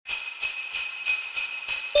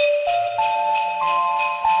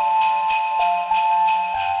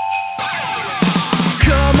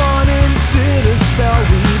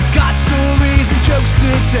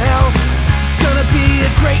to tell. It's gonna be a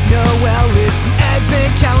great Noel. It's the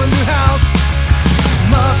Advent Calendar House.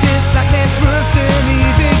 Muppets, Batman, Smurfs, and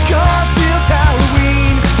even Garfield's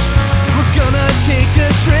Halloween. We're gonna take a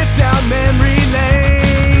trip down memory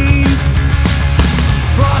lane.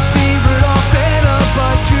 Frosty, Rudolph, and a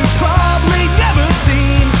bunch you've probably never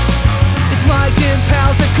seen. It's Mike and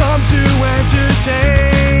pals that come to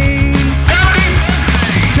entertain.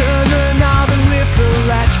 Turn the knob and lift the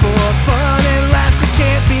latch for fun and laughs that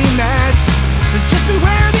can't be matched. But just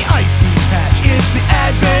beware the icy patch. It's the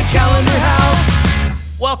Advent Calendar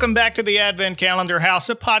House. Welcome back to the Advent Calendar House,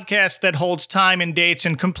 a podcast that holds time and dates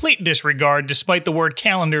in complete disregard despite the word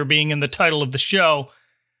calendar being in the title of the show.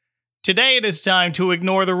 Today it is time to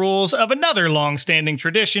ignore the rules of another long-standing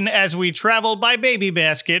tradition as we travel by baby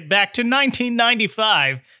basket back to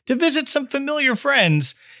 1995 to visit some familiar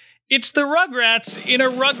friends. It's the Rugrats in a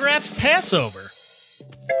Rugrats Passover.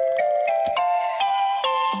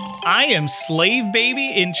 I am Slave Baby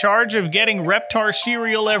in charge of getting Reptar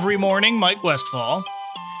cereal every morning, Mike Westfall.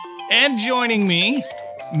 And joining me,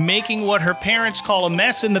 making what her parents call a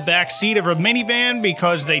mess in the back seat of a minivan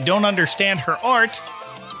because they don't understand her art,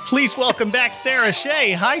 please welcome back Sarah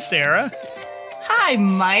Shea. Hi, Sarah. Hi,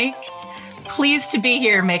 Mike. Pleased to be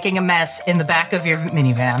here making a mess in the back of your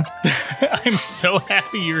minivan. I'm so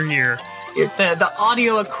happy you're here. The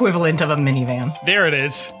audio equivalent of a minivan. There it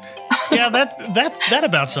is. Yeah, that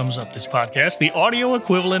about sums up this podcast. The audio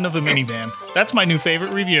equivalent of a minivan. That's my new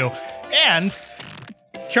favorite review. And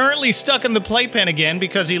currently stuck in the playpen again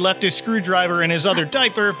because he left his screwdriver in his other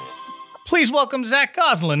diaper, please welcome Zach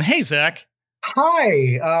Goslin. Hey, Zach.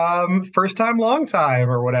 Hi, first time, long time,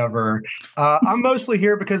 or whatever. I'm mostly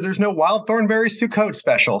here because there's no Wild Thornberry Sukkot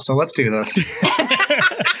special, so let's do this.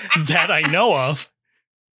 That I know of.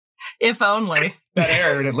 If only. That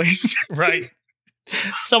aired, at least. Right.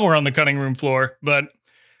 Somewhere on the cutting room floor. But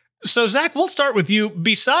so, Zach, we'll start with you.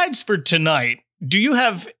 Besides for tonight, do you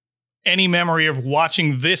have any memory of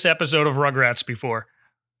watching this episode of Rugrats before?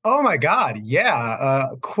 Oh, my God. Yeah,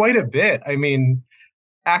 quite a bit. I mean,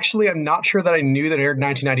 actually, I'm not sure that I knew that it aired in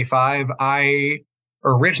 1995. I,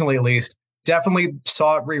 originally at least, definitely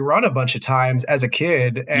saw it rerun a bunch of times as a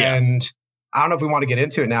kid. And I don't know if we want to get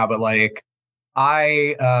into it now, but like,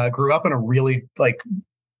 I grew up in a really like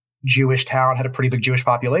Jewish town, had a pretty big Jewish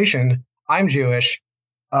population. I'm Jewish.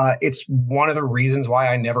 It's one of the reasons why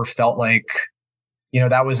I never felt like, you know,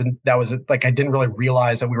 that was like, I didn't really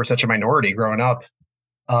realize that we were such a minority growing up.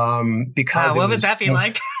 Because what would that be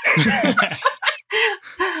like?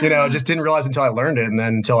 You know, just didn't realize until I learned it. And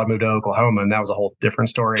then until I moved to Oklahoma, and that was a whole different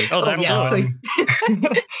story. Oh, that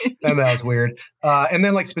and that was weird. And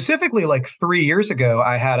then like specifically like 3 years ago,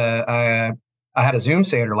 I had a Zoom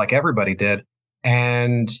Seder like everybody did,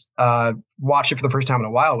 and watched it for the first time in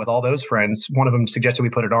a while with all those friends. One of them suggested we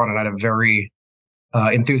put it on, and I had a very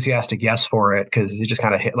enthusiastic yes for it because it just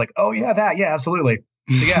kind of hit like, oh yeah, that, yeah, absolutely.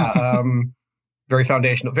 So, yeah, very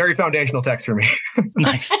foundational text for me.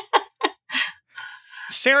 Nice.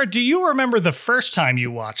 Sarah, do you remember the first time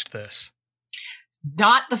you watched this?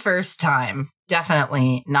 Not the first time.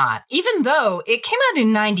 Definitely not. Even though it came out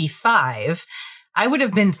in 95, I would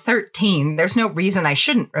have been 13. There's no reason I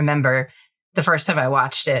shouldn't remember the first time I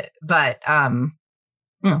watched it, but I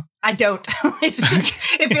don't.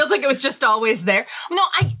 It feels like it was just always there. No,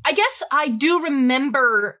 I guess I do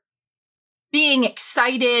remember being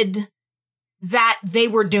excited that they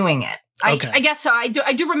were doing it. I guess so. I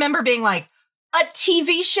do remember being like, a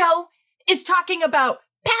TV show is talking about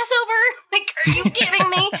Passover? Like, are you kidding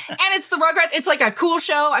me? And it's the Rugrats. It's like a cool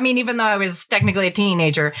show. I mean, even though I was technically a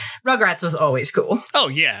teenager, Rugrats was always cool. Oh,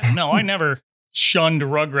 yeah. No, I never shunned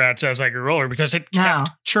Rugrats as I grew older because it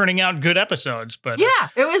kept churning out good episodes. But yeah,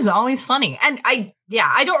 it was always funny. And I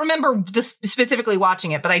don't remember specifically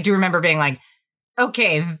watching it, but I do remember being like,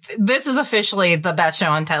 okay, this is officially the best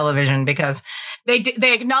show on television because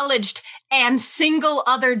they acknowledged and single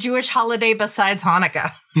other Jewish holiday besides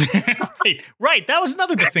Hanukkah. Right. That was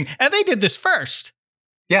another big thing. And they did this first.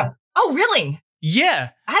 Yeah. Oh, really?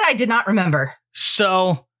 Yeah. That I did not remember.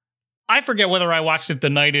 So I forget whether I watched it the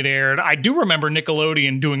night it aired. I do remember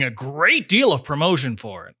Nickelodeon doing a great deal of promotion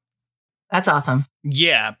for it. That's awesome.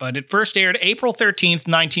 Yeah, but it first aired April 13th,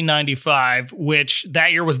 1995, which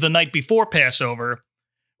that year was the night before Passover,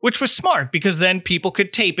 which was smart because then people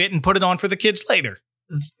could tape it and put it on for the kids later.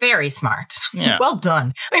 Very smart. Yeah. Well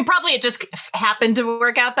done. I mean, probably it just happened to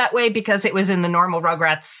work out that way because it was in the normal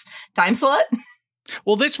Rugrats time slot.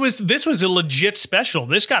 Well, this was a legit special.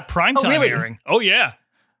 This got primetime airing. Oh, yeah.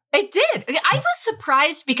 It did. I was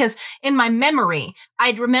surprised because in my memory,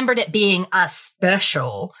 I'd remembered it being a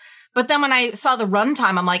special. But then when I saw the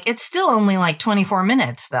runtime, I'm like, it's still only like 24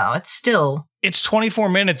 minutes, though. It's 24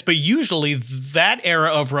 minutes, but usually that era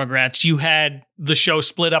of Rugrats, you had the show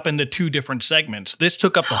split up into 2 different segments. This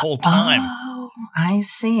took up the whole time. Oh, I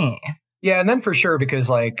see. Yeah, and then for sure, because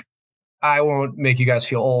like, I won't make you guys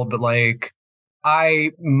feel old, but like,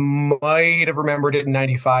 I might have remembered it in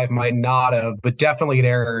 95, might not have, but definitely it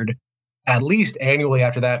aired at least annually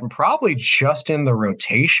after that, and probably just in the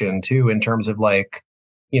rotation too, in terms of like,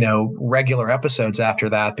 regular episodes after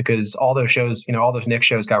that, because all those shows, all those Nick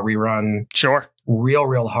shows got rerun. Sure.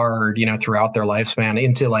 Real hard, throughout their lifespan,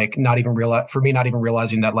 into like not even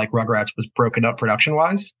realizing that like Rugrats was broken up production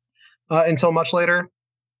wise until much later.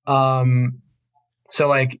 So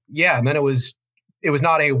like, yeah, and then it was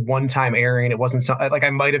not a one-time airing. It wasn't like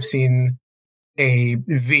I might have seen one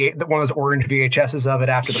of those orange VHSs of it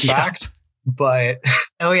after the fact, but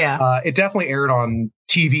oh yeah, it definitely aired on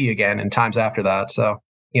TV again in times after that. So,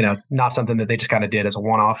 not something that they just kind of did as a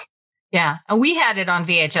one-off. Yeah. And we had it on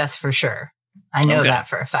VHS for sure. I know that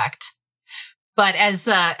for a fact. But as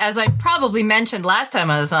I probably mentioned last time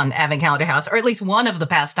I was on Advent Calendar House, or at least one of the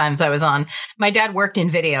past times I was on, my dad worked in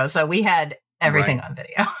video. So we had everything on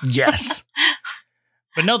video. Yes.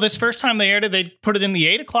 But no, this first time they aired it, they put it in the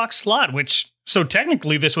 8 o'clock slot, so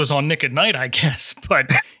technically this was on Nick at Night, I guess. But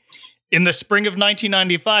in the spring of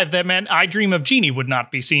 1995, that meant I Dream of Jeannie would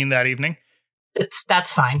not be seen that evening.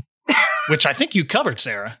 That's fine. Which I think you covered,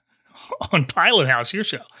 Sarah, on Pilot House, your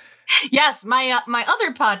show. Yes, my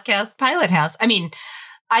other podcast, Pilot House. I mean,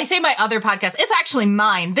 I say my other podcast. It's actually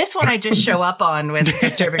mine. This one I just show up on with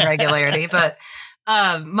disturbing regularity. But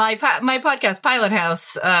my podcast, Pilot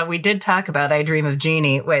House, we did talk about I Dream of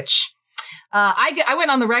Jeannie, which I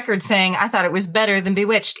went on the record saying I thought it was better than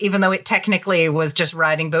Bewitched, even though it technically was just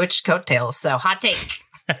riding Bewitched coattails. So hot take.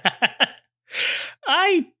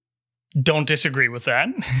 I don't disagree with that.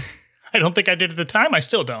 I don't think I did at the time. I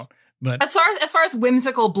still don't. But as far as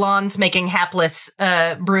whimsical blondes making hapless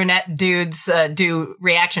brunette dudes do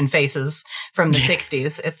reaction faces from the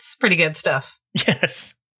 60s, it's pretty good stuff.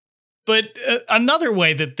 Yes. But another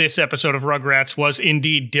way that this episode of Rugrats was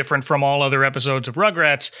indeed different from all other episodes of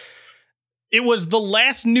Rugrats, it was the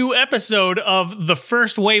last new episode of the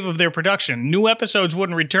first wave of their production. New episodes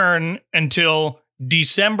wouldn't return until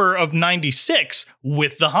December of 96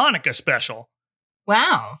 with the Hanukkah special.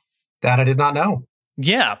 Wow. That I did not know.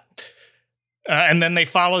 Yeah. And then they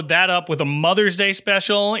followed that up with a Mother's Day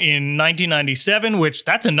special in 1997, which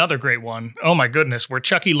that's another great one. Oh my goodness, where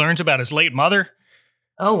Chucky learns about his late mother.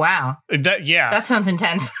 Oh, wow. That sounds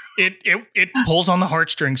intense. It pulls on the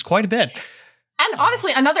heartstrings quite a bit. And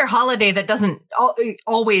honestly, another holiday that doesn't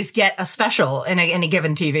always get a special in any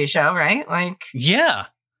given TV show, right? Like, yeah.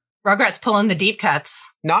 Rugrats pulling the deep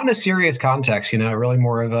cuts. Not in a serious context, really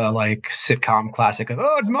more of a like sitcom classic of,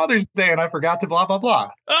 oh, it's Mother's Day and I forgot to blah, blah,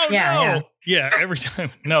 blah. Oh, yeah, no. Yeah, every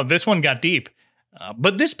time. No, this one got deep.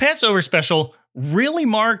 But this Passover special really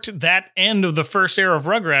marked that end of the first era of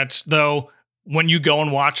Rugrats, though when you go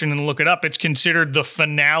and watch it and look it up, it's considered the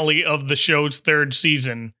finale of the show's 3rd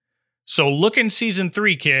season. So look in season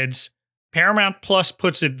 3, kids. Paramount Plus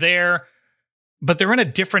puts it there. But they're in a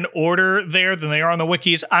different order there than they are on the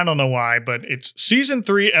wikis. I don't know why, but it's season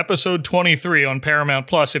 3, episode 23 on Paramount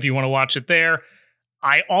Plus if you want to watch it there.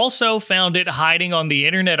 I also found it hiding on the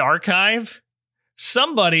Internet Archive.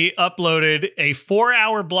 Somebody uploaded a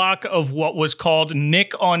 4-hour block of what was called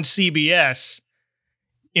Nick on CBS.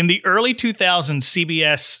 In the early 2000s,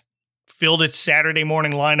 CBS filled its Saturday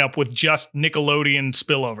morning lineup with just Nickelodeon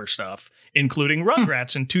spillover stuff, including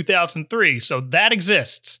Rugrats in 2003. So that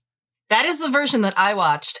exists. That is the version that I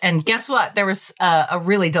watched. And guess what? There was a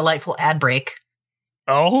really delightful ad break.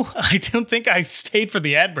 Oh, I don't think I stayed for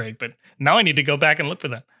the ad break, but now I need to go back and look for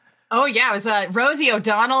that. Oh, yeah. It was Rosie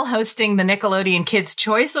O'Donnell hosting the Nickelodeon Kids'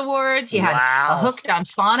 Choice Awards. You had a Hooked on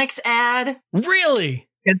Phonics ad. Really?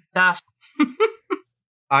 Good stuff.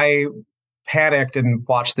 I panicked and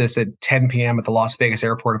watched this at 10 p.m. at the Las Vegas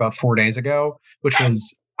airport about 4 days ago, which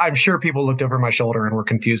was, I'm sure people looked over my shoulder and were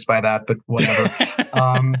confused by that, but whatever.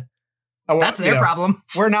 That's their problem.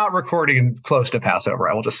 We're not recording close to Passover,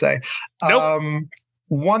 I will just say. Nope.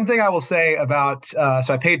 One thing I will say about, so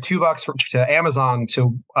I paid $2 to Amazon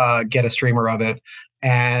to get a streamer of it.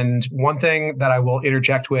 And one thing that I will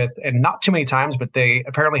interject with, and not too many times, but they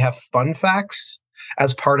apparently have fun facts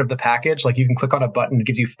as part of the package. Like you can click on a button that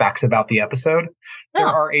gives you facts about the episode. Oh. There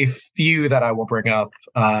are a few that I will bring up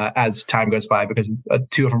as time goes by, because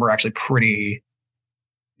 2 of them are actually pretty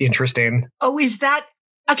interesting. Oh, is that?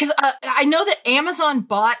 Because I know that Amazon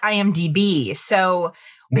bought IMDb, so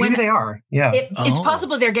maybe they are. Yeah, it's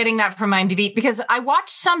possible they're getting that from IMDb, because I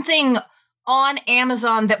watched something on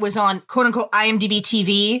Amazon that was on quote unquote IMDb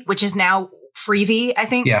TV, which is now Freevee, I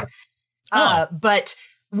think. Yeah. But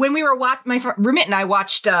when we were my roommate and I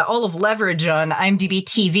watched all of Leverage on IMDb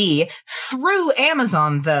TV through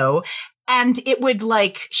Amazon, though, and it would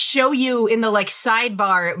like show you in the like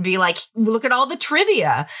sidebar, it would be like, look at all the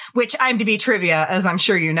trivia, which IMDb trivia, as I'm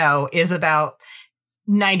sure you know, is about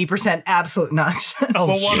 90% absolute nuts. Oh,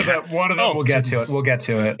 well, one of them, we'll get to it. We'll get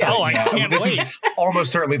to it. Yeah. I can't this wait. is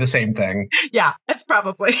almost certainly the same thing. Yeah, that's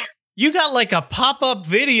probably. You got like a pop-up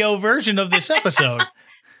video version of this episode.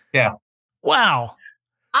 Yeah. Wow.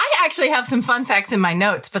 I actually have some fun facts in my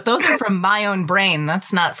notes, but those are from my own brain.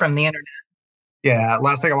 That's not from the internet. Yeah.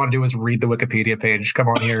 Last thing I want to do is read the Wikipedia page. Come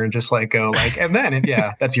on here and just like go like, and then,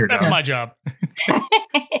 that's your job. That's my job.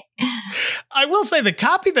 I will say the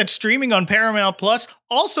copy that's streaming on Paramount Plus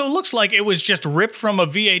also looks like it was just ripped from a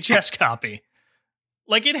VHS copy.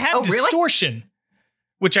 Like it had distortion,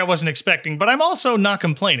 which I wasn't expecting, but I'm also not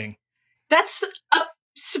complaining. That's a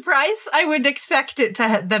surprise. I would expect it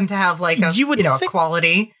to them to have like a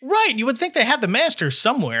quality. Right. You would think they had the masters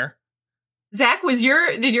somewhere. Zach,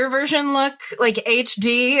 did your version look like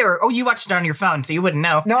HD or you watched it on your phone, so you wouldn't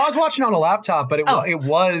know? No, I was watching on a laptop, but it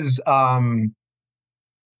was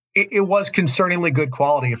concerningly good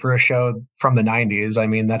quality for a show from the 90s. I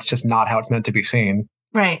mean, that's just not how it's meant to be seen.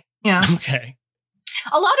 Right. Yeah. Okay.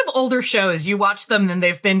 A lot of older shows, you watch them and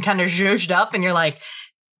they've been kind of zhuzhed up and you're like,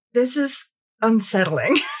 this is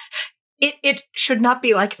unsettling. It should not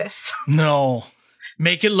be like this. No.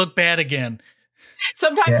 Make it look bad again.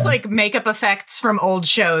 Sometimes like makeup effects from old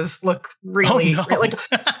shows look really like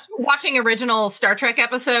watching original Star Trek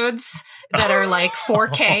episodes that are like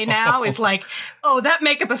 4K now is like, oh, that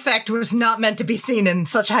makeup effect was not meant to be seen in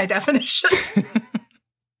such high definition.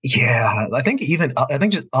 Yeah, I think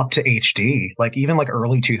just up to HD, like even like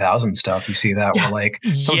early 2000 stuff, you see that where like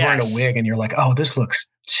someone's wearing a wig and you're like, oh, this looks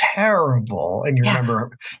terrible. And you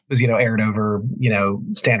remember it was, aired over,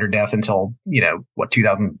 standard def until, mid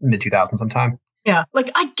 2000 sometime. Yeah. Like,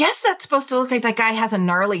 I guess that's supposed to look like that guy has a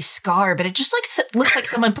gnarly scar, but it just looks like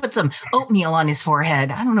someone put some oatmeal on his forehead.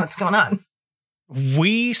 I don't know what's going on.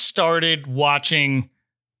 We started watching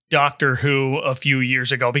Doctor Who a few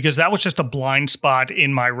years ago because that was just a blind spot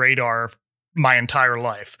in my radar my entire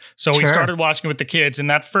life. So we started watching it with the kids, and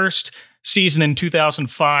that first season in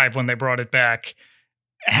 2005 when they brought it back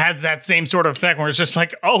has that same sort of effect where it's just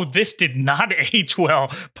like, oh, this did not age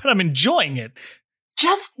well, but I'm enjoying it.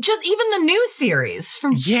 Just even the new series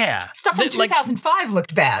from stuff from 2005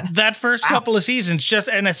 looked bad. That first couple of seasons,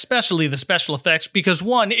 and especially the special effects, because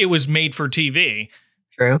one, it was made for TV.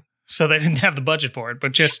 True. So they didn't have the budget for it,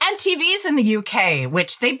 but and TV's in the UK,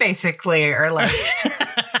 which they basically are like,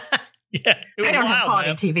 I don't have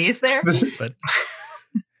quality TVs there. But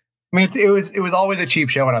I mean, it was always a cheap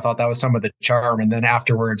show, and I thought that was some of the charm. And then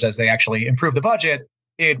afterwards, as they actually improved the budget,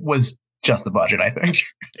 it was just the budget, I think.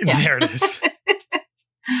 There it is.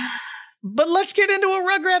 But let's get into a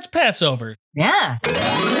Rugrats Passover. Yeah.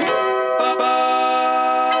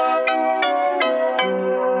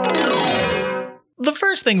 The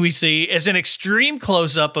first thing we see is an extreme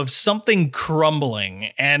close-up of something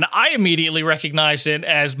crumbling, and I immediately recognized it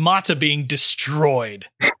as matzah being destroyed.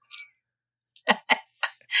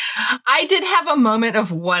 I did have a moment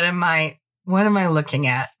of what am I looking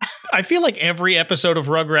at? I feel like every episode of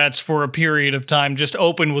Rugrats for a period of time just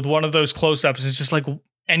opened with one of those close-ups. It's just like,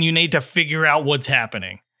 and you need to figure out what's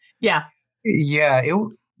happening. Yeah. Yeah.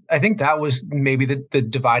 I think that was maybe the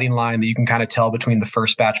dividing line that you can kind of tell between the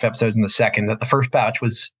first batch of episodes and the second. That the first batch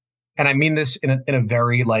was, and I mean this in a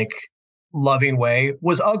very like loving way,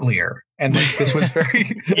 was uglier. And like, this was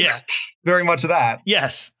very, very much that.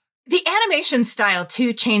 Yes. The animation style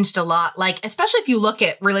too changed a lot. Like, especially if you look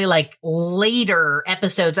at really like later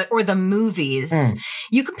episodes or the movies,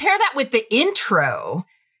 you compare that with the intro.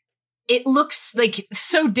 It looks like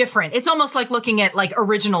so different. It's almost like looking at like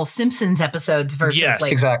original Simpsons episodes versus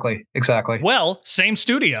like exactly. Well, same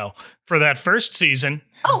studio for that first season.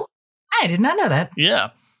 Oh, I did not know that. Yeah.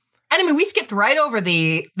 And I mean, we skipped right over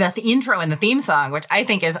the intro and the theme song, which I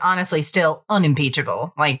think is honestly still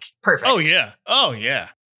unimpeachable. Like perfect. Oh yeah.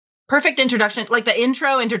 Perfect introduction, like the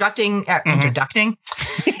intro introducing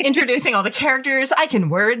all the characters. I can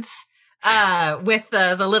words. With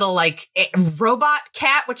the little like robot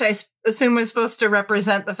cat, which I assume was supposed to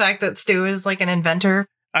represent the fact that Stu is like an inventor.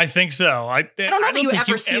 I think so. I don't know that you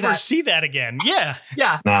ever see that again. Yeah.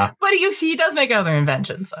 Yeah. Nah. But he does make other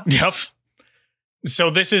inventions. So. Yep.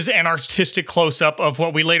 So this is an artistic close-up of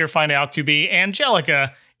what we later find out to be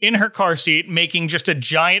Angelica in her car seat making just a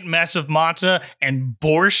giant mess of matzah and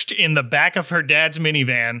borscht in the back of her dad's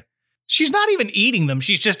minivan. She's not even eating them.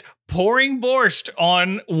 She's just pouring borscht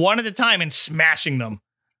on one at a time and smashing them.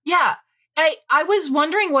 Yeah. I was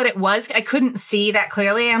wondering what it was. I couldn't see that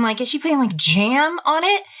clearly. I'm like, is she putting like jam on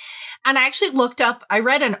it? And I actually looked up, I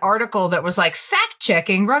read an article that was like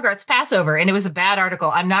fact-checking Rugrats Passover, and it was a bad article.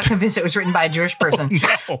 I'm not convinced it was written by a Jewish person.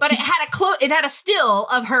 No. But it had a still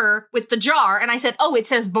of her with the jar, and I said, oh, it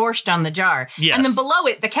says borscht on the jar. Yes. And then below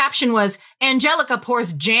it, the caption was, Angelica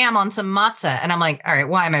pours jam on some matzah. And I'm like, all right,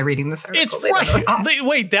 why am I reading this article? It's right.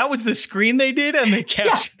 Wait, that was the screen they did and the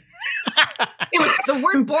caption? Yeah. It was, the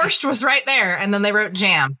word borscht was right there, and then they wrote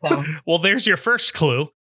jam, so. Well, there's your first clue.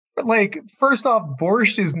 Like, first off,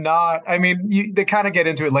 borscht is not, I mean, they kind of get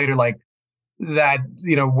into it later, like that,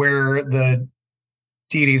 you know, where the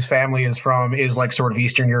deity's family is from is like sort of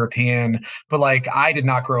Eastern European, but like I did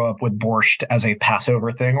not grow up with borscht as a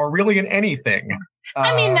Passover thing or really in anything.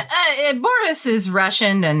 I mean, Boris is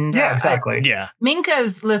Russian and yeah, exactly. Yeah.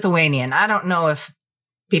 Minka's Lithuanian. I don't know if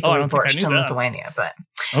people eat borscht in Lithuania, but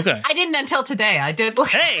okay. I didn't until today. I did look.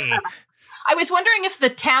 Hey. I was wondering if the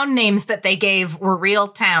town names that they gave were real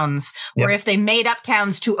towns or if they made up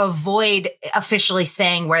towns to avoid officially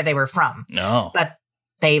saying where they were from. No. But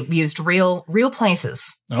they used real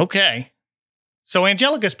places. Okay. So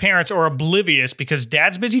Angelica's parents are oblivious because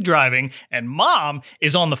dad's busy driving and mom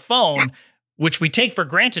is on the phone, which we take for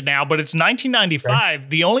granted now, but it's 1995. Right.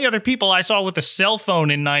 The only other people I saw with a cell phone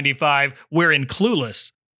in 95 were in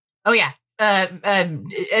Clueless. Oh, yeah.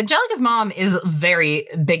 Angelica's mom is a very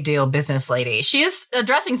big deal business lady. She is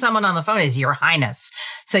addressing someone on the phone as Your Highness.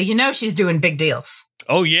 So you know she's doing big deals.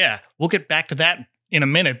 Oh, yeah. We'll get back to that in a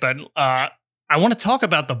minute. But I want to talk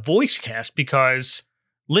about the voice cast because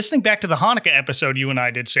listening back to the Hanukkah episode you and I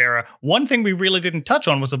did, Sarah, one thing we really didn't touch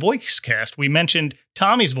on was the voice cast. We mentioned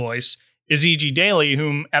Tommy's voice is E.G. Daly,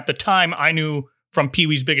 whom at the time I knew from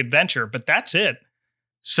Pee-wee's Big Adventure, but that's it.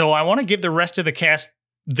 So I want to give the rest of the cast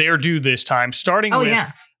their due this time, starting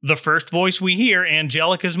with the first voice we hear,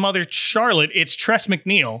 Angelica's mother, Charlotte. It's Tress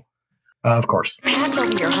MacNeille. Of course.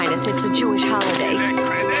 Passover, Your Highness, it's a Jewish holiday.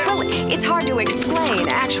 Well, it's hard to explain.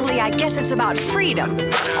 Actually, I guess it's about freedom.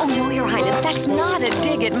 Oh, no, Your Highness, that's not a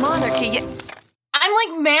dig at monarchy.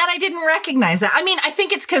 I'm like mad I didn't recognize that. I mean, I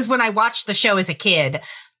think it's because when I watched the show as a kid,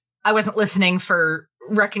 I wasn't listening for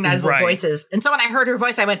recognizable voices. And so when I heard her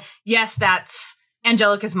voice, I went, yes, that's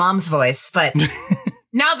Angelica's mom's voice. But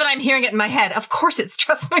now that I'm hearing it in my head, of course it's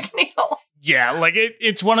Tress MacNeille. Yeah, like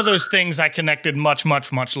it's one of those things I connected much,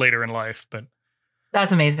 much, much later in life. But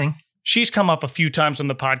that's amazing. She's come up a few times on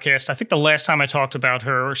the podcast. I think the last time I talked about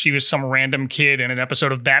her, she was some random kid in an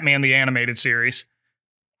episode of Batman the Animated Series.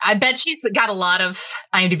 I bet she's got a lot of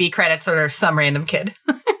IMDb credits or some random kid.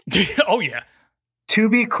 Oh, yeah. To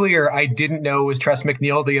be clear, I didn't know it was Tress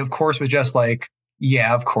MacNeille. The of course was just like,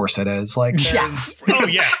 yeah, of course it is. Like, oh,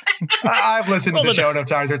 yeah. I've listened to the show enough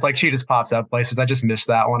times where it's like she just pops up places. I just missed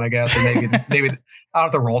that one, I guess. Or maybe I don't know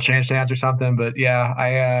if the role changed hands or something. But yeah,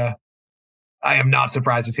 I am not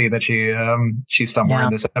surprised to see that she's somewhere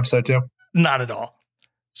in this episode too. Not at all.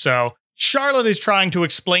 So Charlotte is trying to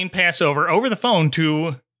explain Passover over the phone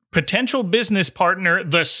to potential business partner,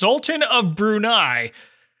 the Sultan of Brunei.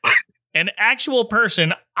 An actual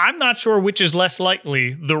person, I'm not sure which is less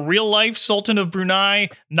likely, the real-life Sultan of Brunei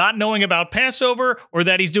not knowing about Passover or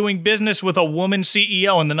that he's doing business with a woman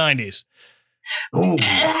CEO in the 90s.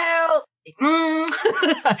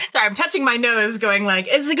 Sorry, I'm touching my nose going like,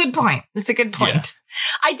 it's a good point. It's a good point.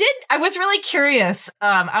 Yeah. I was really curious.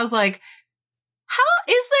 I was like,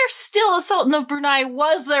 how is there still a Sultan of Brunei?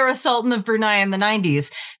 Was there a Sultan of Brunei in the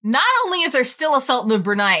 90s? Not only is there still a Sultan of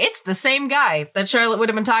Brunei, it's the same guy that Charlotte would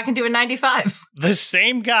have been talking to in 95. The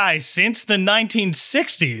same guy since the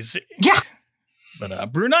 1960s. Yeah.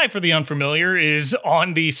 But Brunei, for the unfamiliar, is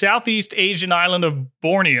on the Southeast Asian island of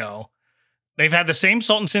Borneo. They've had the same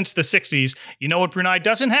sultan since the 60s. You know what Brunei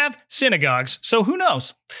doesn't have? Synagogues. So who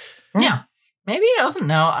knows? Yeah. Maybe he doesn't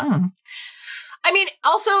know. I don't know. I mean,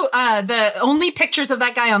 also, the only pictures of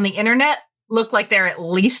that guy on the internet look like they're at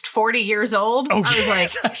least 40 years old. Oh, I was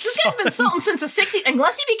like, this guy's been sultan since the 60s.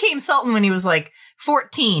 Unless he became sultan when he was like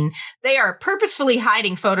 14. They are purposefully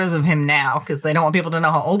hiding photos of him now because they don't want people to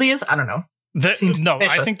know how old he is. I don't know.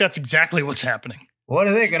 I think that's exactly what's happening. What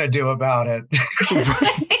are they going to do about it?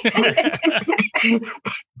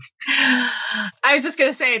 I was just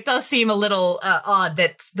going to say, it does seem a little odd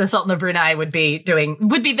that the Sultan of Brunei would be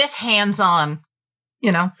this hands-on,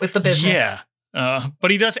 with the business. Yeah. But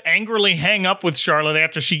he does angrily hang up with Charlotte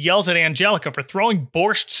after she yells at Angelica for throwing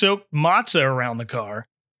borscht-soaked matzah around the car.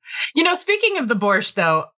 Speaking of the borscht,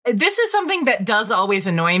 though, this is something that does always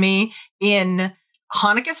annoy me in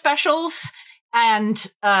Hanukkah specials. And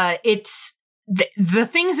it's the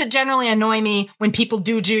things that generally annoy me when people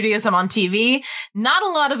do Judaism on TV, not a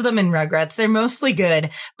lot of them in Rugrats. They're mostly good,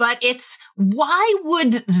 but it's why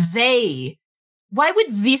would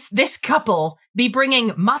this couple be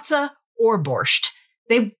bringing matzah or borscht?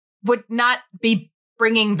 They would not be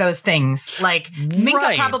bringing those things. Like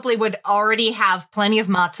Minka probably would already have plenty of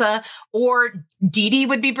matzah, or Dee Dee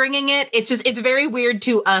would be bringing it. It's very weird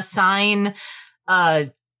to assign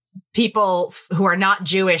people who are not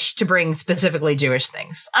Jewish to bring specifically Jewish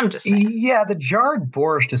things. I'm just saying. Yeah, the jarred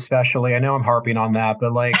borscht especially. I know I'm harping on that,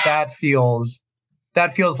 but like that feels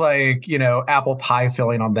like, apple pie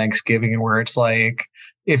filling on Thanksgiving, where it's like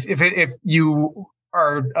if you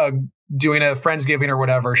are doing a Friendsgiving or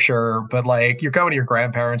whatever, sure, but like you're going to your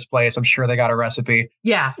grandparents' place, I'm sure they got a recipe.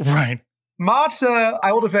 Yeah. Right. Matzah,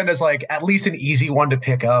 I will defend as like at least an easy one to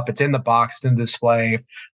pick up. It's in the box and display.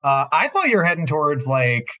 I thought you were heading towards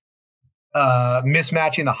like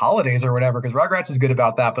mismatching the holidays or whatever, because Rugrats is good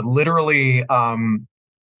about that. But literally,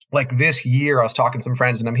 like this year, I was talking to some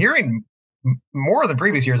friends, and I'm hearing more than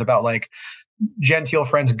previous years about like genteel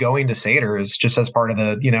friends going to Seders just as part of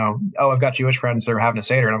the, I've got Jewish friends that are having a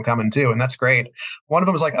Seder and I'm coming too. And that's great. One of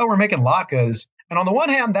them was like, oh, we're making latkes. And on the one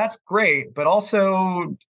hand, that's great, but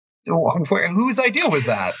also whose idea was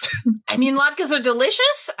that? I mean, latkes are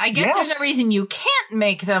delicious. I guess there's no reason you can't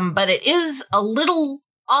make them, but it is a little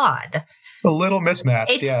odd. It's a little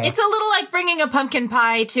mismatched. It's a little like bringing a pumpkin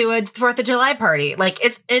pie to a 4th of July party. Like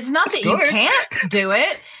it's not that you can't do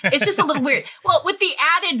it. It's just a little weird. Well, with the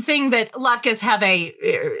added thing that latkes have a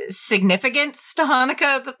significance to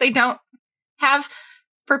Hanukkah that they don't have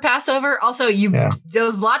for Passover. Also,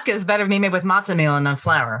 those latkes better be made with matzah meal and not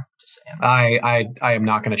flour. I am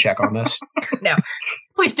not going to check on this. No,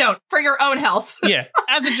 please don't, for your own health. Yeah.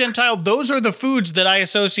 As a Gentile, those are the foods that I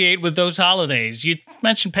associate with those holidays. You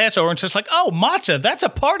mentioned Passover, and it's just like, oh, matzah, that's a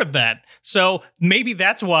part of that. So maybe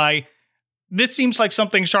that's why this seems like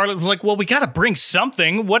something Charlotte was like, well, we got to bring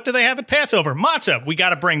something. What do they have at Passover? Matzah. We got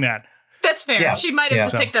to bring that. That's fair. Yeah. She might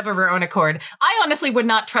have picked up of her own accord. I honestly would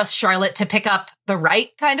not trust Charlotte to pick up the right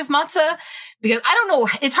kind of matzah, because I don't know.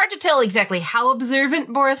 It's hard to tell exactly how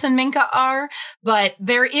observant Boris and Minka are, but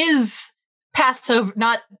there is Passover,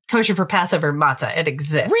 not kosher for Passover matzah. It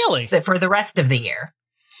exists. Really? For the rest of the year.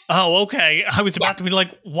 Oh, okay. I was about to be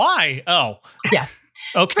like, why? Oh. Yeah.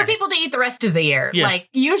 Okay. For people to eat the rest of the year. Yeah. Like,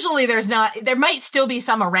 usually there might still be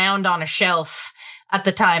some around on a shelf at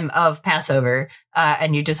the time of Passover,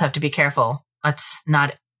 and you just have to be careful. That's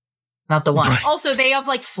not the one. Right. Also, they have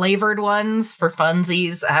like flavored ones for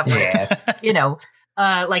funsies. Have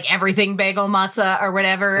like everything bagel matzah or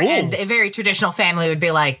whatever. Ooh. And a very traditional family would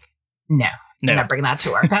be like, no. We're not bringing that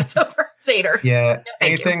to our Passover Seder. Yeah, no,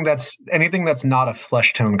 anything that's not a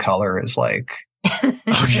flesh tone color is like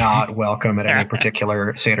not welcome at any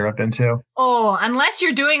particular Seder I've been to. Oh, unless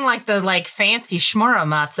you're doing like the fancy shmura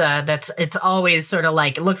matzah, it's always sort of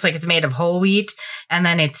like, it looks like it's made of whole wheat, and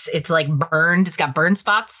then it's like burned. It's got burn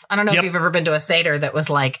spots. I don't know if you've ever been to a Seder that was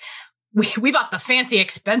like, we bought the fancy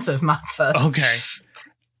expensive matzah. Okay.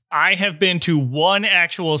 I have been to one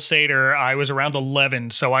actual Seder. I was around 11,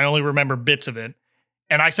 so I only remember bits of it.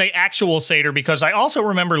 And I say actual Seder because I also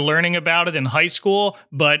remember learning about it in high school,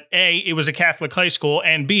 but A, it was a Catholic high school,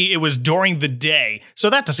 and B, it was during the day. So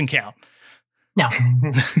that doesn't count. No.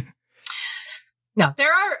 No,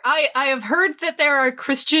 I have heard that there are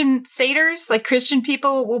Christian Seders, like Christian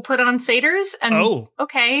people will put on Seders. And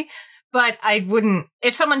okay. But I wouldn't,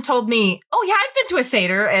 if someone told me, oh yeah, I've been to a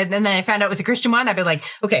Seder, and then I found out it was a Christian one, I'd be like,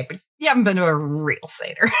 okay, but you haven't been to a real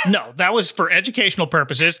Seder. No, that was for educational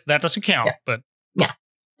purposes. That doesn't count, but. Yeah,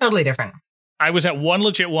 totally different. I was at one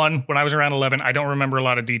legit one when I was around 11. I don't remember a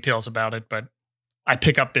lot of details about it, but I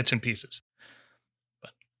pick up bits and pieces.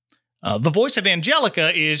 The voice of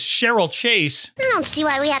Angelica is Cheryl Chase. I don't see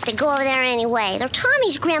why we have to go over there anyway. They're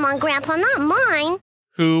Tommy's grandma and grandpa, not mine.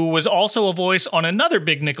 Who was also a voice on another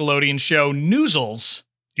big Nickelodeon show, Noozles.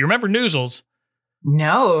 Do you remember Noozles?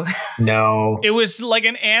 No. No. It was like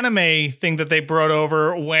an anime thing that they brought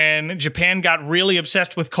over when Japan got really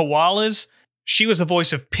obsessed with koalas. She was the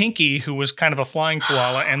voice of Pinky, who was kind of a flying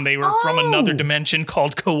koala, and they were from another dimension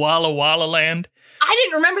called Koala Walla Land. I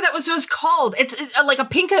didn't remember that was what it was called. It's like a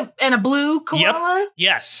pink and a blue koala? Yep.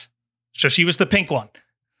 Yes. So she was the pink one.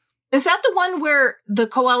 Is that the one where the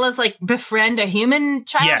koalas like befriend a human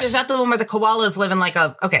child? Yes. Is that the one where the koalas live in like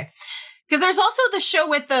a... Okay. Because there's also the show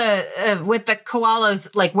with the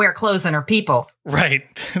koalas like wear clothes and are people. Right.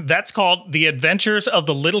 That's called The Adventures of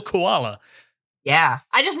the Little Koala. Yeah.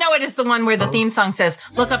 I just know it is the one where the theme song says,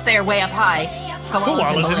 look up there way up high.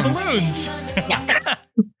 Koalas in balloons. Yeah.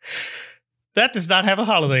 That does not have a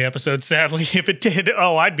holiday episode, sadly. If it did,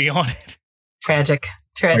 I'd be on it. Tragic.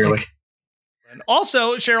 Clearly. And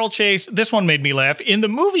also, Cheryl Chase, this one made me laugh. In the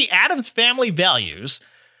movie Addams Family Values,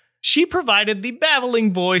 she provided the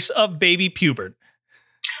babbling voice of baby Pubert.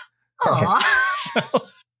 Aw. So,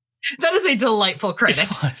 That is a delightful credit. it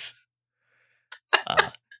was.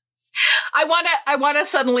 I want to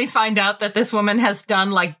suddenly find out that this woman has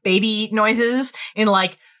done like baby noises in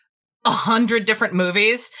like 100 different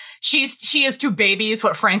movies. She is to babies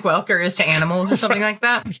what Frank Welker is to animals or something like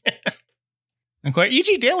that. Yeah. And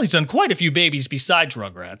E.G. Daly's done quite a few babies besides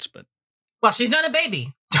Rugrats, but Well, she's not a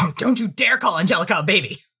baby. Don't you dare call Angelica a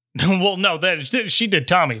baby. well, no, that she did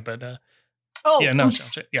Tommy, but Oh, yeah, no,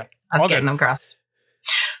 oops. yeah, I was all getting good. them crossed.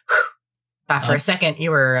 Thought for a second you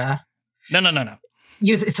were No.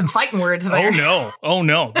 using some fighting words there. Oh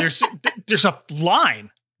no. There's a line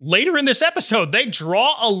later in this episode. They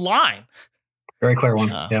draw a line. Very clear one.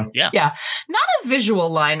 Yeah. Yeah, not a visual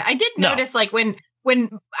line. I did No. notice, like when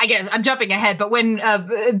I guess I'm jumping ahead, but when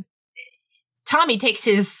Tommy takes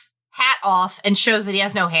his hat off and shows that he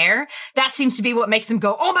has no hair, that seems to be what makes him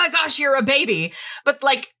go, "Oh my gosh, you're a baby." But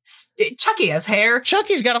like Chucky has hair.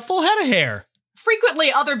 Chucky's got a full head of hair.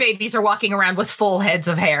 Frequently, other babies are walking around with full heads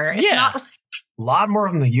of hair. It's Yeah. not A lot more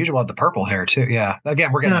of them than usual with the purple hair, too. Yeah.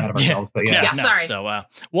 Again, we're getting ahead of ourselves, but yeah. Yeah, sorry. So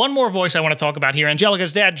one more voice I want to talk about here.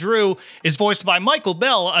 Angelica's dad, Drew, is voiced by Michael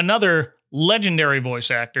Bell, another legendary voice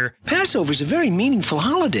actor. Passover's a very meaningful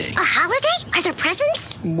holiday. A holiday? Are there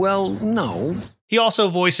presents? Well, no. He also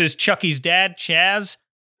voices Chucky's dad, Chaz.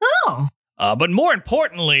 Oh. But most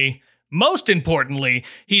importantly,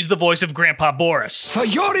 he's the voice of Grandpa Boris. For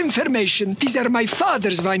your information, these are my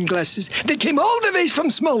father's wine glasses. They came all the way from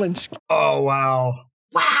Smolensk. Oh, wow.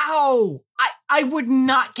 Wow. I would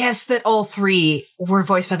not guess that all three were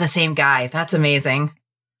voiced by the same guy. That's amazing.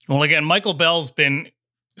 Well, again, Michael Bell's been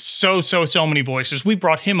so many voices. We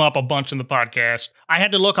brought him up a bunch in the podcast. I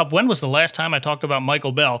had to look up when was the last time I talked about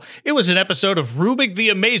Michael Bell. It was an episode of Rubik the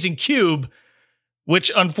Amazing Cube,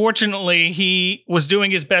 which unfortunately he was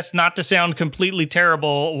doing his best not to sound completely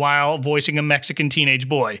terrible while voicing a Mexican teenage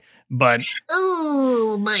boy. But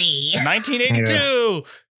Ooh, my. 1982.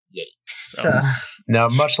 Yikes. No,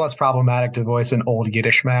 much less problematic to voice an old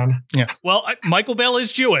Yiddish man. Yeah. Well, Michael Bell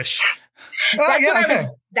is Jewish.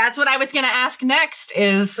 That's what I was going to ask next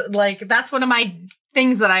is like, that's one of my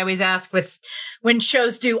things that I always ask with when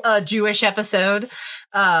shows do a Jewish episode.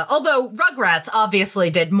 Although Rugrats obviously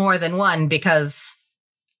did more than one because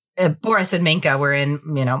Boris and Minka were in,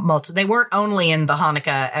 they weren't only in the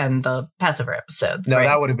Hanukkah and the Passover episodes. No, right?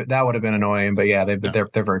 that would have been annoying, but yeah, they're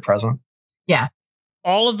very present. Yeah.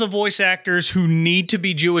 All of the voice actors who need to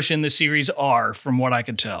be Jewish in the series are, from what I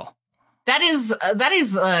could tell. That is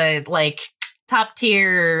like top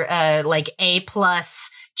tier, like A+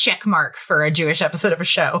 check mark for a Jewish episode of a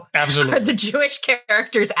show. Absolutely. Are the Jewish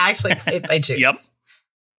characters actually played by Jews? Yep.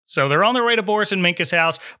 So they're on their way to Boris and Minka's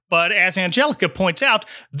house, but as Angelica points out,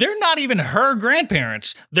 they're not even her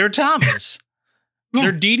grandparents. They're Tommy's. Yeah.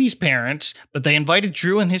 They're Dee Dee's parents, but they invited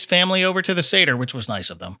Drew and his family over to the Seder, which was nice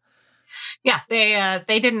of them. Yeah,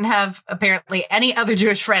 they didn't have apparently any other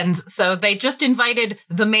Jewish friends, so they just invited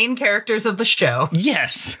the main characters of the show.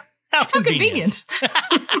 Yes. How convenient.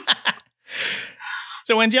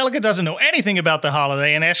 So Angelica doesn't know anything about the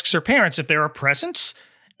holiday and asks her parents if there are presents.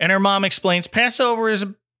 And her mom explains Passover is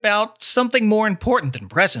about something more important than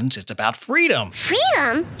presents. It's about freedom.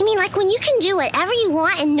 Freedom? You mean like when you can do whatever you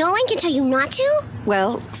want and no one can tell you not to?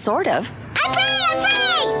 Well, sort of. I'm free!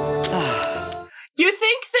 I'm free! You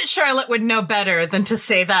think that Charlotte would know better than to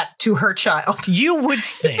say that to her child? You would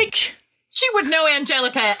think. She would know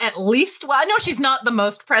Angelica at least. Well, I know she's not the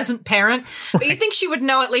most present parent, but you think she would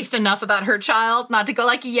know at least enough about her child not to go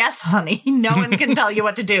like, "Yes, honey, no one can tell you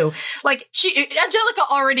what to do." Like Angelica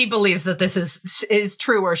already believes that this is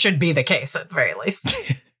true or should be the case at the very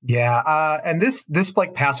least. Yeah, and this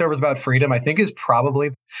like Passover is about freedom. I think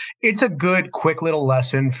it's a good quick little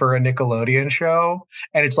lesson for a Nickelodeon show,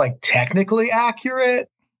 and it's like technically accurate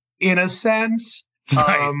in a sense.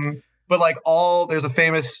 Right. But like there's a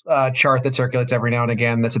famous chart that circulates every now and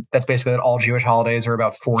again. That's basically that all Jewish holidays are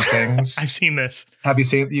about four things. I've seen this.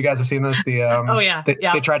 You guys have seen this? Oh yeah,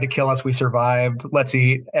 They tried to kill us, we survived. Let's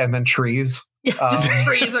eat, and then trees. Yeah, just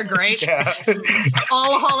trees are great. Yeah.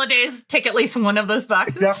 All holidays tick at least one of those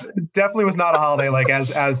boxes. Definitely was not a holiday. Like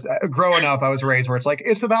as growing up, I was raised where it's like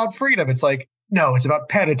it's about freedom. It's like no, it's about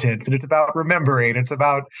penitence and it's about remembering. It's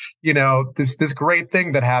about this great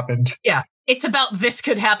thing that happened. Yeah. It's about this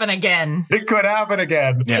could happen again. It could happen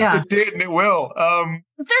again. Yeah. It did and it will.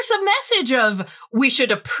 There's a message of we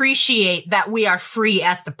should appreciate that we are free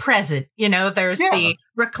at the present. There's the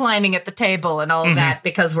reclining at the table and all of that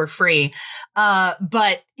because we're free.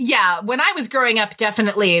 But yeah, when I was growing up,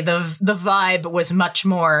 definitely the vibe was much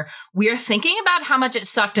more, we're thinking about how much it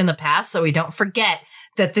sucked in the past so we don't forget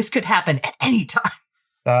that this could happen at any time.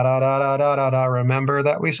 Da da da da da da da. Remember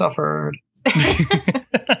that we suffered.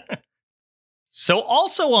 So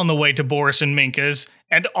also on the way to Boris and Minka's,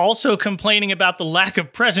 and also complaining about the lack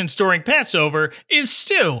of presents during Passover, is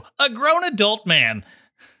Stu, a grown adult man.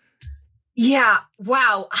 Yeah,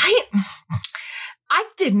 wow. I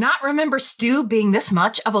did not remember Stu being this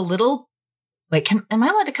much of a little... Wait, am I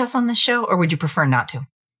allowed to cuss on this show, or would you prefer not to?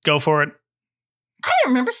 Go for it. I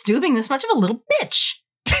didn't remember Stu being this much of a little bitch.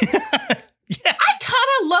 Yeah. I kind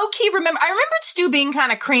of low-key remembered Stu being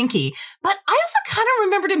kind of cranky, but I also kind of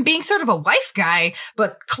remembered him being sort of a wife guy,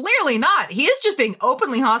 but clearly not. He is just being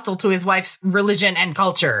openly hostile to his wife's religion and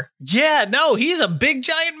culture. Yeah, no, he's a big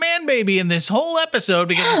giant man baby in this whole episode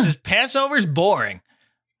because his Passover's boring.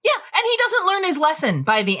 Yeah, and he doesn't learn his lesson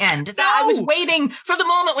by the end. No. I was waiting for the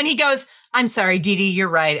moment when he goes, I'm sorry, Dee Dee, you're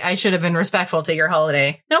right. I should have been respectful to your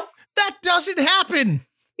holiday. Nope. That doesn't happen.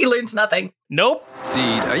 He learns nothing. Nope.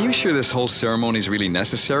 Deed, are you sure this whole ceremony is really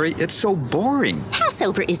necessary? It's so boring.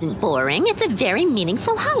 Passover isn't boring. It's a very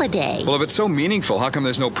meaningful holiday. Well, if it's so meaningful, how come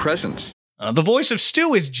there's no presents? The voice of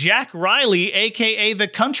Stu is Jack Riley, a.k.a. the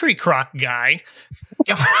Country Crock guy.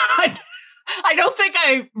 I don't think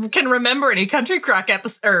I can remember any Country Crock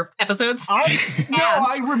episodes.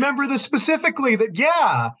 I remember this specifically. That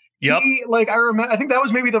Yep. I think that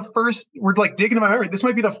was maybe the first. We're digging into my memory. This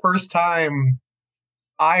might be the first time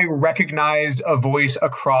I recognized a voice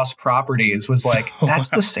across properties. Was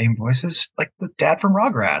that's the same voice as the dad from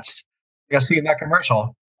Rugrats. I got seeing that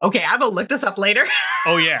commercial. Okay, I will look this up later.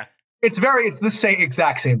 Oh yeah, it's the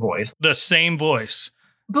exact same voice. The same voice.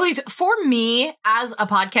 Please, for me, as a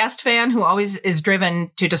podcast fan who always is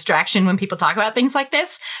driven to distraction when people talk about things like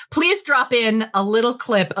this, please drop in a little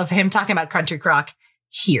clip of him talking about Country Crock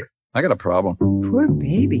here. I got a problem. Poor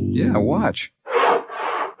baby. Yeah, watch.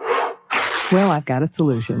 Well, I've got a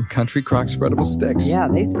solution. Country Crock spreadable sticks. Yeah,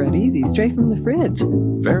 they spread easy, straight from the fridge.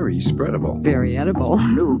 Very spreadable. Very edible.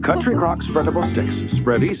 New Country Crock spreadable sticks.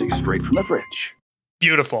 Spread easy, straight from the fridge.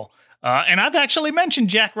 Beautiful. And I've actually mentioned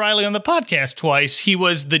Jack Riley on the podcast twice. He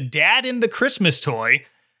was the dad in The Christmas Toy.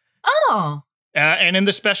 Oh. And in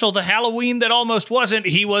the special The Halloween That Almost Wasn't,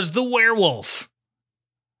 he was the werewolf.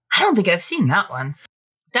 I don't think I've seen that one.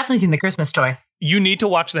 Definitely seen The Christmas Toy. You need to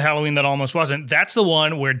watch The Halloween That Almost Wasn't. That's the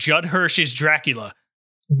one where Judd Hirsch is Dracula.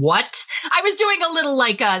 What? I was doing a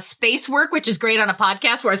little space work, which is great on a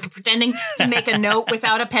podcast, where I was pretending to make a note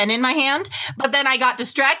without a pen in my hand. But then I got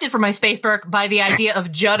distracted from my space work by the idea of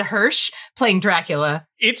Judd Hirsch playing Dracula.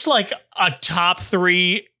 It's like a top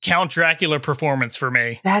 3 Count Dracula performance for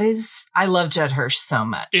me. I love Judd Hirsch so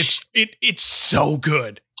much. It's so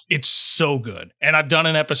good. It's so good. And I've done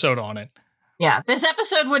an episode on it. Yeah, this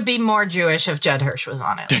episode would be more Jewish if Judd Hirsch was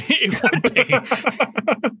on it. It would be.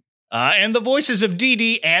 And the voices of Dee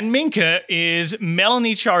Dee and Minka is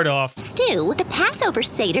Melanie Chardoff. Stu, the Passover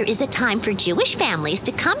Seder is a time for Jewish families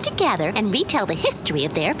to come together and retell the history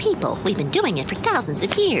of their people. We've been doing it for thousands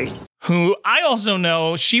of years. Who I also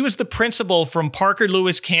know, she was the principal from Parker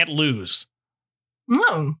Lewis Can't Lose.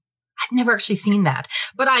 Oh, I've never actually seen that.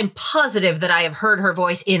 But I'm positive that I have heard her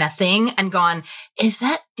voice in a thing and gone, is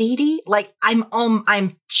that Dee Dee?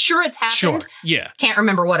 I'm sure it's happened. Sure, yeah. Can't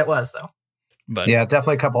remember what it was, though. But yeah,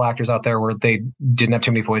 definitely a couple actors out there where they didn't have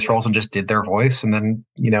too many voice roles and just did their voice. And then,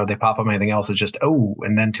 they pop up anything else. It's just,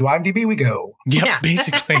 and then to IMDb we go. Yep, yeah.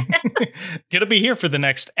 Basically. Gonna be here for the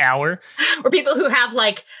next hour. Or people who have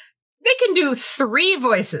they can do 3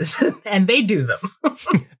 voices and they do them.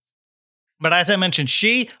 But as I mentioned,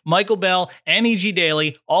 she, Michael Bell, and E.G.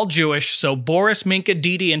 Daly, all Jewish. So Boris, Minka,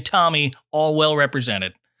 Dee Dee, and Tommy, all well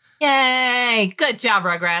represented. Yay. Good job,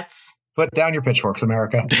 Rugrats. Put down your pitchforks,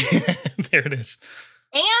 America. There it is.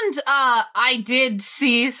 And I did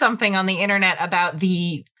see something on the internet about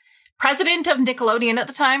the president of Nickelodeon at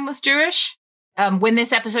the time was Jewish. When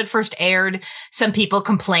this episode first aired, some people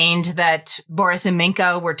complained that Boris and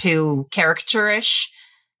Minka were too caricaturish.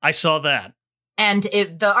 I saw that. And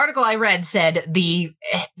the article I read said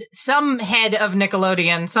some head of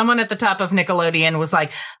Nickelodeon, someone at the top of Nickelodeon was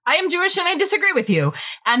like, I am Jewish and I disagree with you.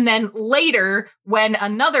 And then later, when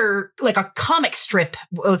another, a comic strip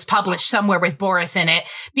was published somewhere with Boris in it,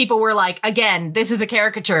 people were like, again, this is a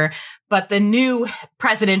caricature. but the new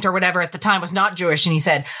president or whatever at the time was not Jewish. And he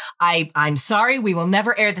said, I'm sorry, we will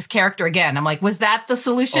never air this character again. I'm like, was that the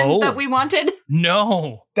solution that we wanted?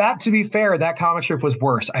 No. That, to be fair, that comic strip was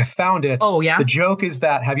worse. I found it. Oh, yeah? The joke is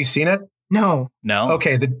that, have you seen it? No.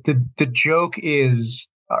 Okay, the joke is,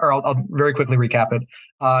 or I'll very quickly recap it.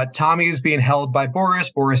 Tommy is being held by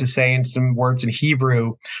Boris. Boris is saying some words in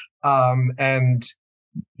Hebrew, and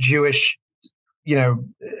Jewish,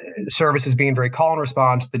 service is being very call and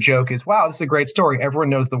response. The joke is, wow, this is a great story. Everyone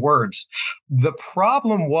knows the words. The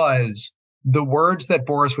problem was the words that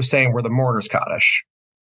Boris was saying were the Mourner's Kaddish.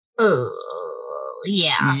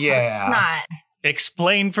 Yeah. It's not.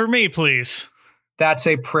 Explain for me, please. That's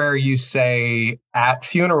a prayer you say at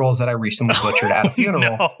funerals that I recently butchered at a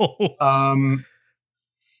funeral. No.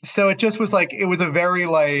 So it just was like, it was a very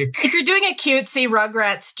if you're doing a cutesy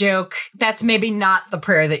Rugrats joke, that's maybe not the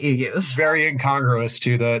prayer that you use. Very incongruous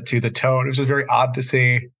to the tone. It was just very odd to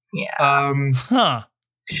see. Yeah.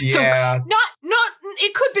 Yeah. So not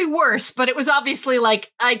it could be worse, but it was obviously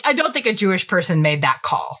I don't think a Jewish person made that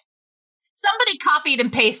call. Somebody copied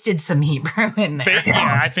and pasted some Hebrew in there.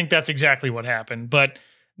 Yeah, I think that's exactly what happened. But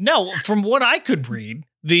no, from what I could read,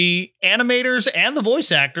 the animators and the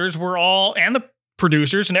voice actors were all, and the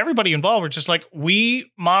producers and everybody involved were just like,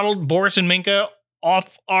 we modeled Boris and Minka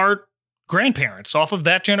off our grandparents, off of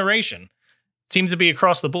that generation. Seems to be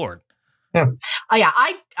across the board. Yeah.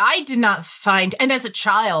 I did not find, and as a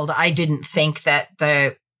child, I didn't think that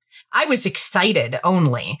I was excited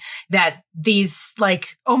only that these,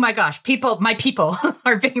 oh my gosh, my people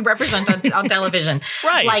are being represented on television.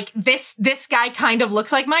 Right. This guy kind of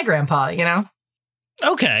looks like my grandpa,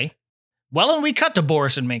 Okay. Well, and we cut to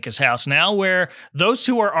Boris and Minka's house now, where those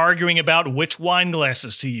two are arguing about which wine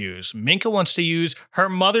glasses to use. Minka wants to use her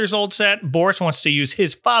mother's old set. Boris wants to use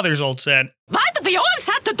his father's old set. Why do we always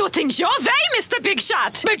have to do things your way, Mr. Big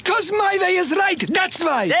Shot? Because my way is right, that's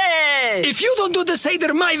why. Hey! If you don't do the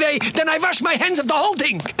Seder my way, then I wash my hands of the whole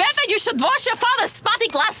thing. Better you should wash your father's spotty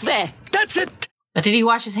glass way. That's it. But did he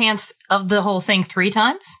wash his hands of the whole thing 3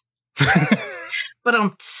 times?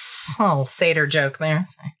 But Seder joke there.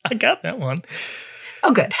 Sorry. I got that one.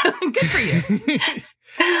 Oh, good. Good for you.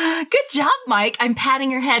 Good job, Mike. I'm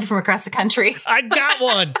patting your head from across the country. I got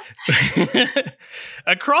one.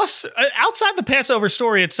 Outside the Passover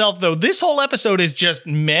story itself, though, this whole episode is just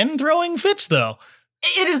men throwing fits, though.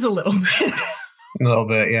 It is a little bit. A little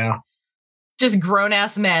bit, yeah. Just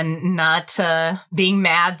grown-ass men not being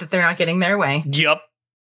mad that they're not getting their way. Yup.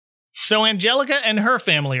 So Angelica and her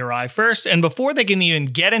family arrive first, and before they can even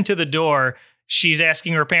get into the door, she's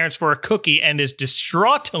asking her parents for a cookie and is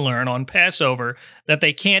distraught to learn on Passover that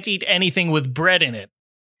they can't eat anything with bread in it.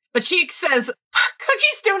 But she says,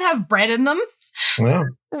 cookies don't have bread in them. Yeah.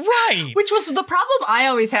 Right. Which was the problem I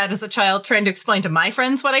always had as a child, trying to explain to my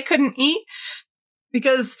friends what I couldn't eat.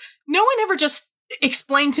 Because no one ever just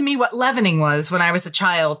explained to me what leavening was when I was a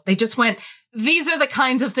child. They just went, these are the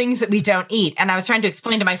kinds of things that we don't eat. And I was trying to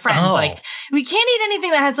explain to my friends, we can't eat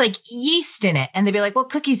anything that has yeast in it. And they'd be like, well,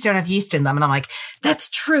 cookies don't have yeast in them. And I'm like, that's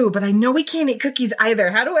true, but I know we can't eat cookies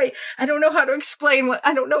either. How do I don't know how to explain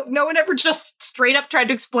I don't know. No one ever just straight up tried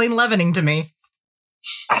to explain leavening to me.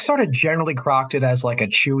 I sort of generally crocked it as a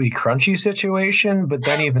chewy, crunchy situation, but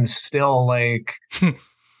then even still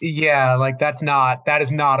yeah, that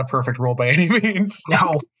is not a perfect rule by any means.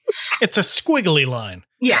 No. It's a squiggly line.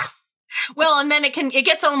 Yeah. Well, and then it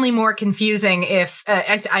gets only more confusing if,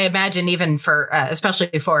 I imagine even for,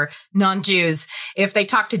 especially for non-Jews, if they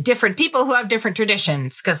talk to different people who have different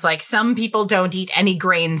traditions. Cause some people don't eat any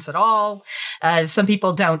grains at all. Some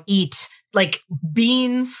people don't eat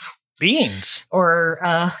beans. Beans. Or,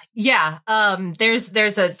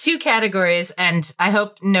 there's 2 categories, and I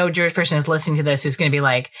hope no Jewish person is listening to this who's going to be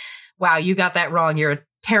like, wow, you got that wrong. You're a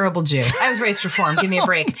terrible Jew. I was raised Reform. Give me a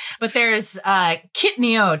break. But there's,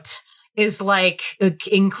 kitniot is it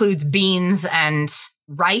includes beans and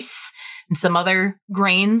rice and some other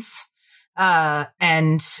grains.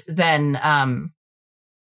 And then,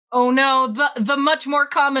 oh no, the much more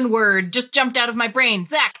common word just jumped out of my brain.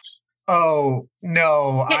 Zach. Oh,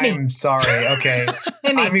 no, I'm sorry. Okay.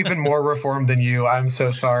 I'm even more Reformed than you. I'm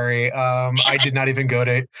so sorry. I did not even go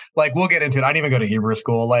to, we'll get into it. I didn't even go to Hebrew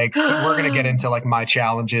school. We're going to get into my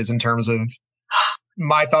challenges in terms of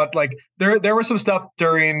my thought. There was some stuff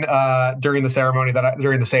during the ceremony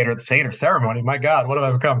during the Seder ceremony. My God, what have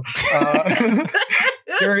I become?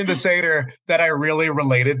 During the Seder that I really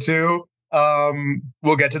related to.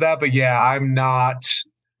 We'll get to that. But yeah, I'm not.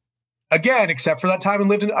 Again, except for that time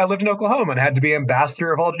I lived in Oklahoma and had to be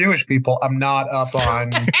ambassador of all Jewish people. I'm not up on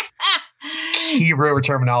Hebrew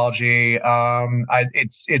terminology.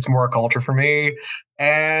 It's more a culture for me,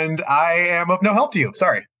 and I am of no help to you.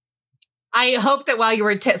 Sorry. I hope that while you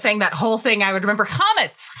were saying that whole thing, I would remember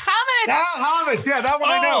chametz. Chametz. Yeah, that one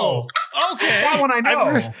I know. Okay. That one I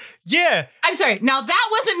know. Yeah. I'm sorry. Now, that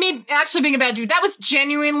wasn't me actually being a bad dude. That was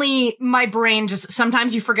genuinely my brain. Just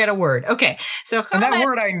sometimes you forget a word. Okay. So chametz. And that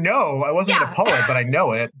word I know. I wasn't a poet, but I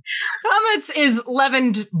know it. Chametz is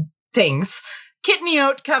leavened things.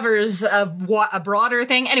 Kitniot covers a broader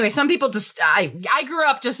thing. Anyway, some people just, I grew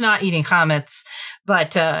up just not eating chametz,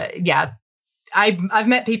 but yeah, I've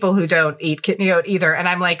met people who don't eat kitniot either. And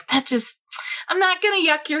I'm like, I'm not going to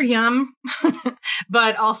yuck your yum.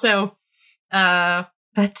 But also,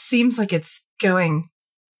 that seems like it's going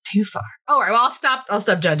too far. All right, well, I'll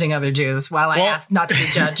stop judging other Jews while I ask not to be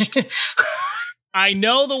judged. I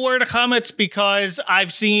know the word chametz because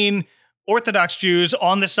I've seen Orthodox Jews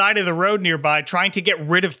on the side of the road nearby trying to get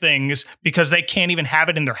rid of things because they can't even have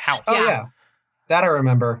it in their house. Oh, yeah. That I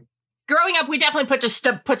remember. Growing up, we definitely put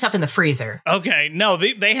stuff in the freezer. Okay, no,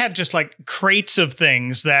 they had just like crates of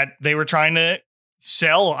things that they were trying to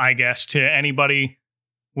sell, I guess, to anybody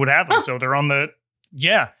who would have them. So they're on the,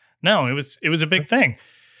 it was a big thing.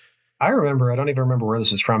 I remember, I don't even remember where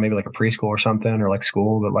this is from, maybe like a preschool or something, or like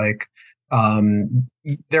school, but like,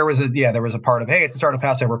 there was a part of, hey, it's the start of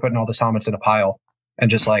Passover, we're putting all the chametz in a pile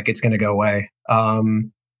and just like, it's going to go away. I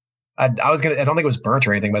don't think it was burnt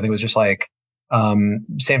or anything, but I think it was just like,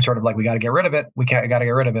 same sort of like, we got to get rid of it. Got to get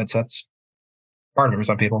rid of it. So that's part of it for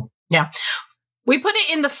some people. Yeah. We put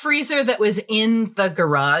it in the freezer that was in the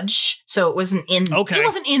garage. So it wasn't in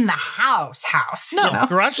the house. No, you know?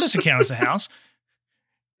 Garage doesn't count as a house.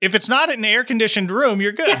 If it's not in an air conditioned room,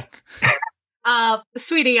 you're good. Yeah.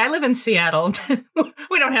 Sweetie, I live in Seattle.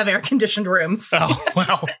 We don't have air conditioned rooms. Oh,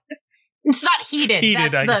 well. It's not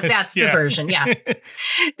heated. That's the version. Yeah.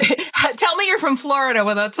 Tell me you're from Florida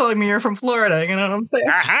without telling me you're from Florida. You know what I'm saying?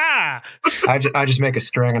 Aha! I just make a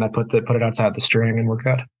string and I put it outside the string and we're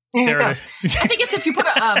good. There I think it's if you put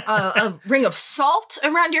a ring of salt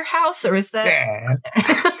around your house, or is that?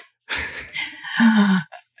 Yeah.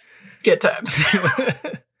 Good times.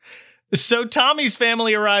 So Tommy's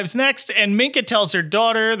family arrives next, and Minka tells her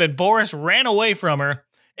daughter that Boris ran away from her.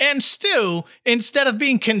 And Stu, instead of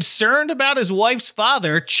being concerned about his wife's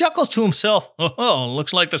father, chuckles to himself, oh,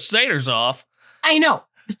 looks like the Seder's off. I know.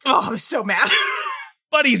 Oh, I'm so mad.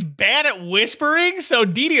 But he's bad at whispering, so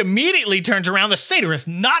Dee Dee immediately turns around. The Seder is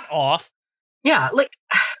not off. Yeah, like...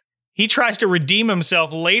 He tries to redeem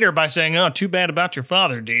himself later by saying, oh, too bad about your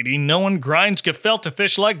father, Dee Dee. No one grinds gefilte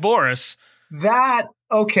fish like Boris. That,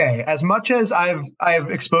 okay, as much as I've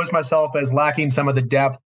exposed myself as lacking some of the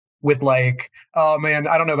depth with like, oh man,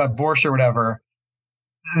 I don't know about borscht or whatever.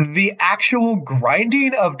 The actual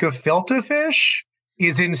grinding of gefilte fish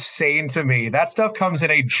is insane to me. That stuff comes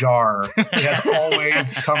in a jar. It has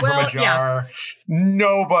always come from a jar.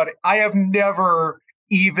 Yeah. I have never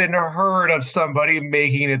even heard of somebody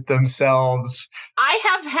making it themselves. I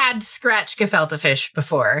have had scratch gefilte fish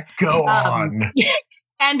before. Go on.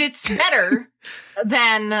 And it's better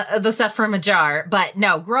than the stuff from a jar. But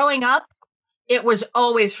no, growing up, it was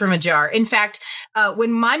always from a jar. In fact,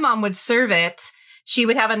 when my mom would serve it, she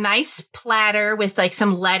would have a nice platter with like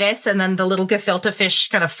some lettuce and then the little gefilte fish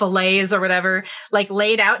kind of fillets or whatever, like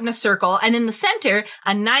laid out in a circle. And in the center,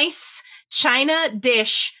 a nice china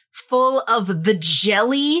dish full of the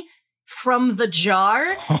jelly from the jar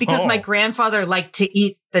because my grandfather liked to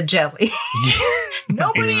eat the jelly.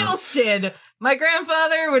 Nobody else did. My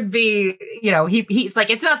grandfather would be, he's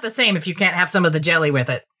like, it's not the same if you can't have some of the jelly with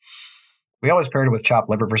it. We always paired it with chopped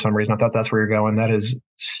liver for some reason. I thought that's where you're going. That is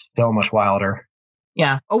so much wilder.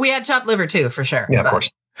 Yeah. Oh, we had chopped liver too, for sure. Yeah, of course.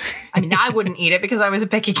 I mean, I wouldn't eat it because I was a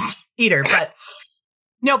picky eater, but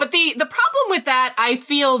no, but the problem with that, I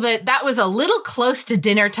feel that was a little close to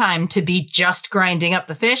dinner time to be just grinding up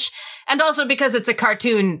the fish. And also because it's a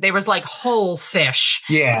cartoon, there was like whole fish.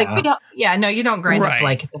 Yeah. Like you don't grind up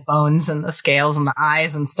like the bones and the scales and the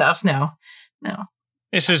eyes and stuff. No.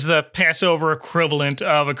 This is the Passover equivalent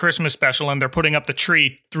of a Christmas special, and they're putting up the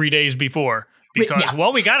tree 3 days before. Because,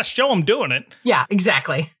 we got to show them doing it. Yeah,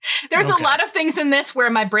 exactly. There's a lot of things in this where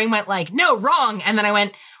my brain went like, no, wrong. And then I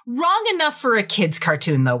went, wrong enough for a kid's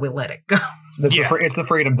cartoon, though. We'll let it go. It's the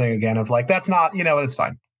freedom thing again of like, that's not, it's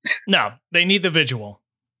fine. No, they need the visual.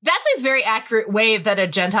 That's a very accurate way that a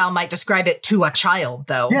Gentile might describe it to a child,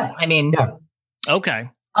 though. Yeah. I mean, okay.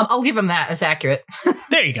 I'll give him that as accurate.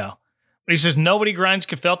 There you go. But he says, nobody grinds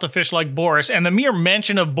gefilte fish like Boris, and the mere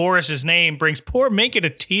mention of Boris's name brings poor Minka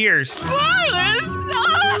to tears. Boris!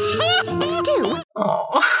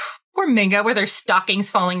 Oh, poor Minka with her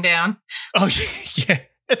stockings falling down. Oh, yeah.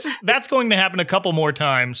 That's going to happen a couple more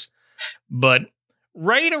times. But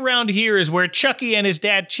right around here is where Chucky and his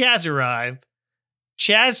dad Chaz arrive.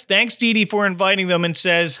 Chaz thanks Dee Dee for inviting them and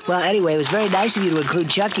says, Well, anyway, it was very nice of you to include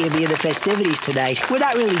Chucky and me in the festivities tonight. We're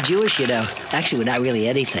not really Jewish, you know. Actually, we're not really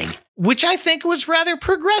anything. Which I think was rather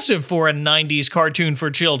progressive for a 90s cartoon for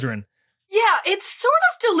children. Yeah, it's sort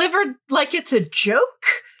of delivered like it's a joke.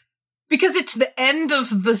 Because it's the end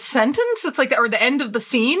of the sentence. It's like, or the end of the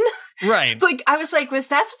scene. Right. It's like, I was like, was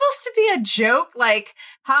that supposed to be a joke? Like,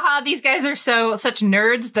 haha, these guys are such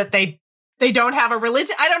nerds that they don't have a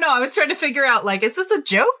religion. I don't know. I was trying to figure out, like, is this a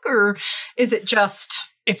joke or is it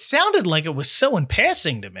just... It sounded like it was so in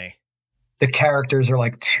passing to me. The characters are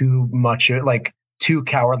like too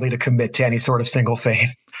cowardly to commit to any sort of single faith.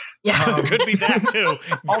 Yeah. Could be that too.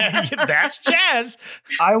 That's Chaz.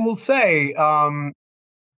 I will say,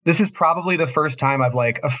 this is probably the first time I've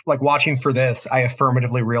like watching for this, I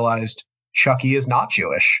affirmatively realized Chucky is not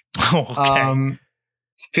Jewish. Okay.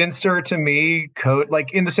 Finster to me,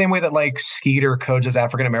 like in the same way that like Skeeter codes as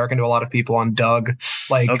African American to a lot of people on Doug.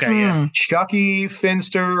 Like Chucky,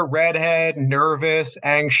 Finster, redhead, nervous,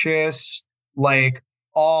 anxious, like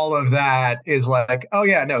all of that is like, oh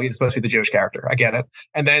yeah, no, he's supposed to be the Jewish character. I get it.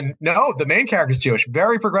 And then no, the main character is Jewish.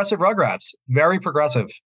 Very progressive Rugrats. Very progressive.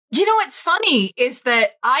 You know what's funny is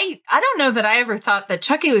that I don't know that I ever thought that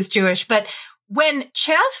Chucky was Jewish, but when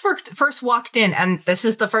Chaz first walked in, and this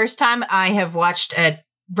is the first time I have watched a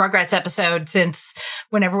Rugrats episode since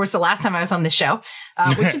whenever was the last time I was on this show,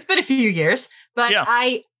 which has been a few years. But yeah.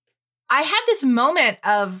 I had this moment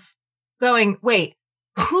of going, wait,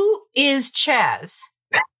 who is Chaz?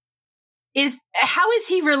 How is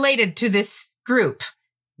he related to this group?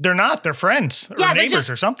 They're not. They're friends or neighbors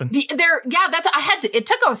or something. It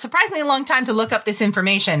took a surprisingly long time to look up this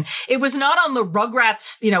information. It was not on the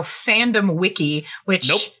Rugrats, fandom wiki, which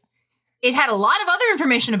it had a lot of other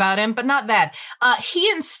information about him, but not that. He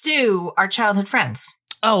and Stu are childhood friends.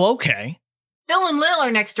 Oh, okay. Phil and Lil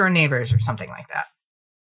are next door neighbors or something like that.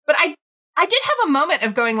 But I did have a moment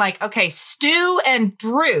of going like, okay, Stu and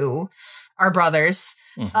Drew are brothers.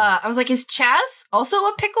 Mm-hmm. I was like, is Chaz also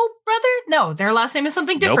a pickle brother? No, their last name is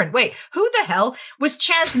something different. Nope. Wait, who the hell was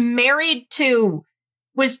Chaz married to?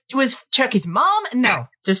 Was Chucky's mom? No,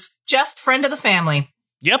 just friend of the family.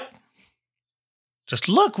 Yep. Just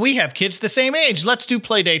look, we have kids the same age. Let's do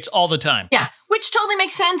play dates all the time. Yeah, which totally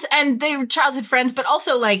makes sense. And they were childhood friends, but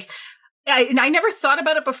also like, I never thought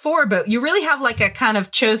about it before, but you really have like a kind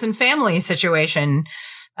of chosen family situation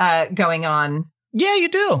going on. Yeah, you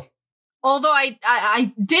do. Although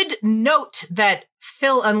I did note that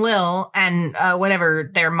Phil and Lil and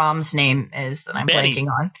whatever their mom's name is that I'm blanking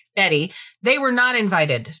on, Betty, they were not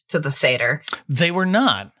invited to the Seder. They were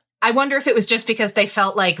not. I wonder if it was just because they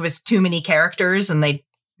felt like it was too many characters and they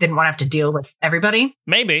didn't want to have to deal with everybody.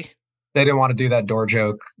 Maybe. They didn't want to do that door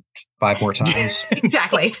joke 5 more times.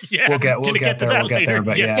 Exactly. Yeah, we'll get there.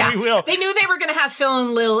 But we will. They knew they were going to have Phil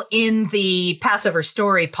and Lil in the Passover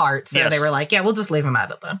story part, so they were like, "Yeah, we'll just leave them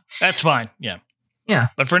out of them." That's fine. Yeah. Yeah.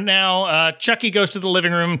 But for now, Chucky goes to the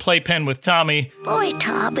living room and play pen with Tommy. Boy,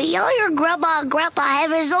 Tommy, all your grandma and grandpa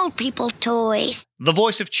have his old people toys. The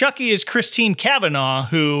voice of Chucky is Christine Cavanaugh,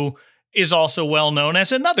 who is also well known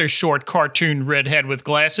as another short cartoon redhead with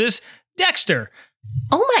glasses, Dexter.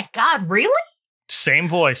 Oh my God, really? Same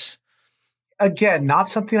voice. Again, not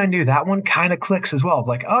something I knew. That one kind of clicks as well.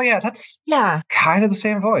 Like, oh yeah, that's kind of the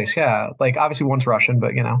same voice. Yeah. Like obviously one's Russian,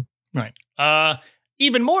 but Right.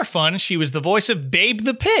 Even more fun, she was the voice of Babe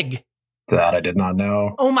the Pig. That I did not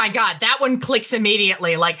know. Oh my God, that one clicks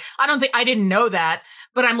immediately. Like, I didn't know that,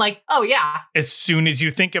 but I'm like, oh yeah. As soon as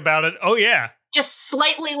you think about it, oh yeah. Just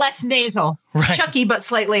slightly less nasal. Right. Chucky, but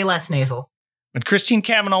slightly less nasal. And Christine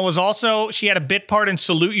Cavanaugh was also, she had a bit part in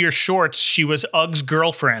Salute Your Shorts. She was Ug's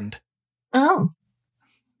girlfriend. Oh,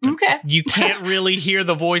 okay. You can't really hear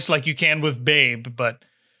the voice like you can with Babe, but...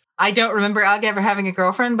 I don't remember Ugg ever having a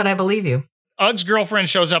girlfriend, but I believe you. Ug's girlfriend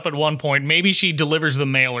shows up at one point. Maybe she delivers the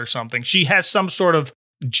mail or something. She has some sort of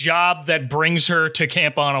job that brings her to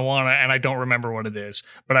Camp Anawana, and I don't remember what it is.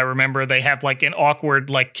 But I remember they have like an awkward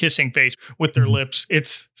like kissing face with their lips.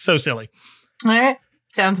 It's so silly. All right.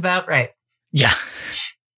 Sounds about right. Yeah.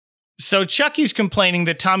 So Chucky's complaining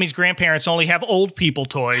that Tommy's grandparents only have old people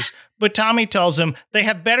toys, but Tommy tells him they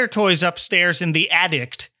have better toys upstairs in the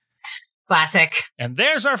attic. Classic. And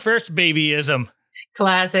there's our first babyism.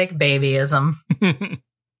 Classic babyism.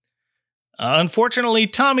 Unfortunately,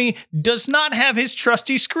 Tommy does not have his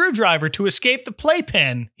trusty screwdriver to escape the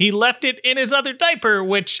playpen. He left it in his other diaper,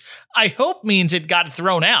 which I hope means it got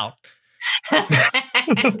thrown out.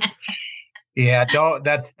 Yeah, don't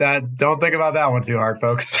think about that one too hard,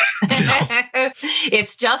 folks.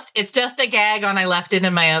 It's just a gag on I left it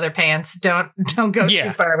in my other pants. Don't go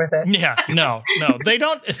too far with it. Yeah, no. They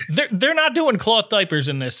don't they're not doing cloth diapers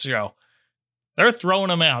in this show. They're throwing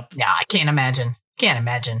them out. Yeah, I can't imagine.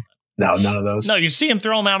 No, none of those. No, you see him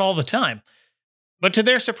throw them out all the time. But to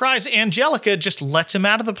their surprise, Angelica just lets him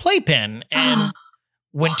out of the playpen. And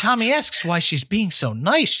when Tommy asks why she's being so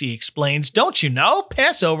nice, she explains, "Don't you know?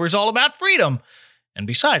 Passover is all about freedom. And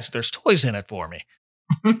besides, there's toys in it for me."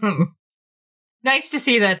 Nice to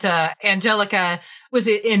see that Angelica was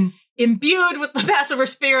imbued with the Passover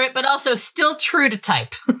spirit, but also still true to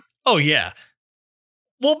type. Oh, yeah.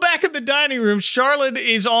 Well, back in the dining room, Charlotte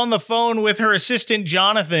is on the phone with her assistant,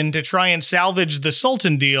 Jonathan, to try and salvage the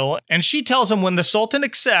Sultan deal. And she tells him when the Sultan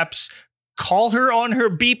accepts, call her on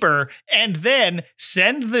her beeper, and then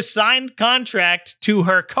send the signed contract to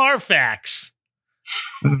her Carfax.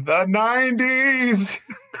 The 90s.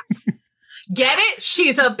 Get it?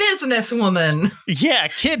 She's a businesswoman. Yeah,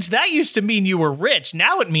 kids, that used to mean you were rich.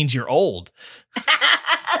 Now it means you're old.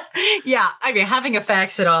 Yeah, I mean, having a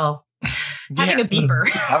fax at all. Having a beeper.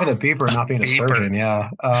 Having a beeper, not being a surgeon, yeah.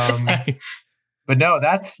 But no,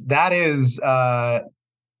 that is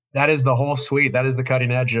the whole suite. That is the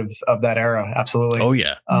cutting edge of that era. Absolutely. Oh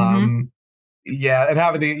yeah. Yeah, and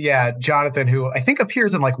having Jonathan, who I think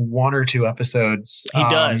appears in like one or two episodes. He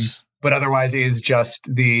does. But otherwise he is just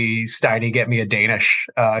the Steiny get me a Danish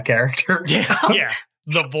character. Yeah.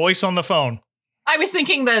 The voice on the phone. I was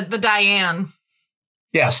thinking the Diane.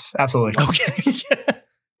 Yes, absolutely.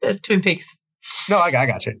 Okay. Twin Peaks. No, I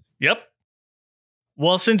got you. Yep.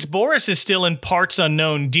 Well, since Boris is still in parts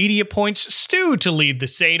unknown, Dee Dee appoints Stu to lead the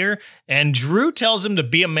Seder, and Drew tells him to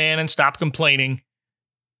be a man and stop complaining.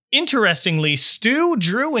 Interestingly, Stu,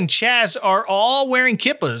 Drew, and Chaz are all wearing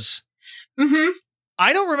kippas. Mm-hmm.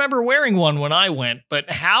 I don't remember wearing one when I went,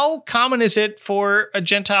 but how common is it for a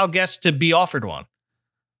Gentile guest to be offered one?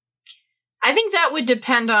 I think that would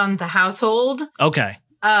depend on the household. Okay.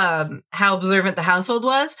 How observant the household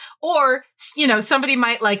was. Or, somebody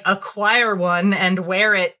might like acquire one and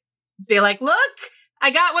wear it. Be like, look,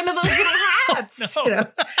 I got one of those little hats. Oh, no.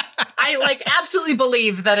 I like absolutely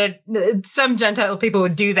believe that some Gentile people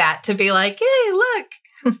would do that to be like, hey, look.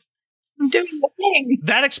 I'm doing the thing.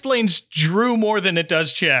 That explains Drew more than it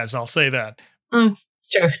does Chaz. I'll say that.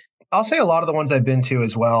 It's true. I'll say a lot of the ones I've been to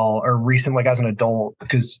as well are recent, like as an adult,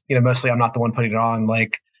 because, mostly I'm not the one putting it on.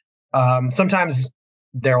 Like, sometimes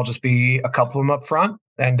there'll just be a couple of them up front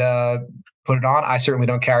and put it on. I certainly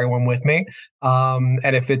don't carry one with me.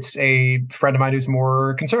 And if it's a friend of mine who's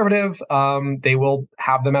more conservative, they will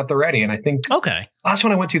have them at the ready. And I think last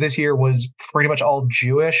one I went to this year was pretty much all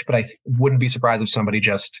Jewish, but I wouldn't be surprised if somebody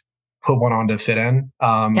just put one on to fit in.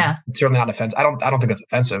 It's certainly not offensive. I don't think that's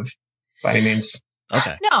offensive by any means.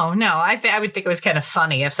 Okay. No. I would think it was kind of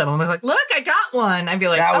funny if someone was like, look, I got one. I'd be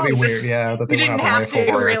like, that would be weird. Yeah. You didn't have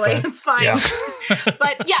to, really. It's fine. Yeah.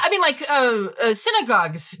 But yeah, I mean, like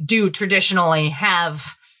synagogues do traditionally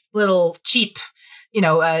have little cheap,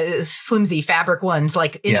 flimsy fabric ones,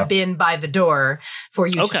 like in a bin by the door for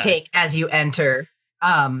you to take as you enter.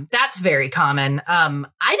 That's very common. I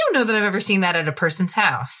don't know that I've ever seen that at a person's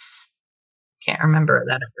house. Can't remember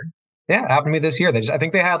that ever. Yeah, it happened to me this year. I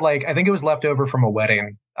think they had I think it was left over from a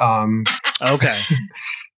wedding. Okay.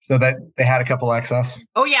 So that they had a couple excess.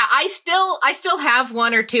 Oh yeah, I still have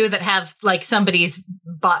one or two that have like somebody's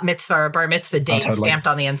bat mitzvah or bar mitzvah date stamped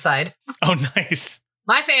on the inside. Oh, nice.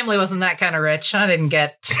 My family wasn't that kind of rich. I didn't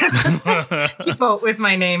get keep out with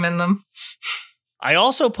my name in them. I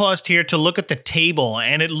also paused here to look at the table,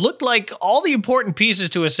 and it looked like all the important pieces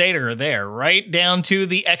to a Seder are there, right down to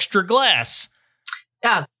the extra glass.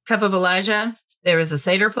 Yeah, cup of Elijah. There was a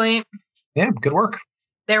Seder plate. Yeah, good work.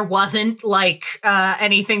 There wasn't like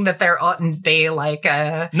anything that there oughtn't be like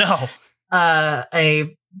a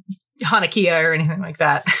Hanukkah or anything like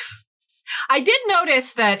that. I did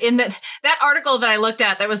notice that in that article that I looked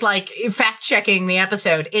at that was like fact checking the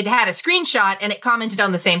episode, it had a screenshot and it commented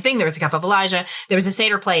on the same thing. There was a cup of Elijah. There was a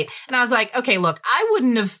Seder plate. And I was like, okay, look, I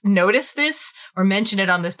wouldn't have noticed this or mentioned it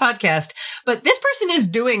on this podcast, but this person is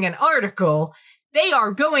doing an article. They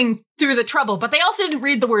are going through the trouble, but they also didn't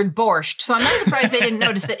read the word borscht. So I'm not surprised they didn't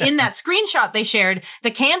notice that in that screenshot they shared,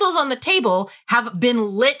 the candles on the table have been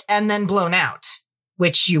lit and then blown out,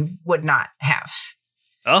 which you would not have.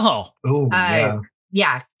 Oh. Ooh, yeah.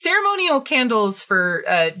 Yeah. Ceremonial candles for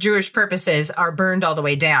Jewish purposes are burned all the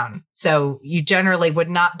way down. So you generally would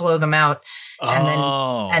not blow them out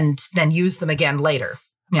and then use them again later.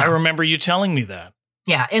 Yeah. I remember you telling me that.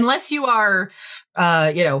 Yeah. Unless you are,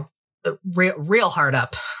 real hard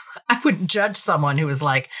up. wouldn't judge someone who was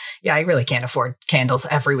like, yeah, I really can't afford candles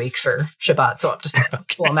every week for Shabbat, so I'm just gonna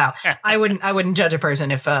pull them out. I wouldn't judge a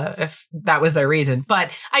person if that was their reason.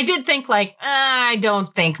 But I did think like, I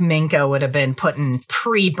don't think Minka would have been putting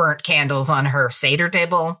pre-burnt candles on her Seder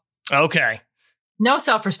table. Okay. No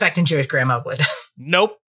self-respecting Jewish grandma would.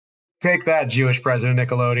 Nope. Take that, Jewish president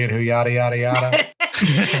Nickelodeon, who yada, yada, yada.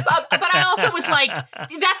 But I also was like,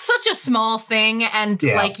 that's such a small thing. And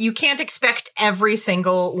like, you can't expect every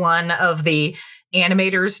single one of the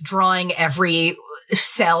animators drawing every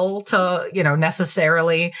cell to,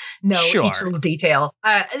 necessarily know each little detail.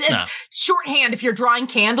 It's shorthand. If you're drawing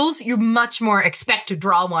candles, you much more expect to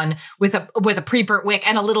draw one with a pre-burnt wick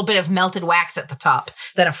and a little bit of melted wax at the top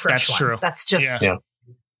than a fresh one. That's true. That's just... Yeah.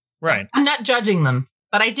 Right. I'm not judging them,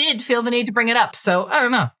 but I did feel the need to bring it up. So, I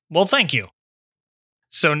don't know. Well, thank you.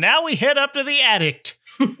 So now we head up to the attic,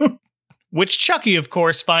 which Chucky, of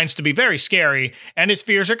course, finds to be very scary, and his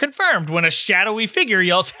fears are confirmed when a shadowy figure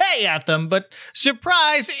yells, "Hey!" at them, but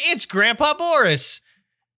surprise, it's Grandpa Boris.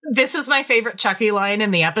 This is my favorite Chucky line in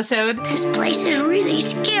the episode. This place is really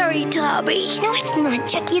scary, Toby. No, it's not,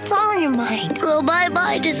 Chucky. It's all in your mind. Well, my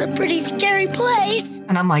mind is a pretty scary place.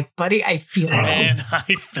 And I'm like, buddy, I feel it. And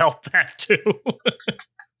I felt that too.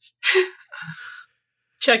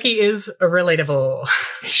 Chucky is relatable.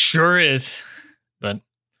 He sure is.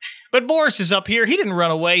 But Boris is up here. He didn't run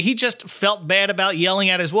away. He just felt bad about yelling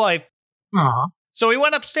at his wife. Aww. So he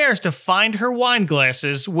went upstairs to find her wine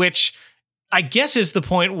glasses, which I guess is the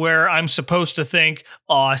point where I'm supposed to think,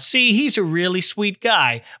 aw, see, he's a really sweet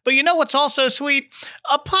guy. But you know what's also sweet?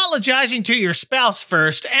 Apologizing to your spouse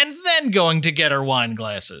first and then going to get her wine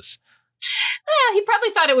glasses. He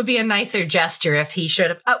probably thought it would be a nicer gesture if he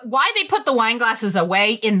should have. Why they put the wine glasses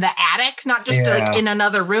away in the attic, not just like in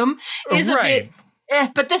another room, is a bit.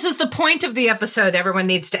 But this is the point of the episode. Everyone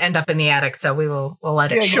needs to end up in the attic, so we'll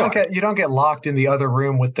let it. You don't get locked in the other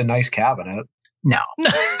room with the nice cabinet. No,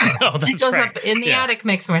 that's it goes right. up in the attic.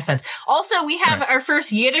 Makes more sense. Also, we have our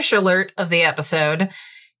first Yiddish alert of the episode.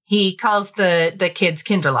 He calls the kids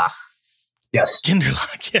Kinderlach. Yes,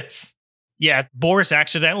 Kinderlach. Yes. Yeah, Boris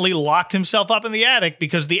accidentally locked himself up in the attic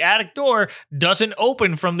because the attic door doesn't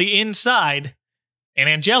open from the inside. And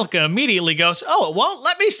Angelica immediately goes, "Oh, it won't?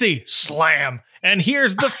 Let me see." Slam. And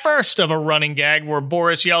here's the first of a running gag where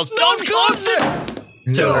Boris yells, "Don't close the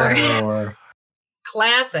door."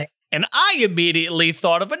 Classic. And I immediately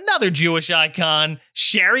thought of another Jewish icon,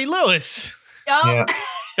 Sherry Lewis. Oh. Yeah.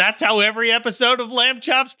 That's how every episode of Lamb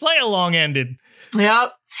Chop's Play-Along ended.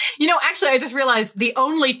 Yep. Actually, I just realized the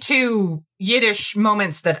only two Yiddish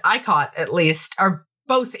moments that I caught, at least, are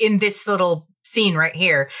both in this little scene right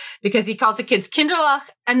here, because he calls the kids Kinderlach,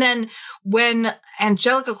 and then when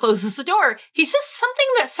Angelica closes the door, he says something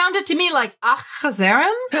that sounded to me like Ach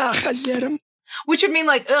Chazerem? Ach Chazerem. Which would mean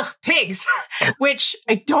like, ugh, pigs, which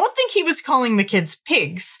I don't think he was calling the kids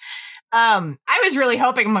pigs. I was really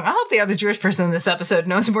hoping, I hope the other Jewish person in this episode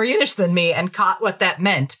knows more Yiddish than me and caught what that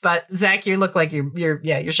meant. But Zach, you look like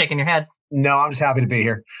you're shaking your head. No, I'm just happy to be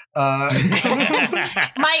here. My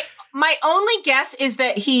only guess is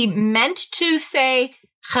that he meant to say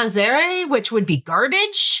chazere, which would be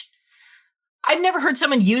garbage. I've never heard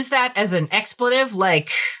someone use that as an expletive, like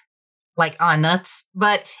on nuts,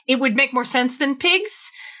 but it would make more sense than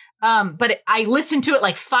pigs. But I listened to it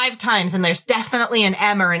like 5 times, and there's definitely an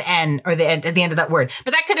M or an N or at the end of that word.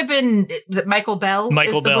 But that could have been, is it Michael Bell?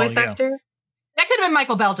 Michael Bell, voice actor? That could have been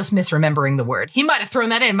Michael Bell just misremembering the word. He might have thrown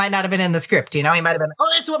that in. It might not have been in the script. He might have been,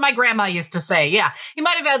 oh, that's what my grandma used to say. Yeah, he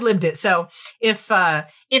might have ad-libbed it. So if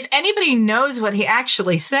anybody knows what he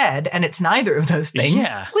actually said, and it's neither of those things,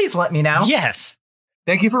 please let me know. Yes.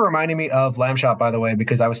 Thank you for reminding me of Lamb Chop, by the way,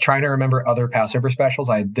 because I was trying to remember other Passover specials.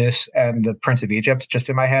 I had this and the Prince of Egypt just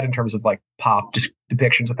in my head in terms of like pop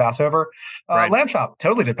depictions of Passover. Right. Lamb Chop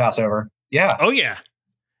totally did Passover. Yeah. Oh, yeah.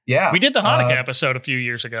 Yeah. We did the Hanukkah episode a few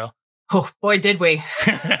years ago. Oh, boy, did we.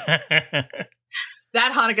 That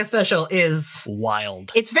Hanukkah special is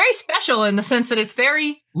wild. It's very special in the sense that it's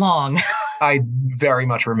very long. I very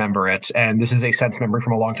much remember it. And this is a sense memory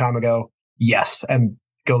from a long time ago. Yes. And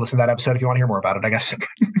go listen to that episode if you want to hear more about it, I guess.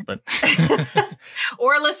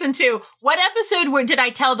 Or listen to, what episode did I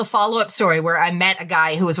tell the follow-up story where I met a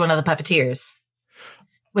guy who was one of the puppeteers?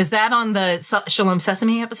 Was that on the Shalom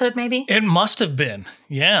Sesame episode, maybe? It must have been.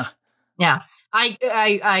 Yeah. Yeah.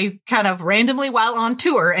 I kind of randomly, while on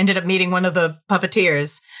tour, ended up meeting one of the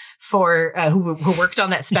puppeteers for who worked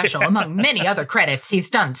on that special, among many other credits.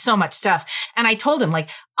 He's done so much stuff. And I told him, like,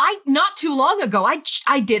 not too long ago,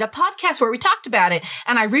 I did a podcast where we talked about it,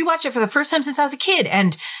 and I rewatched it for the first time since I was a kid.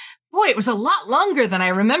 And boy, it was a lot longer than I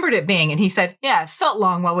remembered it being. And he said, yeah, it felt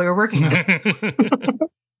long while we were working on it.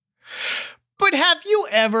 But have you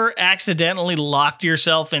ever accidentally locked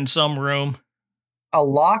yourself in some room? A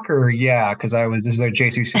locker, yeah, because this is a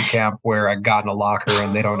JCC camp where I got in a locker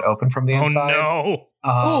and they don't open from the inside. Oh,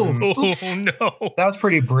 no. No. That was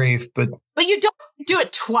pretty brief, but you don't do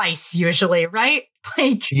it twice usually, right?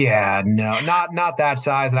 Like, yeah, no, not that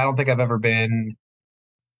size. And I don't think I've ever been.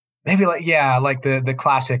 Maybe like the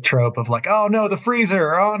classic trope of like, oh no, the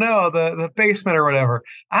freezer, oh no, the basement or whatever.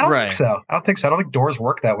 I don't think so. I don't think doors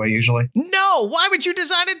work that way usually. No, why would you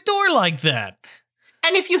design a door like that?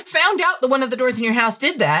 And if you found out that one of the doors in your house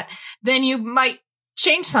did that, then you might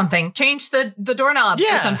change the doorknob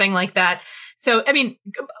or something like that. So, I mean,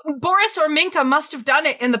 Boris or Minka must have done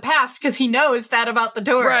it in the past because he knows that about the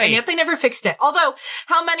door. Right. And yet they never fixed it. Although,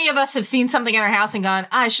 how many of us have seen something in our house and gone,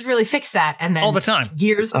 I should really fix that. And then all the time.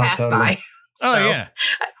 Years pass by. So, yeah.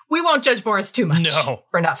 We won't judge Boris too much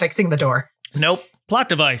for not fixing the door. Nope. Plot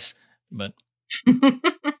device. But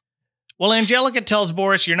well, Angelica tells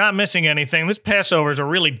Boris, you're not missing anything. This Passover is a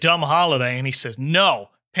really dumb holiday. And he says, no,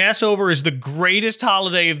 Passover is the greatest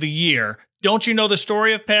holiday of the year. Don't you know the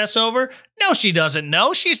story of Passover? No, she doesn't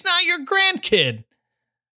know. She's not your grandkid.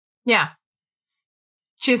 Yeah.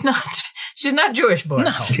 She's not Jewish, Boris.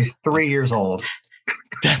 No. She's 3 years old.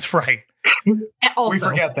 That's right. Also, we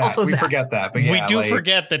forget that. Forget that. But we do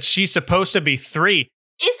forget that she's supposed to be 3. Is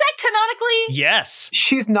that canonically? Yes.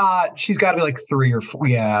 She's not. She's got to be like 3 or 4.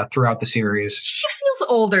 Yeah, throughout the series. She feels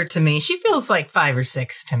older to me. She feels like 5 or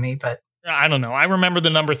 6 to me, but I don't know. I remember the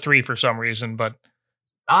number 3 for some reason, but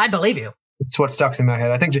I believe you. It's what stuck in my head.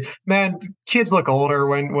 I think, man, kids look older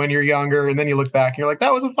when you're younger, and then you look back and you're like,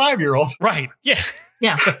 that was a 5-year-old. Right. Yeah.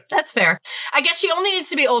 Yeah, that's fair. I guess she only needs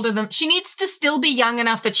to be older than she needs to still be young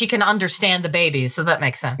enough that she can understand the babies. So that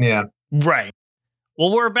makes sense. Yeah. Right.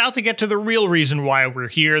 Well, we're about to get to the real reason why we're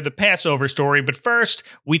here, the Passover story. But first,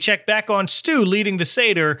 we check back on Stu leading the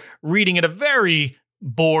Seder, reading at a very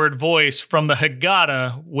bored voice from the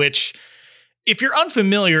Haggadah, which, if you're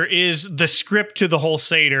unfamiliar, is the script to the whole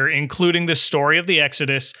Seder, including the story of the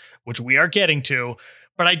Exodus, which we are getting to.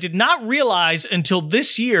 But I did not realize until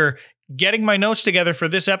this year, getting my notes together for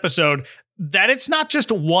this episode, that it's not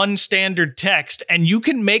just one standard text, and you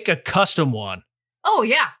can make a custom one. Oh,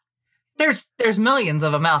 yeah. There's millions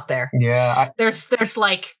of them out there. Yeah. There's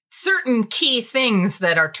like certain key things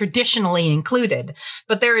that are traditionally included,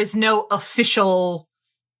 but there is no official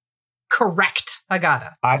correct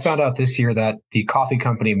Haggadah. I found out this year that the coffee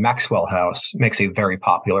company Maxwell House makes a very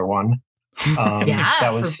popular one.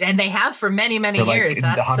 And they have for many years.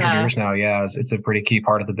 Like 100 years now. Yeah, it's a pretty key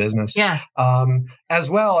part of the business. Yeah. As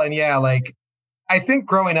well, and yeah, like I think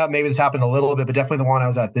growing up, maybe this happened a little bit, but definitely the one I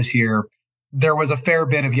was at this year, there was a fair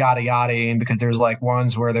bit of yada yada, because there's like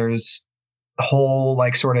ones where there's whole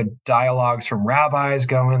like sort of dialogues from rabbis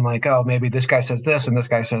going like, oh, maybe this guy says this and this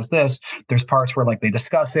guy says this. There's parts where like they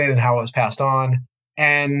discuss it and how it was passed on,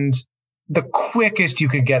 and the quickest you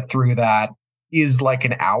can get through that is like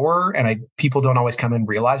an hour, and people don't always come in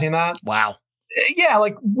realizing that. Wow. Yeah,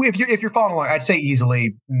 like if you're following along, I'd say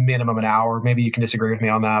easily minimum an hour. Maybe you can disagree with me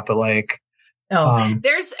on that, but like,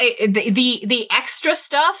 there's the extra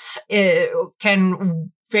stuff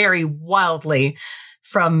can vary wildly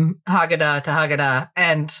from Haggadah to Haggadah,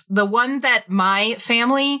 and the one that my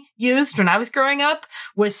family used when I was growing up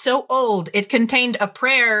was so old it contained a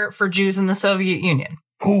prayer for Jews in the Soviet Union.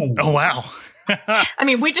 Ooh. Oh wow. I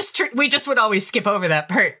mean, we just would always skip over that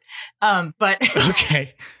part. But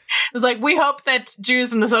okay. It was like, we hope that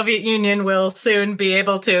Jews in the Soviet Union will soon be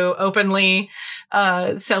able to openly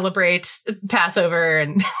celebrate Passover.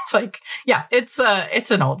 And it's like, yeah, it's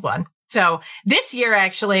an old one. So this year,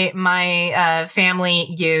 actually, my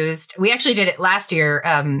family used, we actually did it last year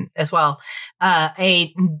as well,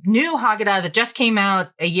 a new Haggadah that just came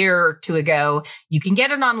out a year or two ago. You can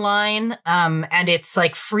get it online, and it's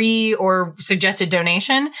like free or suggested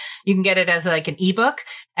donation. You can get it as like an ebook,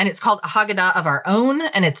 and it's called A Haggadah of Our Own,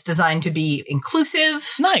 and it's designed to be inclusive.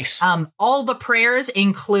 Nice. All the prayers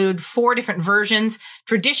include 4 different versions: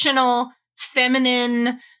 traditional,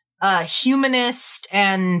 feminine, humanist,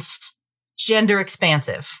 and gender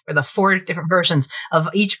expansive, or the 4 different versions of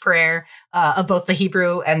each prayer, of both the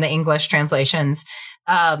Hebrew and the English translations.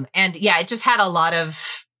 And yeah, it just had a lot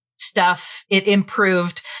of stuff. It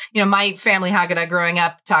improved, my family Haggadah growing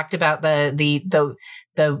up talked about the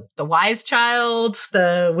wise child,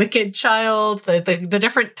 the wicked child, the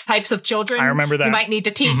different types of children. I remember that. You might need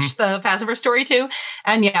to teach the Passover story to.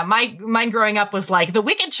 And yeah, mine growing up was like, the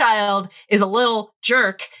wicked child is a little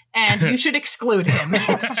jerk and you should exclude him.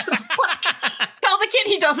 It's just like, tell the kid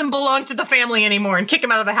he doesn't belong to the family anymore and kick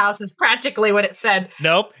him out of the house is practically what it said.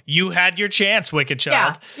 Nope. You had your chance, wicked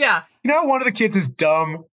child. Yeah. One of the kids is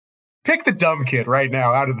dumb, pick the dumb kid right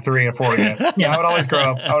now out of the 3 and 4 yet. Yeah. I would always grow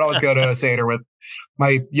up. I would always go to a Seder with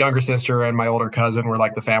my younger sister and my older cousin. We're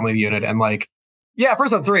like the family unit. And like, yeah,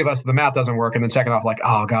 first of 3 of us, the math doesn't work. And then second off, like,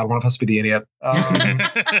 oh God, one of us be the idiot.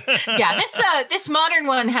 Yeah, this modern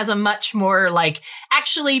one has a much more like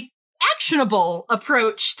actually actionable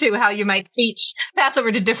approach to how you might teach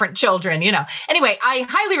Passover to different children, you know. Anyway, I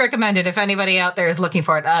highly recommend it if anybody out there is looking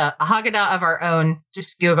for it. A Haggadah of Our Own.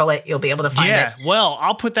 Just Google it. You'll be able to find it. Yeah, well,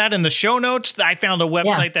 I'll put that in the show notes. I found a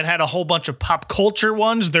website that had a whole bunch of pop culture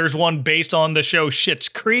ones. There's one based on the show Schitt's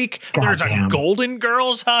Creek. There's a Golden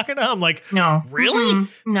Girls Haggadah. I'm like, no. Really?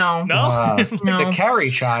 Mm-hmm. No. No? The Carrie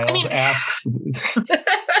child asks...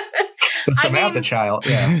 The Samantha child,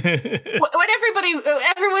 yeah.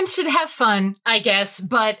 Everyone should have fun, I guess,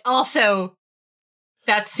 but also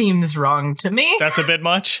that seems wrong to me. That's a bit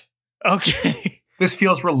much? Okay. This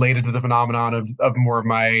feels related to the phenomenon of more of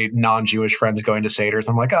my non-Jewish friends going to Seders.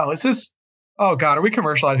 I'm like, oh God, are we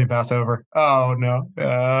commercializing Passover? Oh no.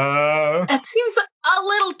 That seems a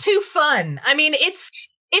little too fun. I mean, it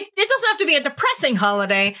doesn't have to be a depressing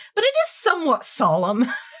holiday, but it is somewhat solemn.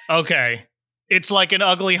 Okay. It's like an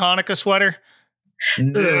ugly Hanukkah sweater.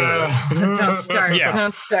 Don't start. Yeah.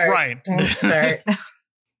 Don't start. Right. Don't start.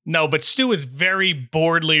 No, but Stu is very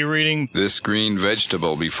boredly reading this green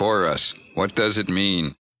vegetable before us. What does it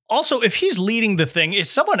mean? Also, if he's leading the thing, is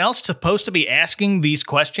someone else supposed to be asking these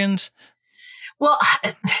questions? Well,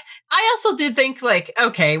 I also did think, like,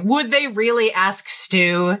 okay, would they really ask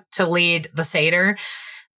Stu to lead the Seder?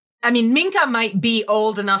 I mean, Minka might be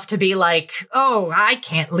old enough to be like, oh, I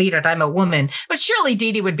can't lead it. I'm a woman. But surely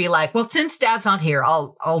Dee Dee would be like, well, since Dad's not here,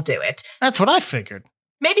 I'll do it. That's what I figured.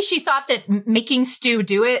 Maybe she thought that making Stu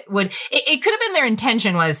do it it could have been their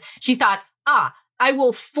intention was she thought, I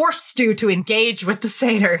will force Stu to engage with the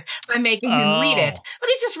Seder by making him lead it. But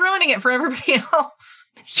he's just ruining it for everybody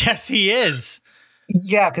else. Yes, he is.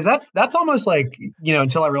 Yeah, because that's almost like, you know,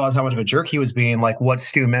 until I realized how much of a jerk he was being, like what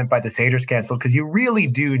Stu meant by the Seder's canceled, because you really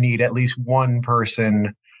do need at least one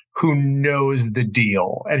person who knows the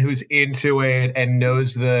deal and who's into it and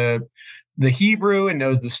knows the Hebrew and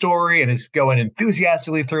knows the story and is going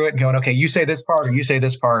enthusiastically through it and going, okay, you say this part or you say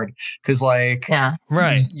this part. Because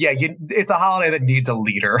it's a holiday that needs a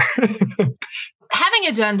leader. Having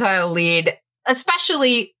a Gentile lead,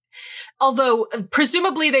 especially... Although,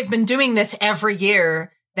 presumably they've been doing this every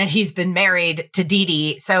year that he's been married to Dee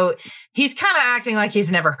Dee. So he's kind of acting like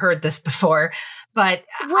he's never heard this before. But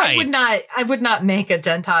I would not make a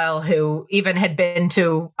Gentile who even had been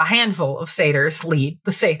to a handful of Seders lead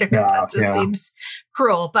the Seder. That just seems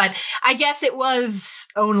cruel. But I guess it was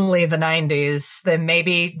only the 90s. Then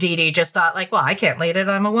maybe Dee Dee just thought like, well, I can't lead it.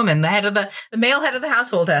 I'm a woman. The male head of the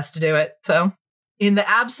household has to do it. So in the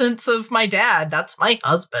absence of my dad, that's my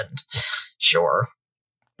husband. Sure.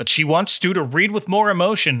 But she wants Stu to read with more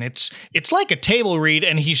emotion. It's like a table read,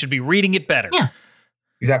 and he should be reading it better. Yeah.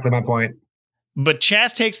 Exactly my point. But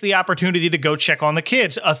Chaz takes the opportunity to go check on the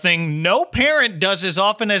kids, a thing no parent does as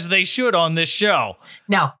often as they should on this show.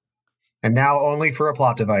 No. And now only for a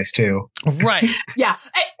plot device, too. Right. Yeah.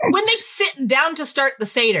 When they sit down to start the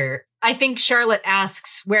Seder, I think Charlotte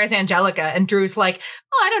asks, where's Angelica? And Drew's like,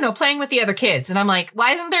 oh, I don't know, playing with the other kids. And I'm like,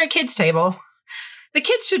 why isn't there a kids' table? The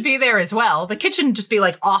kids should be there as well. The kid shouldn't just be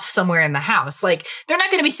like off somewhere in the house. Like they're not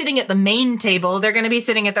going to be sitting at the main table. They're going to be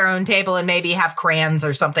sitting at their own table and maybe have crayons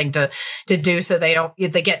or something to do so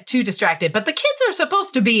they get too distracted. But the kids are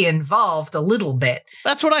supposed to be involved a little bit.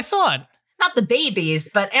 That's what I thought. Not the babies,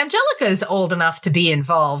 but Angelica is old enough to be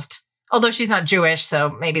involved. Although she's not Jewish, so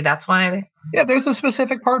maybe that's why. Yeah, there's a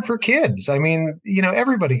specific part for kids. I mean, you know,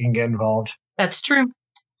 everybody can get involved. That's true.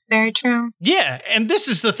 Very true. Yeah, and this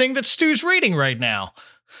is the thing that Stu's reading right now.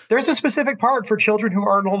 There's a specific part for children who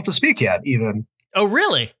aren't old to speak yet, even. Oh,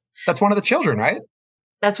 really? That's one of the children, right?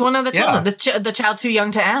 That's one of the children. The child too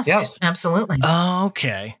young to ask. Yes. Absolutely. Oh,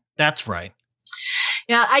 okay. That's right.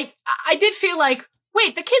 Yeah, I did feel like,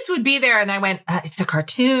 wait, the kids would be there. And I went, it's a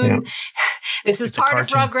cartoon. Yeah. This is part of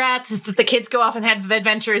Rugrats, is that the kids go off and have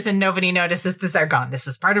adventures and nobody notices that they're gone. This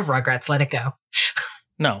is part of Rugrats. Let it go.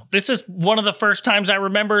 No, this is one of the first times I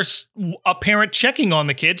remember a parent checking on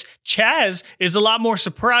the kids. Chaz is a lot more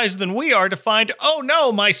surprised than we are to find, oh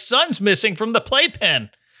no, my son's missing from the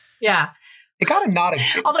playpen. Yeah. It got a not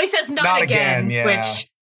again. Although he says not again, yeah. Which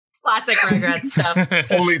classic Rugrats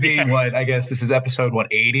stuff. Only being I guess this is episode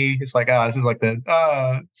 80? It's like, this is like the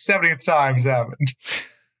 70th time it's happened.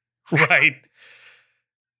 Right.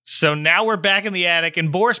 So now we're back in the attic,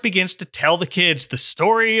 and Boris begins to tell the kids the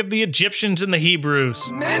story of the Egyptians and the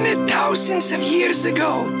Hebrews. Many thousands of years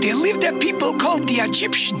ago, there lived a people called the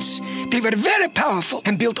Egyptians. They were very powerful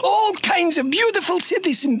and built all kinds of beautiful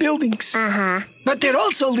cities and buildings. But there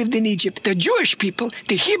also lived in Egypt the Jewish people,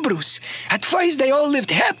 the Hebrews. At first, they all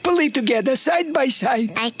lived happily together, side by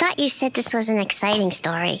side. I thought you said this was an exciting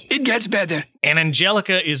story. It gets better. And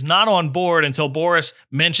Angelica is not on board until Boris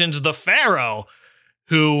mentions the Pharaoh,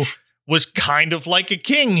 who was kind of like a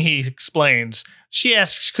king, he explains. She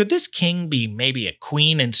asks, could this king be maybe a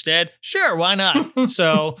queen instead? Sure, why not?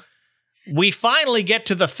 So we finally get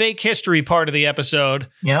to the fake history part of the episode.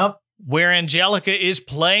 Yep. Where Angelica is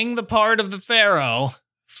playing the part of the Pharaoh,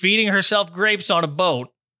 feeding herself grapes on a boat.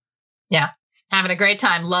 Yeah. Having a great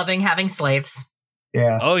time, loving having slaves.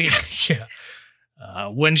 Yeah. Oh, yeah. Yeah.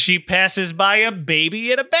 When she passes by a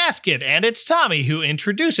baby in a basket, and it's Tommy who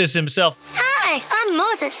introduces himself. Hi, I'm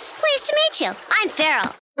Moses. Pleased to meet you. I'm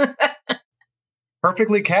Pharaoh.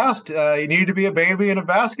 Perfectly cast. He needed to be a baby in a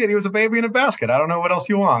basket. He was a baby in a basket. I don't know what else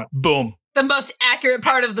you want. Boom. The most accurate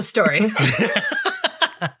part of the story.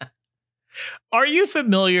 Are you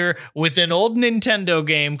familiar with an old Nintendo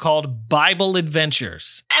game called Bible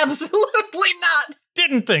Adventures? Absolutely not.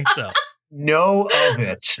 Didn't think so. Know of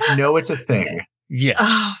it. Know it's a thing. Yeah.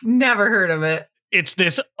 Oh, never heard of it. It's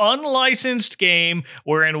this unlicensed game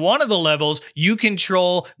where in one of the levels, you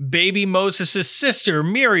control baby Moses' sister,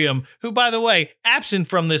 Miriam, who, by the way, absent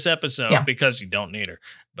from this episode because you don't need her.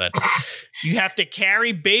 But you have to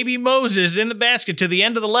carry baby Moses in the basket to the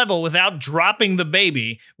end of the level without dropping the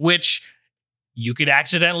baby, which you could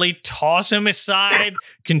accidentally toss him aside,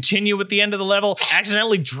 continue with the end of the level,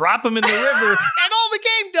 accidentally drop him in the river, and all the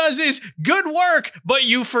game does is good work, but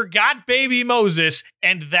you forgot baby Moses,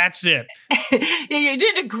 and that's it. You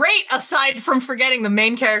did great aside from forgetting the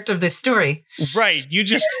main character of this story. Right. You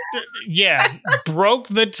just, broke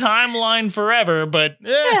the timeline forever, but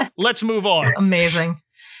let's move on. Amazing.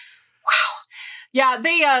 Wow. Yeah,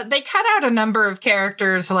 they cut out a number of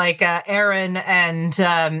characters like Aaron and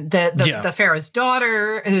the Pharaoh's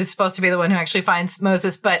daughter, who's supposed to be the one who actually finds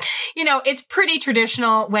Moses. But, it's pretty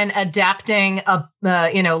traditional when adapting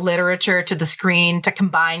literature to the screen to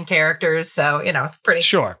combine characters. So, it's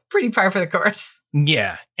pretty par for the course.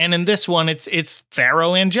 Yeah. And in this one, it's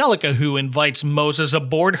Pharaoh Angelica who invites Moses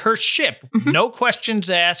aboard her ship. Mm-hmm. No questions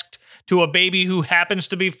asked. To a baby who happens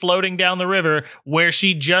to be floating down the river where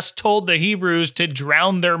she just told the Hebrews to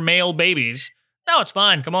drown their male babies. No, it's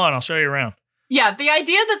fine. Come on, I'll show you around. Yeah, the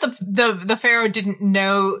idea that the Pharaoh didn't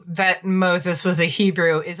know that Moses was a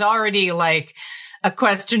Hebrew is already like a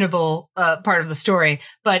questionable part of the story.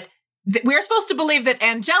 But we're supposed to believe that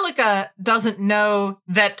Angelica doesn't know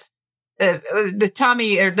that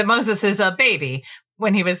the Moses is a baby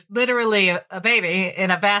when he was literally a baby in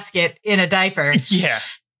a basket in a diaper. Yeah.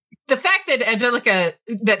 The fact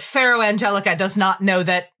that Pharaoh Angelica does not know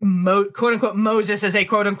that quote unquote Moses is a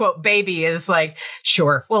quote unquote baby is like,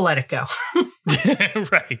 sure, we'll let it go.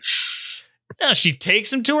 Right. Now she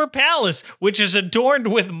takes him to her palace, which is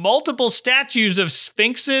adorned with multiple statues of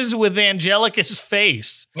sphinxes with Angelica's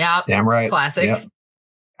face. Yeah. Damn right. Classic. Yep.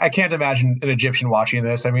 I can't imagine an Egyptian watching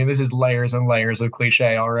this. I mean, this is layers and layers of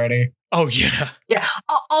cliche already. Oh, yeah. Yeah.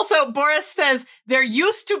 Also, Boris says, there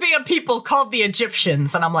used to be a people called the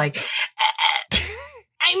Egyptians. And I'm like,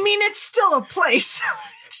 I mean, it's still a place.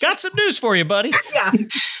 Got some news for you, buddy. Yeah.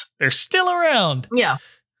 They're still around. Yeah.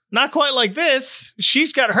 Not quite like this.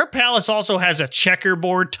 Her palace also has a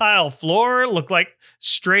checkerboard tile floor. Look like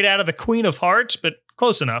straight out of the Queen of Hearts, but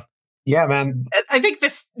close enough. Yeah, man. I think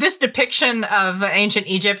this depiction of ancient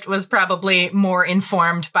Egypt was probably more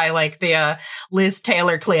informed by like the Liz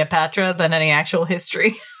Taylor Cleopatra than any actual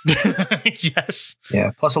history. Yes. Yeah.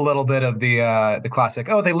 Plus a little bit of the classic.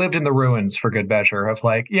 Oh, they lived in the ruins for good measure of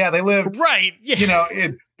like, yeah, they lived. Right.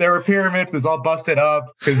 Yeah. There were pyramids. It was all busted up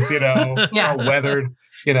because all weathered.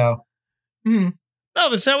 Mm-hmm. Oh,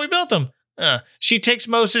 that's how we built them. She takes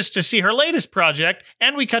Moses to see her latest project,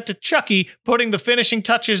 and we cut to Chucky putting the finishing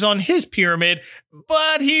touches on his pyramid,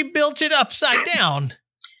 but he built it upside down.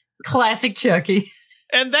 Classic Chucky.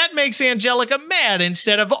 And that makes Angelica mad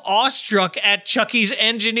instead of awestruck at Chucky's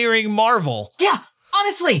engineering marvel. Yeah,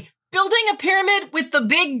 honestly, building a pyramid with the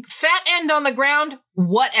big fat end on the ground,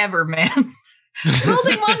 whatever, man.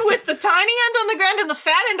 Building one with the tiny end on the ground and the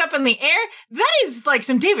fat end up in the air, that is like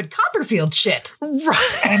some David Copperfield shit.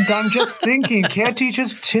 Right. And I'm just thinking, can't he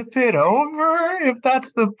just tip it over if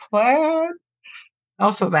that's the plan?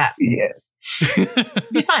 Also that. Yeah.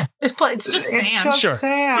 Be fine. It's just sand. It's just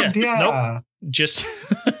sand, yeah. Nope. Just...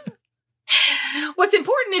 What's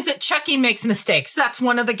important is that Chucky makes mistakes. That's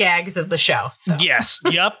one of the gags of the show. So. Yes.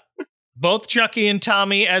 Yep. Both Chucky and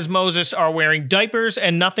Tommy as Moses are wearing diapers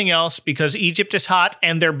and nothing else because Egypt is hot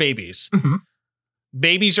and they're babies. Mm-hmm.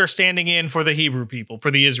 Babies are standing in for the Hebrew people,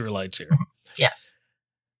 for the Israelites here. Yeah.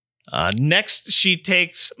 Next, she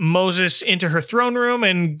takes Moses into her throne room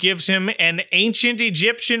and gives him an ancient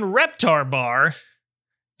Egyptian reptar bar.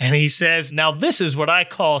 And he says, now this is what I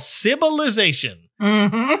call civilization.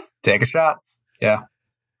 Mm-hmm. Take a shot. Yeah.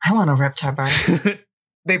 I want a reptar bar.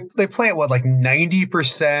 They play it, like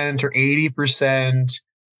 90% or 80%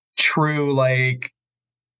 true, like,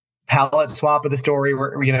 palette swap of the story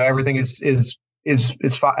where, everything is starting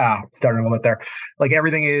a little bit there. Like,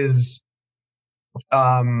 everything is,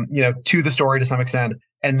 to the story to some extent.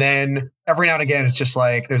 And then every now and again, it's just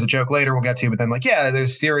like, there's a joke later we'll get to, but then like, yeah,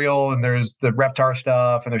 there's cereal and there's the reptar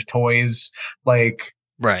stuff and there's toys. Like,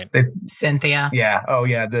 right. Cynthia. Yeah. Oh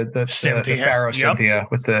yeah. The Cynthia. The Pharaoh Cynthia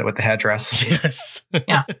with the headdress. Yes.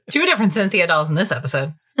 Yeah. 2 different Cynthia dolls in this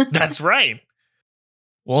episode. That's right.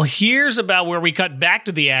 Well, here's about where we cut back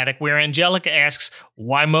to the attic where Angelica asks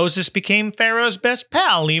why Moses became Pharaoh's best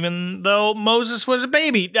pal, even though Moses was a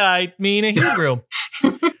baby. I mean, a Hebrew.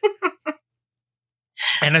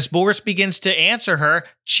 And as Boris begins to answer her,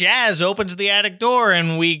 Chaz opens the attic door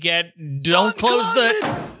and we get Don't close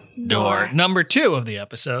the door. Number 2 of the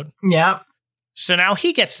episode. Yep. So now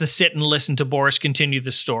he gets to sit and listen to Boris continue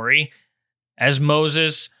the story as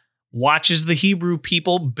Moses watches the Hebrew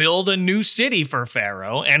people build a new city for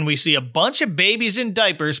Pharaoh, and we see a bunch of babies in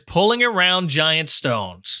diapers pulling around giant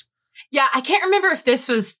stones. Yeah, I can't remember if this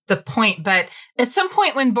was the point, but at some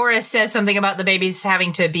point when Boris says something about the babies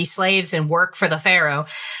having to be slaves and work for the Pharaoh,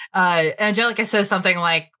 Angelica says something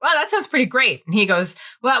like, well, that sounds pretty great. And he goes,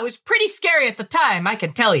 well, it was pretty scary at the time, I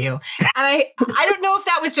can tell you. And I don't know if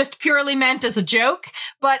that was just purely meant as a joke,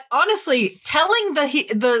 but honestly, telling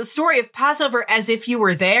the story of Passover as if you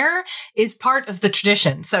were there is part of the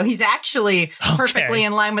tradition. So he's actually perfectly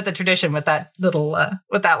in line with the tradition with that little,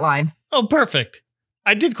 with that line. Oh, perfect.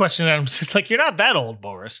 I did question that. I'm just like, you're not that old,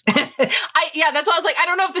 Boris. Yeah, that's why I was like, I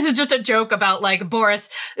don't know if this is just a joke about like Boris,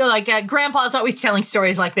 like Grandpa's always telling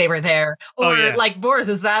stories like they were there, or like Boris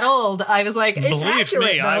is that old. I was like, it's Believe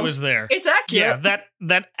accurate, me, though. I was there. It's accurate. Yeah,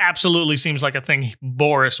 that absolutely seems like a thing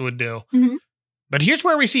Boris would do. Mm-hmm. But here's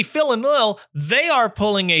where we see Phil and Lil. They are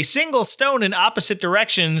pulling a single stone in opposite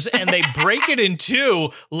directions, and they break it in 2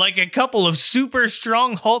 like a couple of super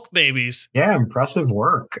strong Hulk babies. Yeah, impressive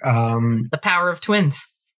work. The power of twins.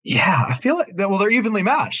 Yeah, I feel like they're evenly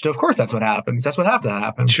matched. Of course, that's what happens. That's what have to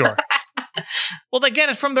happen. Sure. Well, they get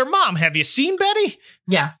it from their mom. Have you seen Betty?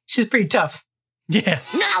 Yeah, she's pretty tough. Yeah.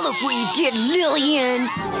 Now look what you did, Lillian.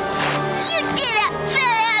 You did it,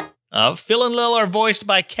 Philip. Phil and Lil are voiced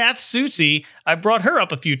by Kath Soucie. I brought her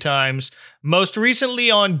up a few times. Most recently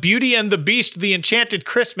on Beauty and the Beast, The Enchanted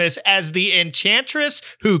Christmas, as the enchantress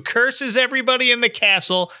who curses everybody in the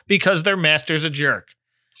castle because their master's a jerk.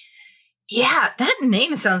 Yeah, that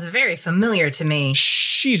name sounds very familiar to me.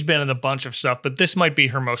 She's been in a bunch of stuff, but this might be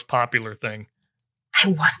her most popular thing. I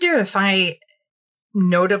wonder if I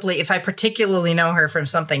particularly know her from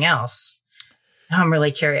something else. I'm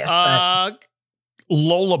really curious. But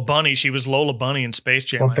Lola Bunny. She was Lola Bunny in Space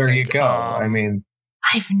Jam. Well, there you go. I mean,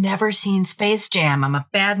 I've never seen Space Jam. I'm a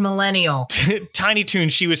bad millennial. Tiny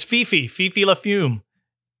Toons. She was Fifi LaFume.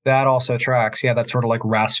 That also tracks. Yeah, that's sort of like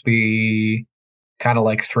raspy, kind of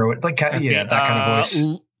like throw it, like that kind of voice.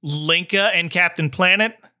 Linka and Captain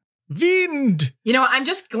Planet. Wind. You know, I'm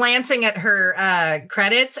just glancing at her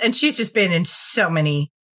credits, and she's just been in so many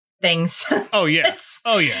things. Oh yeah.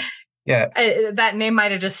 Oh yeah. Yeah. That name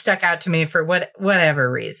might have just stuck out to me for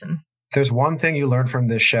whatever reason. If there's one thing you learn from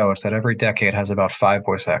this show, it's that every decade has about 5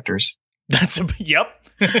 voice actors. Yep.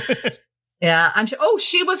 Yeah, I'm sure. Oh,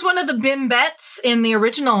 she was one of the Bimbettes in the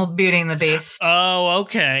original Beauty and the Beast. Oh,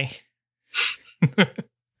 okay.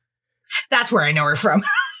 That's where I know her from.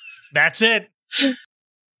 That's it.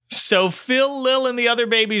 So Phil, Lil, and the other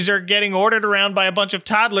babies are getting ordered around by a bunch of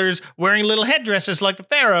toddlers wearing little headdresses like the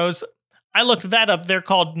pharaohs. I looked that up. They're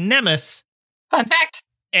called nemes. Fun fact.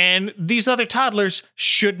 And these other toddlers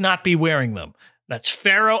should not be wearing them. That's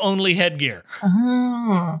pharaoh-only headgear.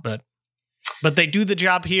 Oh. But they do the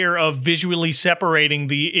job here of visually separating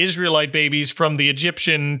the Israelite babies from the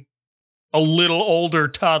Egyptian, a little older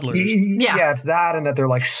toddlers. Yeah, it's that and that they're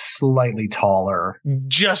like slightly taller.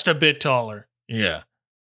 Just a bit taller. Yeah.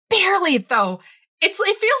 Barely, though. It feels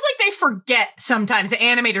like they forget sometimes. The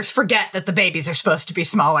animators forget that the babies are supposed to be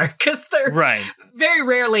smaller because they're very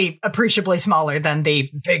rarely appreciably smaller than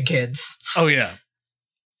the big kids. Oh, yeah.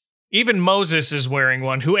 Even Moses is wearing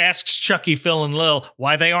one, who asks Chucky, Phil, and Lil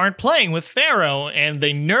why they aren't playing with Pharaoh, and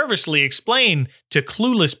they nervously explain to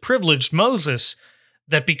clueless, privileged Moses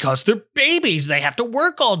that because they're babies, they have to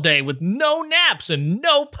work all day with no naps and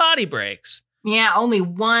no potty breaks. Yeah, only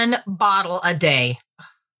one bottle a day.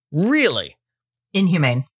 Really?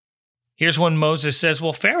 Inhumane. Here's when Moses says,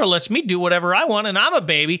 well, Pharaoh lets me do whatever I want and I'm a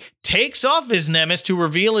baby, takes off his nemes to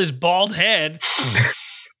reveal his bald head.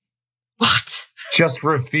 What? Just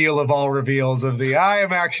reveal of all reveals of the, I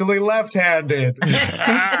am actually left-handed.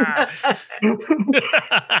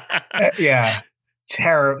 Yeah.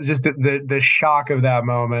 Terrible. Just the shock of that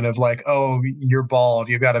moment of like, oh, you're bald.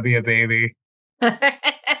 You got to be a baby.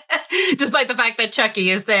 Despite the fact that Chucky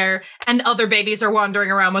is there and other babies are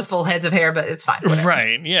wandering around with full heads of hair, but it's fine. Whatever.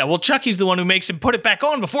 Right. Yeah. Well, Chucky's the one who makes him put it back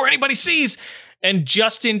on before anybody sees. And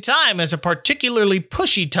just in time, as a particularly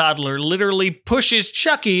pushy toddler literally pushes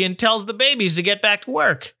Chucky and tells the babies to get back to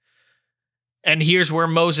work. And here's where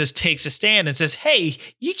Moses takes a stand and says, hey,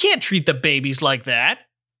 you can't treat the babies like that.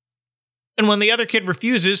 And when the other kid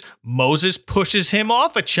refuses, Moses pushes him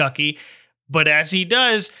off of Chucky. But as he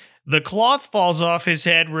does, the cloth falls off his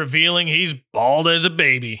head, revealing he's bald as a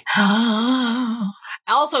baby.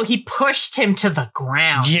 Also, he pushed him to the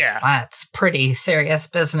ground. Yeah. That's pretty serious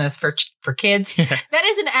business for kids. That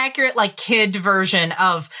is an accurate, like, kid version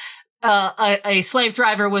of a slave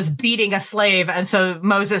driver was beating a slave, and so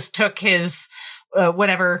Moses took his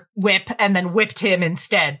whatever whip and then whipped him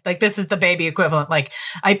instead. Like, this is the baby equivalent. Like,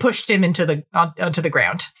 I pushed him onto the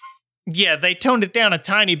ground. Yeah, they toned it down a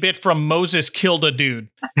tiny bit from Moses killed a dude.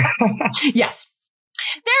 Yes.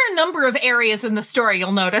 There are a number of areas in the story,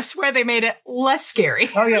 you'll notice, where they made it less scary.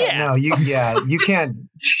 Oh, yeah. No, you can't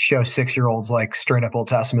show 6-year-olds like straight up Old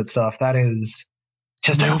Testament stuff. That is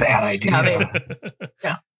just a bad idea.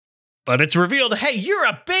 Yeah. But it's revealed, hey, you're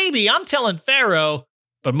a baby. I'm telling Pharaoh.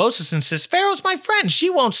 But Moses insists, Pharaoh's my friend.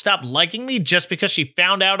 She won't stop liking me just because she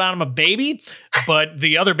found out I'm a baby. But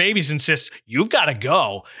the other babies insist, you've got to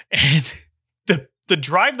go. And the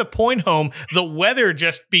drive the point home, the weather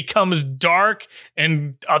just becomes dark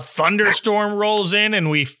and a thunderstorm rolls in and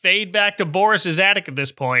we fade back to Boris's attic at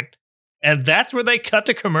this point. And that's where they cut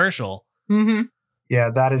to commercial. Mm-hmm. Yeah,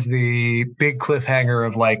 that is the big cliffhanger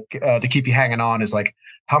of like, to keep you hanging on is like,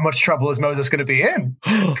 how much trouble is Moses going to be in?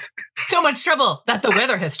 So much trouble that the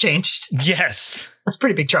weather has changed. Yes. That's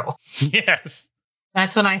pretty big trouble. Yes.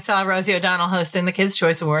 That's when I saw Rosie O'Donnell hosting the Kids'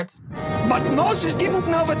 Choice Awards. But Moses didn't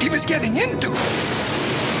know what he was getting into.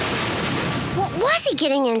 What was he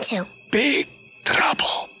getting into? Big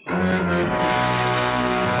trouble.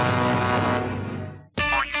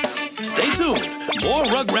 Stay tuned. More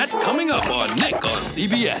Rugrats coming up on Nick on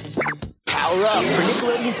CBS. Power up for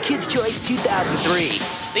Nickelodeon's Kids' Choice 2003.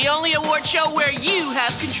 The only award show where you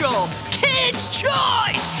have control. Kids'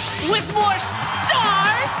 Choice! With more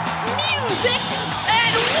stars, music,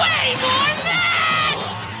 and way more than!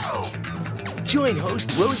 Join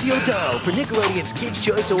host Rosie O'Donnell for Nickelodeon's Kids'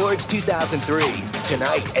 Choice Awards 2003.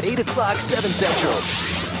 Tonight at 8 o'clock, 7 Central.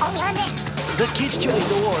 The Kids'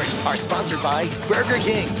 Choice Awards are sponsored by Burger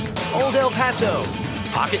King, Old El Paso,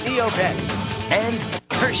 Pocket Neopets, and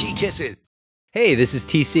Hershey Kisses. Hey, this is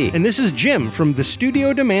TC. And this is Jim from The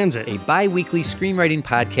Studio Demands It, a bi-weekly screenwriting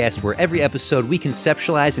podcast where every episode we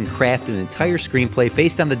conceptualize and craft an entire screenplay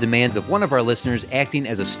based on the demands of one of our listeners acting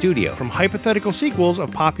as a studio. From hypothetical sequels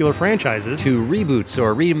of popular franchises to reboots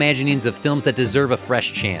or reimaginings of films that deserve a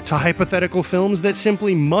fresh chance. To hypothetical films that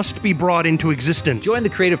simply must be brought into existence. Join the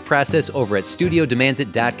creative process over at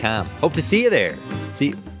studiodemandsit.com. Hope to see you there.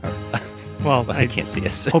 See... Well, I can't see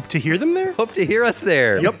us. Hope to hear them there? Hope to hear us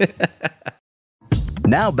there. Yep.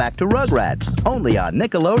 Now back to Rugrats, only on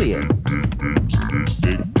Nickelodeon.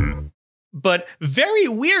 But very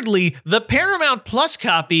weirdly, the Paramount Plus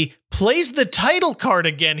copy plays the title card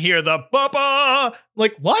again here. The ba-ba!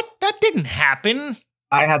 Like, what? That didn't happen.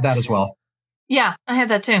 I had that as well. Yeah, I had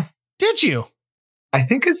that too. Did you? I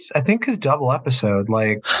think his double episode,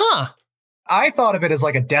 like, huh? I thought of it as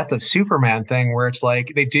like a Death of Superman thing where it's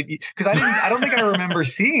like they did, because I don't think I remember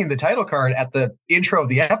seeing the title card at the intro of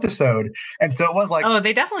the episode. And so it was like, oh,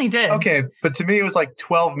 they definitely did. Okay. But to me, it was like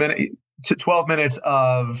 12 minutes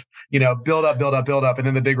of, build up. And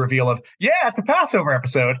then the big reveal of, yeah, it's a Passover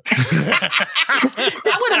episode. That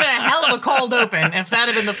would have been a hell of a cold open if that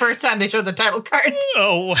had been the first time they showed the title card.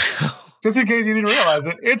 Oh, wow. Just in case you didn't realize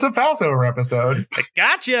it, it's a Passover episode. I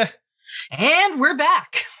gotcha. And we're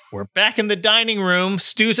back. We're back in the dining room.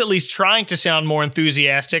 Stu's at least trying to sound more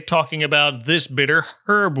enthusiastic, talking about this bitter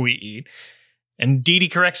herb we eat. And Dee Dee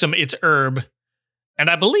corrects him, it's herb. And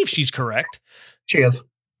I believe she's correct. She is.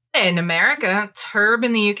 In America, it's herb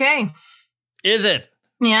in the UK. Is it?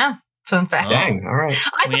 Yeah, fun fact. Dang, all right.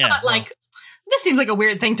 I thought, this seems like a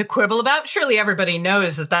weird thing to quibble about. Surely everybody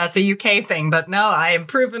knows that that's a UK thing, but no, I am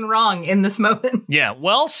proven wrong in this moment. Yeah,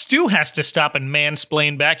 well, Stu has to stop and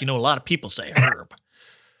mansplain back. You know, a lot of people say herb.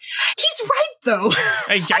 He's right, though.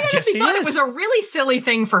 I honestly thought it was a really silly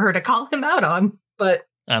thing for her to call him out on, but...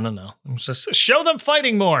 I don't know. Just show them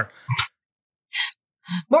fighting more.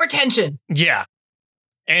 More tension. Yeah.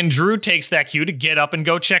 And Drew takes that cue to get up and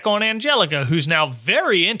go check on Angelica, who's now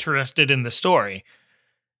very interested in the story.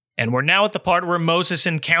 And we're now at the part where Moses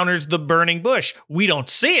encounters the burning bush. We don't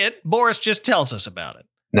see it. Boris just tells us about it.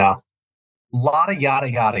 No. Lot of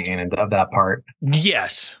yada yada in of that part.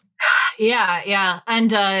 Yes. Yeah.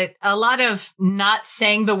 And a lot of not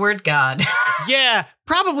saying the word God. Yeah,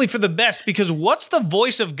 probably for the best, because what's the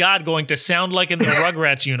voice of God going to sound like in the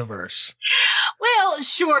Rugrats universe? Well,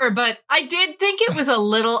 sure, but I did think it was a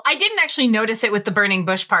little... I didn't actually notice it with the burning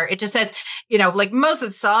bush part. It just says,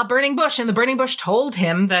 Moses saw a burning bush, and the burning bush told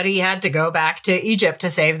him that he had to go back to Egypt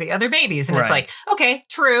to save the other babies. And It's like, okay,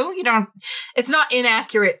 true. It's not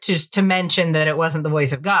inaccurate to mention that it wasn't the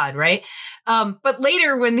voice of God, right? But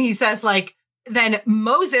later when he says, then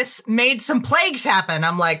Moses made some plagues happen,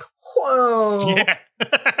 I'm like, whoa. Yeah.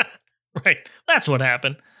 Right. That's what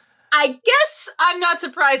happened. I guess I'm not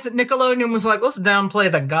surprised that Nickelodeon was like, let's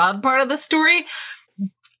downplay the God part of the story.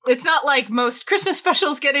 It's not like most Christmas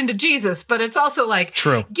specials get into Jesus, but it's also like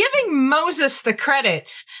True. Giving Moses the credit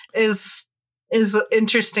is an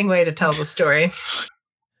interesting way to tell the story.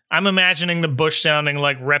 I'm imagining the bush sounding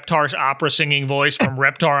like Reptar's opera singing voice from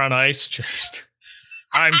Reptar on Ice.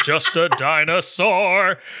 I'm just a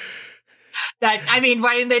dinosaur. Why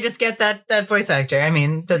didn't they just get that voice actor?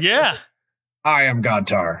 Yeah. I am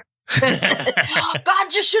Godtar. God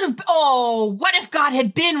just should have. Oh, what if God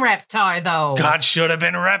had been Reptar, though? God should have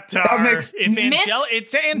been Reptar.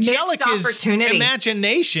 It's Angelica's opportunity.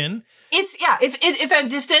 Imagination.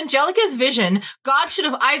 If Angelica's vision, God should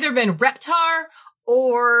have either been Reptar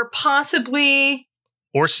or possibly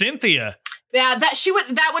Cynthia. Yeah,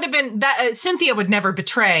 that would have been Cynthia would never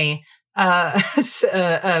betray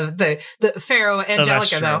the Pharaoh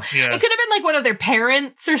Angelica, though. Yeah. It could have been like one of their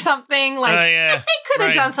parents or something. They could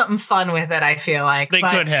have done something fun with it, I feel like. They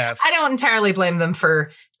could have. I don't entirely blame them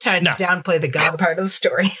for trying to downplay the God part of the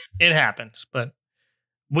story. It happens, but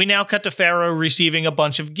we now cut to Pharaoh receiving a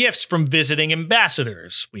bunch of gifts from visiting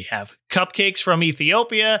ambassadors. We have cupcakes from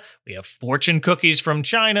Ethiopia, we have fortune cookies from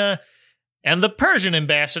China, and the Persian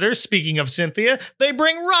ambassador, speaking of Cynthia, they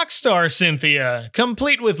bring Rockstar Cynthia,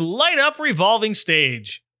 complete with light-up revolving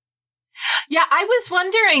stage. Yeah, I was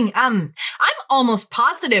wondering, I'm almost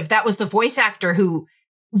positive that was the voice actor who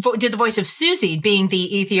did the voice of Susie, being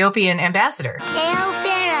the Ethiopian ambassador. Hail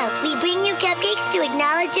Pharaoh, we bring you cupcakes to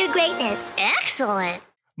acknowledge your greatness. Excellent.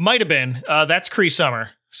 Might have been. That's Cree Summer.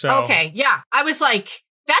 So okay, yeah. I was like,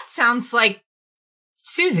 that sounds like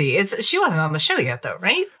Susie. She wasn't on the show yet, though,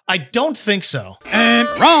 right? I don't think so. And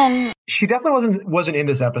wrong. She definitely wasn't in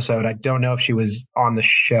this episode. I don't know if she was on the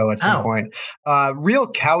show at some point. Real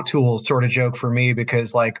cow tool sort of joke for me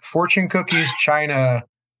because fortune cookies, China.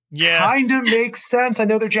 Yeah, kind of makes sense. I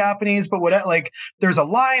know they're Japanese, but there's a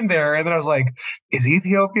line there, and then I was like, "Is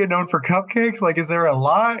Ethiopia known for cupcakes? Is there a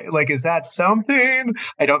line? Is that something?"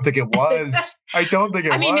 I don't think it was.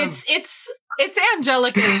 I mean, it's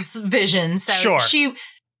Angelica's vision, so sure.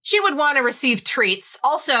 She would want to receive treats.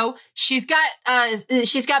 Also, she's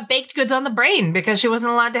got baked goods on the brain because she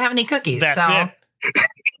wasn't allowed to have any cookies. That's it.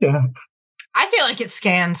 Yeah, I feel like it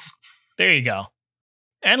scans. There you go.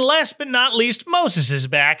 And last but not least, Moses is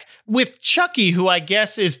back with Chucky, who I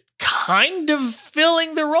guess is kind of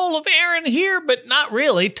filling the role of Aaron here, but not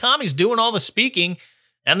really. Tommy's doing all the speaking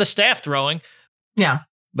and the staff throwing. Yeah.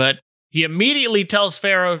 But he immediately tells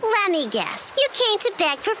Pharaoh, "Let me guess. You came to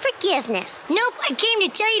beg for forgiveness." "Nope, I came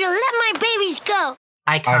to tell you to let my babies go."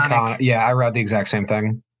 Iconic. Yeah, I read the exact same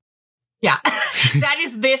thing. Yeah. That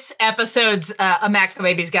is this episode's a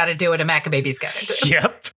Macababy's Gotta Do It, a Macababy's Gotta Do It.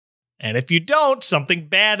 Yep. And if you don't, something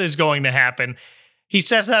bad is going to happen. He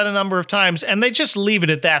says that a number of times, and they just leave it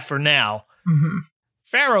at that for now. Mm-hmm.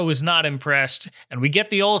 Pharaoh is not impressed, and we get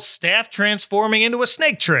the old staff transforming into a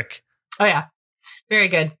snake trick. Oh, yeah. Very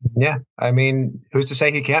good. Yeah. I mean, who's to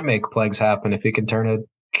say he can't make plagues happen if he can turn a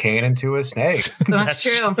cane into a snake? That's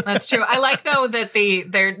true. That's true. I like, though, that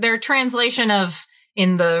their translation of,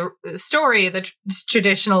 in the story,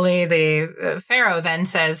 traditionally the Pharaoh then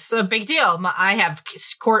says, "A big deal. I have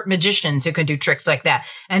court magicians who can do tricks like that,"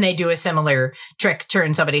 and they do a similar trick,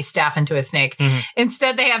 turn somebody's staff into a snake. Mm-hmm.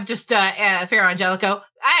 Instead, they have just Pharaoh Angelico.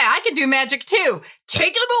 I can do magic too.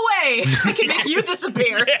 Take them away. I can make you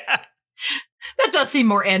disappear. Yeah. That does seem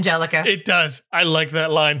more Angelica. It does. I like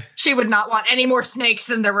that line. She would not want any more snakes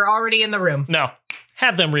than there were already in the room. No.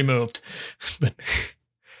 Have them removed. But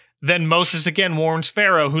then Moses again warns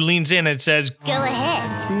Pharaoh, who leans in and says, Go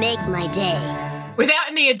ahead, make my day. Without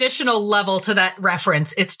any additional level to that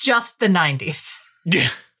reference, it's just the 90s. Yeah.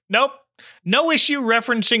 Nope. No issue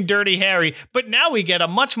referencing Dirty Harry, but now we get a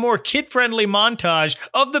much more kid-friendly montage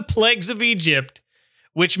of the plagues of Egypt,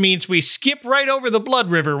 which means we skip right over the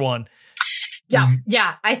Blood River one.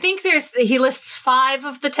 Yeah. I think he lists 5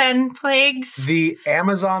 of the 10 plagues. The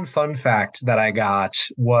Amazon fun fact that I got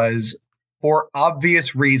was, for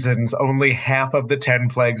obvious reasons, only half of the 10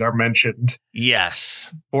 plagues are mentioned.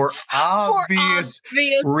 Yes. For obvious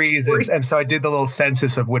reasons. And so I did the little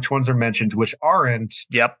census of which ones are mentioned, which aren't.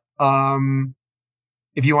 Yep.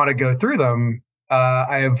 If you want to go through them,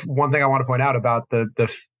 I have one thing I want to point out about the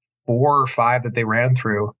 4 or 5 that they ran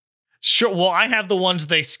through. Sure. Well, I have the ones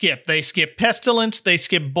they skip. They skip pestilence, they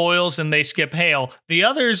skip boils, and they skip hail. The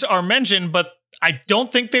others are mentioned, but I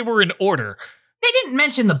don't think they were in order. They didn't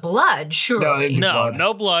mention the blood, surely.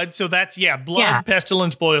 No blood. So that's, blood,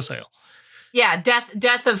 pestilence, boils, hail. Yeah,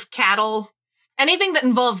 death of cattle. Anything that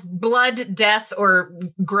involved blood, death, or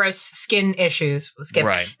gross skin issues was skipped.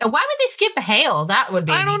 Right. Now, why would they skip hail? That would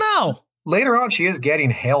be... I don't know. Later on, she is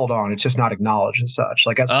getting hailed on. It's just not acknowledged as such.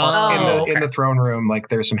 Like, as part in the throne room, like,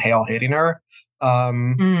 there's some hail hitting her.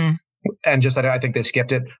 And just, I think they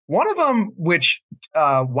skipped it. One of them, which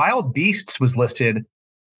Wild Beasts was listed,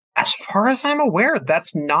 as far as I'm aware,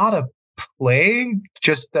 that's not a plague,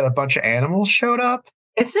 just that a bunch of animals showed up.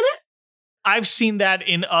 Isn't it? I've seen that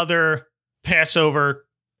in other Passover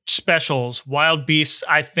specials. Wild Beasts,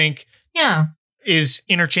 I think, is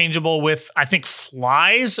interchangeable with, I think,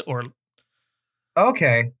 flies or...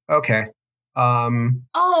 Okay. Oh,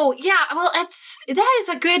 yeah. Well, that is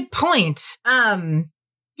a good point. So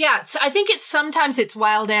I think sometimes it's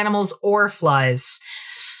wild animals or flies,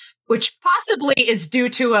 which possibly is due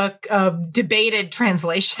to a debated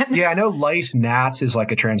translation. Yeah, I know lice gnats is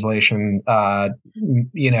like a translation,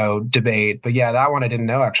 debate. But yeah, that one I didn't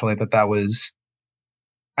know actually that was.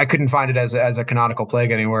 I couldn't find it as a canonical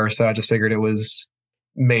plague anywhere, so I just figured it was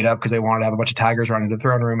made up because they wanted to have a bunch of tigers run into the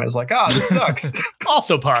throne room. And it's like, this sucks.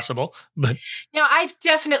 Also possible, but I've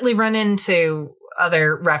definitely run into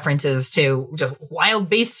other references to just wild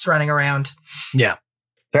beasts running around. Yeah,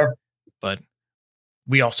 fair. But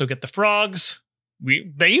we also get the frogs.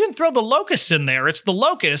 They even throw the locusts in there. It's the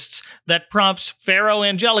locusts that prompts Pharaoh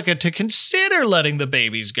Angelica to consider letting the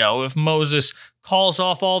babies go if Moses calls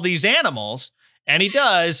off all these animals. And he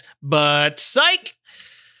does, but psych!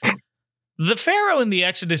 The Pharaoh in the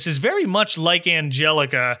Exodus is very much like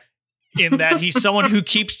Angelica in that he's someone who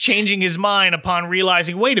keeps changing his mind upon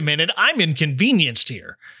realizing, wait a minute, I'm inconvenienced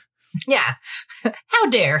here. Yeah. How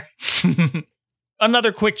dare.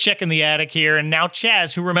 Another quick check in the attic here, and now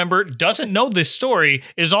Chaz, who remember doesn't know this story,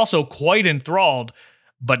 is also quite enthralled.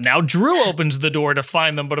 But now Drew opens the door to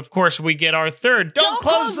find them, but of course we get our third, don't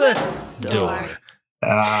close the door.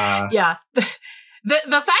 Yeah. The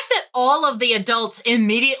fact that all of the adults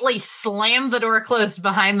immediately slam the door closed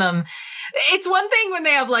behind them, it's one thing when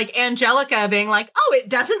they have like Angelica being like, oh, it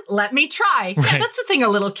doesn't let me try. Right. Yeah, that's the thing a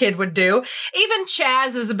little kid would do. Even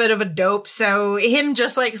Chaz is a bit of a dope, so him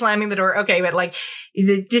just like slamming the door, okay, but like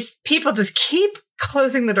people just keep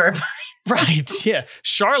closing the door behind them. Right, yeah.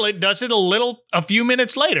 Charlotte does it a few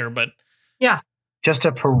minutes later, but... Yeah. Just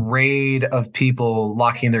a parade of people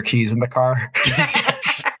locking their keys in the car.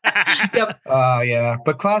 Yep. Yeah.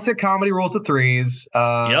 But classic comedy rules of threes.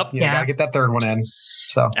 Gotta get that third one in.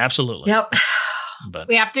 So absolutely. Yep. But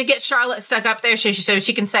we have to get Charlotte stuck up there so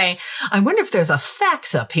she can say, I wonder if there's a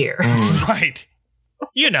fax up here. Right.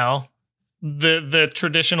 The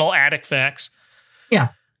traditional attic fax. Yeah.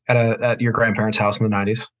 At your grandparents' house in the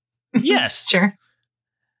 90s. Yes. Sure.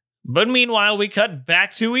 But meanwhile, we cut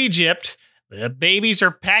back to Egypt. The babies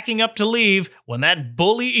are packing up to leave when that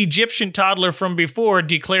bully Egyptian toddler from before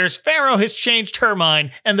declares Pharaoh has changed her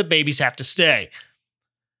mind and the babies have to stay.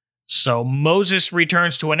 So Moses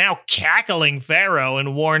returns to a now cackling Pharaoh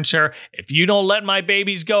and warns her, if you don't let my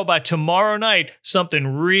babies go by tomorrow night, something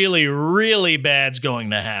really, really bad's going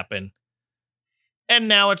to happen. And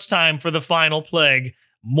now it's time for the final plague,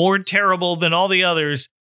 more terrible than all the others.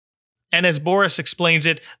 And as Boris explains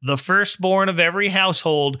it, the firstborn of every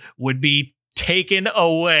household would be taken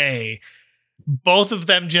away. Both of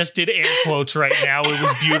them just did air quotes right now. It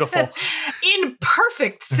was beautiful. In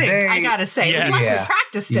perfect sync, I gotta say. Yes. It was like we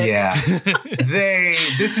practiced it. Yeah.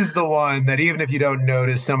 This is the one that even if you don't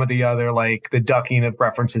notice some of the other, like the ducking of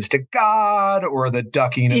references to God or the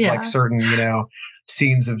ducking of like certain,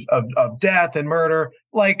 scenes of death and murder.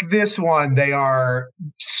 Like this one, they are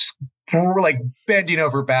like bending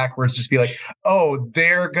over backwards, just be like, oh,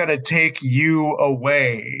 they're gonna take you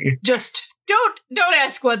away. Just don't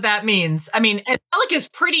ask what that means. I mean, Angelica's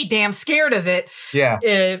pretty damn scared of it.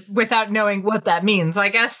 Yeah. Without knowing what that means. I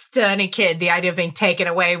guess to any kid, the idea of being taken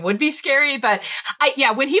away would be scary. But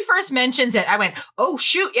when he first mentions it, I went, oh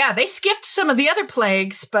shoot, yeah, they skipped some of the other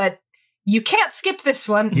plagues, but you can't skip this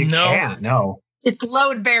one. You can't, no. It's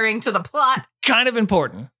load bearing to the plot. Kind of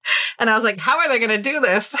important. And I was like, how are they going to do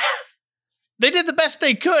this? They did the best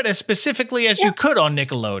they could, as specifically as you could on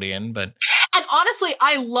Nickelodeon, but... And honestly,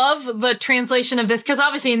 I love the translation of this, because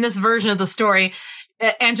obviously in this version of the story,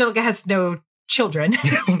 Angelica has no children.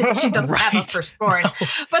 She doesn't have a firstborn. No.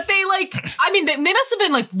 But they they must have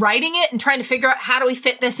been writing it and trying to figure out, how do we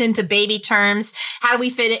fit this into baby terms? How do we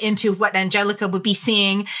fit it into what Angelica would be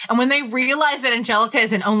seeing? And when they realized that Angelica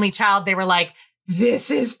is an only child, they were like,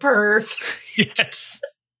 this is perf. Yes.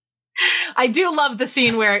 I do love the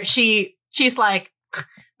scene where she's like,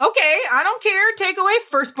 okay, I don't care. Take away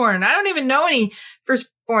firstborn. I don't even know any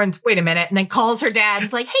firstborns. Wait a minute. And then calls her dad.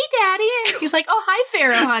 He's like, hey, daddy. And he's like, oh, hi,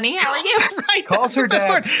 Pharaoh, honey. How are you? Right. Calls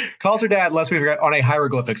her dad, lest we forget, on a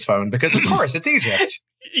hieroglyphics phone, because of course it's Egypt.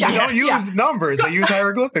 You don't use numbers. They use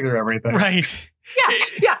hieroglyphics or everything. Right.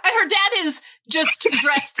 Yeah. And her dad is just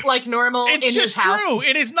dressed like normal in his house. It's true.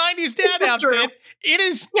 In his 90s dad outfit. True. It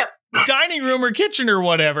is dining room or kitchen or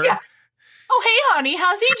whatever. Yeah. Oh, hey, honey,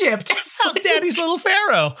 how's Egypt? How's Daddy's little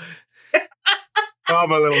Pharaoh? Oh,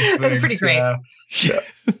 my little Sphinx. That's pretty great.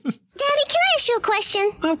 Daddy, can I ask you a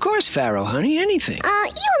question? Of course, Pharaoh, honey, anything. You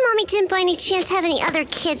and Mommy didn't by any chance have any other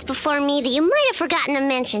kids before me that you might have forgotten to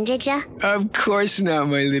mention, did ya? Of course not,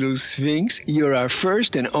 my little Sphinx. You're our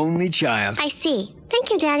first and only child. I see.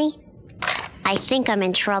 Thank you, Daddy. I think I'm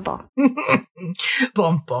in trouble.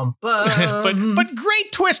 Bum, bum, bum. But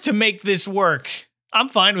great twist to make this work. I'm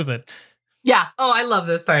fine with it. Yeah. Oh, I love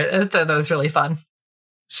this part. I thought that was really fun.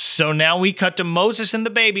 So now we cut to Moses and the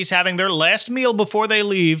babies having their last meal before they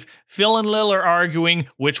leave. Phil and Lil are arguing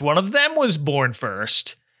which one of them was born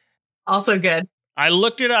first. Also good. I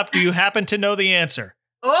looked it up. Do you happen to know the answer?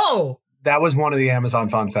 Oh. That was one of the Amazon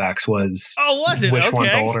fun facts was... Oh, was it? Which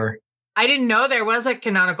one's older? I didn't know there was a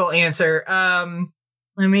canonical answer.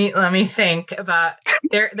 Let me think about.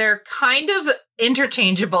 They're kind of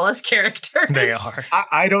interchangeable as characters. They are.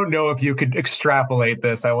 I don't know if you could extrapolate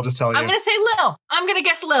this. I will just tell you. I'm going to say Lil. I'm going to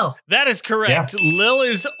guess Lil. That is correct. Yeah. Lil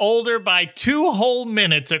is older by 2 whole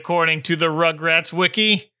minutes, according to the Rugrats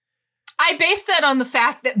wiki. I based that on the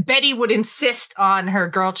fact that Betty would insist on her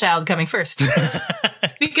girl child coming first.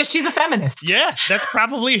 Because she's a feminist. Yeah, that's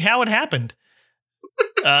probably how it happened.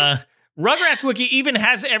 Rugrats Wiki even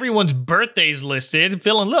has everyone's birthdays listed.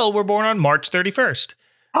 Phil and Lil were born on March 31st.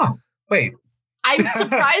 Oh, wait. I'm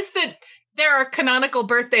surprised that there are canonical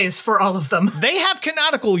birthdays for all of them. They have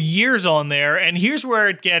canonical years on there, and here's where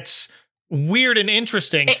it gets weird and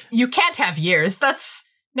interesting. You can't have years.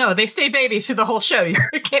 No, they stay babies through the whole show.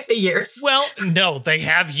 It can't be years. Well, no, they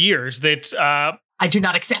have years. That I do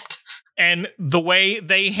not accept. And the way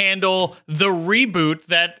they handle the reboot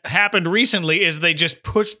that happened recently is they just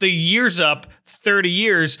push the years up 30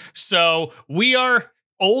 years. So we are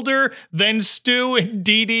older than Stu and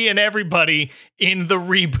Dee Dee and everybody in the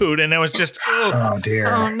reboot. And it was just, oh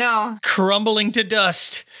dear. Oh no. Crumbling to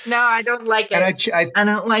dust. No, I don't like it. And I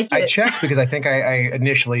don't like it. I checked because I think I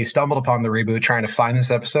initially stumbled upon the reboot trying to find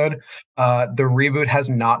this episode. The reboot has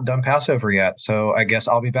not done Passover yet. So I guess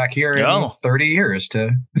I'll be back here in 30 years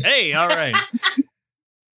to... Hey, all right.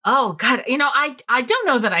 Oh, God. I don't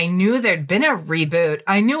know that I knew there'd been a reboot.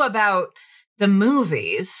 I knew about the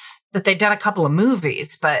movies, that they'd done a couple of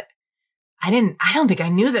movies, but I don't think I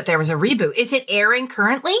knew that there was a reboot. Is it airing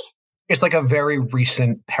currently? It's like a very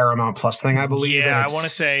recent Paramount Plus thing, I believe. Yeah, I want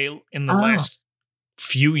to say in the last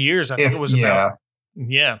few years, I think it was about.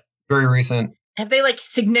 Yeah. Very recent. Have they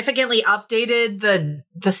significantly updated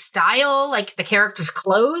the style, like the characters'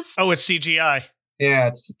 clothes? Oh, it's CGI. Yeah,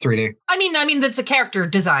 it's 3D. I mean that's a character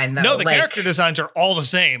design though. No, the character designs are all the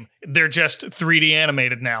same. They're just 3D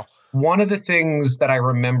animated now. One of the things that I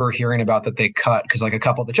remember hearing about that they cut, because a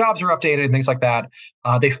couple of the jobs are updated and things like that,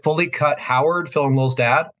 they fully cut Howard, Phil and Lil's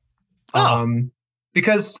dad.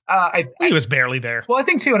 Because he was barely there. Well, I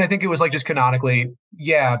think too, and I think it was just canonically,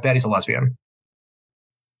 yeah, Betty's a lesbian.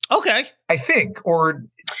 Okay. I think, or...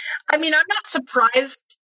 I mean, I'm not surprised.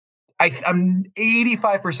 I'm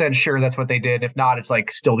 85% sure that's what they did. If not, it's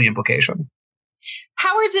still the implication.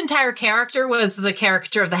 Howard's entire character was the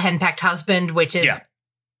caricature of the henpecked husband, which is,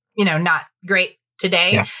 not great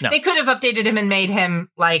today. Yeah, no. They could have updated him and made him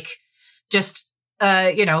just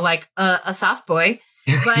like a soft boy.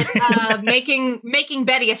 But making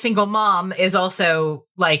Betty a single mom is also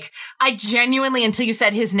like, I genuinely, until you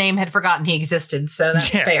said his name, had forgotten he existed. So that's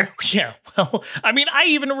fair. Yeah. Well, I mean, I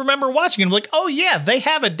even remember watching him like, oh yeah, they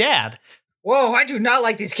have a dad. Whoa, I do not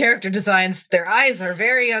like these character designs. Their eyes are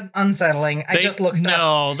very unsettling. I just looked up.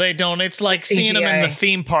 No, they don't. It's like seeing them in the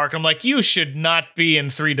theme park. I'm like, you should not be in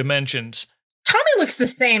 3 dimensions. Tommy looks the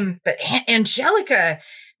same, but Angelica,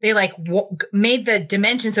 they like made the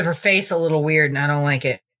dimensions of her face a little weird, and I don't like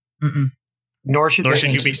it. Mm-mm. Nor should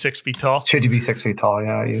you be 6 feet tall. Should you be 6 feet tall?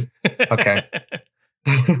 Yeah. Okay.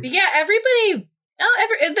 Yeah, everybody.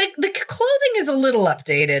 The clothing is a little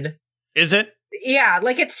updated. Is it? Yeah,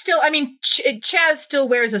 like it's still. I mean, Chaz still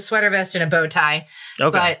wears a sweater vest and a bow tie.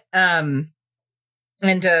 Okay.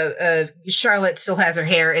 But Charlotte still has her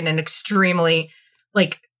hair in an extremely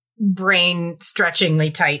like brain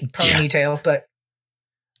stretchingly tight ponytail. Yeah. But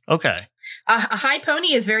okay, a high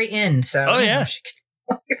pony is very in. So yeah.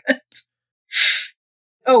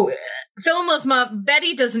 Phil and Love's mom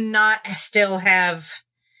Betty does not still have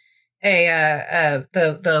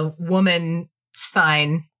the woman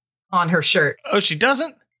sign on her shirt. Oh, she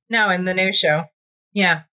doesn't? No, in the new show.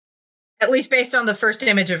 Yeah. At least based on the first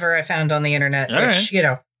image of her I found on the internet, which,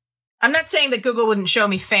 I'm not saying that Google wouldn't show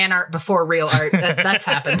me fan art before real art. That's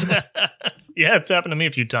happened. Yeah, it's happened to me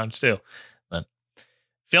a few times too. But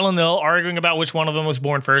Phil and Lil arguing about which one of them was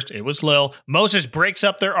born first. It was Lil. Moses breaks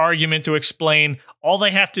up their argument to explain all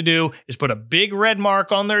they have to do is put a big red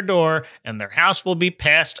mark on their door and their house will be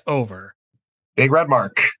passed over. Big red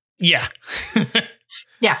mark. Yeah.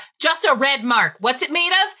 Yeah, just a red mark. What's it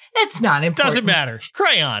made of? It's not important. Doesn't matter.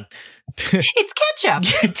 Crayon. It's ketchup.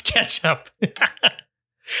 It's ketchup.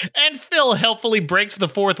 And Phil helpfully breaks the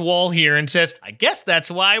fourth wall here and says, I guess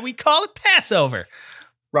that's why we call it Passover.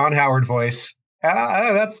 Ron Howard voice.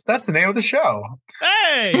 That's the name of the show.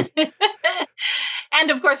 Hey! And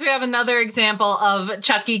of course, we have another example of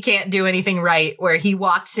Chucky can't do anything right, where he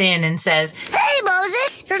walks in and says, Hey,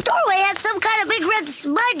 Moses, your doorway had some kind of big red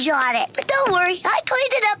smudge on it. But don't worry, I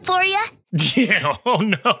cleaned it up for you. Yeah, oh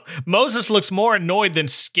no. Moses looks more annoyed than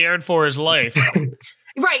scared for his life.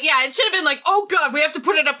 Right, yeah, it should have been like, oh god, we have to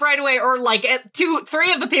put it up right away, or like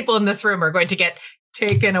 3 of the people in this room are going to get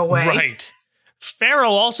taken away. Right.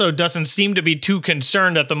 Pharaoh also doesn't seem to be too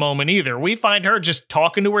concerned at the moment either. We find her just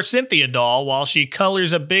talking to her Cynthia doll while she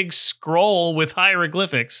colors a big scroll with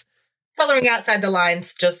hieroglyphics. Coloring outside the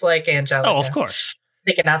lines, just like Angelica. Oh, of course.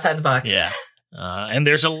 Thinking outside the box. Yeah. And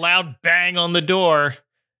there's a loud bang on the door.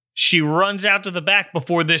 She runs out to the back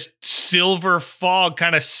before this silver fog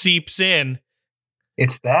kind of seeps in.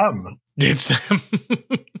 It's them. It's them.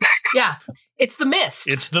 Yeah, it's the mist.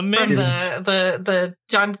 It's the mist. From the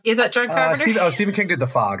John. Is that John Carpenter? Stephen King did The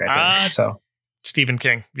Fog, I think. So Stephen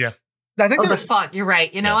King, yeah. I think The Fog. You're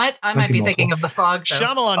right. You know what? I might be thinking of The Fog. Though.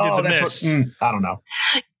 Shyamalan did The Mist. I don't know.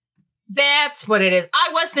 That's what it is.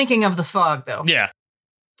 I was thinking of The Fog, though. Yeah.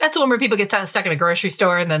 That's the one where people get stuck in a grocery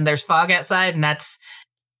store and then there's fog outside, and that's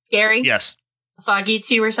scary. Yes. The fog eats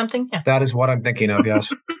you or something. Yeah. That is what I'm thinking of.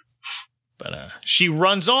 Yes. But she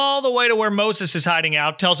runs all the way to where Moses is hiding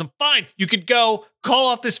out, tells him, fine, you could go, call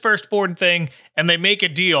off this firstborn thing, and they make a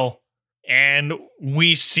deal. And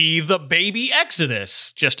we see the baby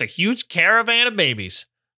exodus, just a huge caravan of babies.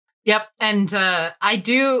 Yep. And I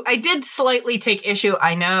did slightly take issue.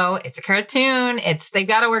 I know it's a cartoon. They've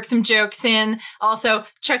got to work some jokes in. Also,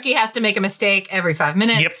 Chucky has to make a mistake every 5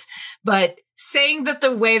 minutes. Yep. But saying that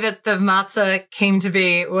the way that the matzah came to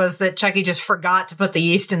be was that Chucky just forgot to put the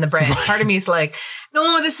yeast in the bread. Right. Part of me is like,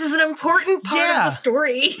 no, this is an important part of the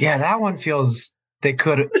story. Yeah, that one feels they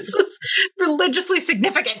could. This is religiously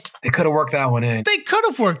significant. They could have worked that one in. They could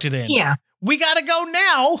have worked it in. Yeah. We got to go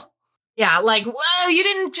now. Yeah, like, well, you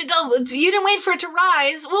didn't wait for it to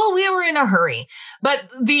rise. Well, we were in a hurry. But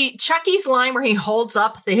the Chucky's line where he holds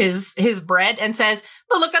up his bread and says,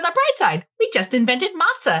 well, look on the bright side. We just invented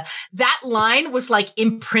matzah. That line was like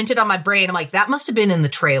imprinted on my brain. I'm like, that must have been in the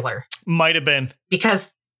trailer. Might have been.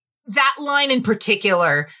 Because that line in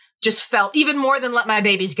particular just felt, even more than Let My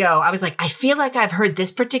Babies Go, I was like, I feel like I've heard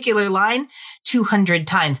this particular line 200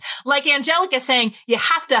 times. Like Angelica saying, you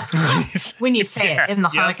have to when you say it in the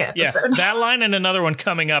Hanukkah episode. Yeah. That line and another one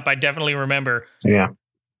coming up, I definitely remember. Yeah.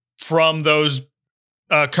 From those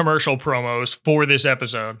commercial promos for this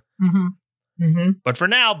episode. Mm-hmm. Mm-hmm. But for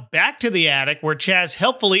now, back to the attic where Chaz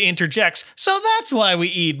helpfully interjects, so that's why we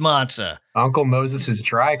eat matzah. Uncle Moses'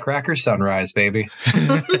 dry cracker sunrise, baby.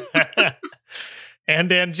 And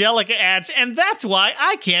Angelica adds, and that's why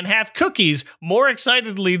I can't have cookies, more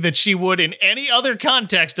excitedly than she would in any other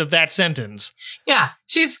context of that sentence. Yeah,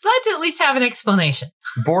 she's glad to at least have an explanation.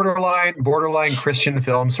 Borderline Christian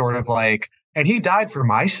film, sort of like, and he died for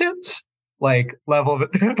my sins? Like, level of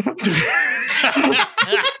it.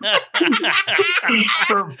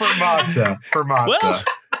 for matzah. For matzah. Well,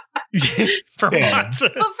 for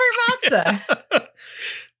matzah. But for matzah.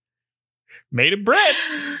 Made of bread.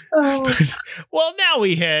 Oh. Well, now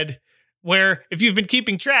we head where, if you've been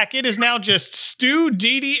keeping track, it is now just Stu,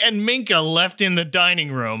 Dee Dee, and Minka left in the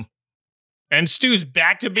dining room. And Stu's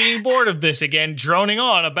back to being bored of this again, droning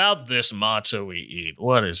on about this matzah we eat.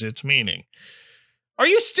 What is its meaning? Are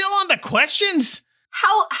you still on the questions?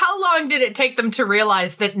 How long did it take them to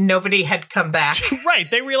realize that nobody had come back? Right,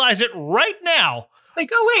 they realize it right now. Like,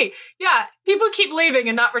 oh wait, yeah, people keep leaving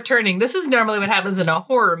and not returning. This is normally what happens in a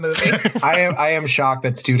horror movie. I am shocked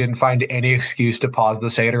that Stu didn't find any excuse to pause the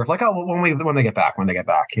Seder. Like, oh, when they get back,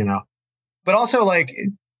 you know. But also, like,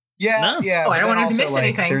 yeah. Oh, I don't want him to miss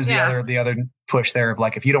anything. There's the other push there of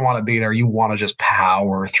like, if you don't want to be there, you want to just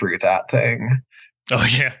power through that thing. Oh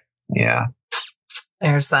yeah, yeah.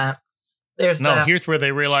 There's that. No, here's where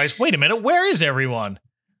they realize, wait a minute, where is everyone?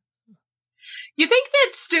 You think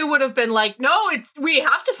that Stu would have been like, no, we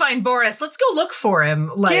have to find Boris. Let's go look for him.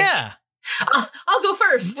 Like, yeah. I'll go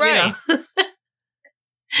first. Right. You know?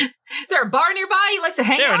 Is there a bar nearby he likes to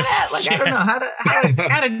hang out at? Like, I don't know.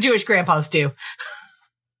 How do Jewish grandpas do?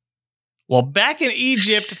 Well, back in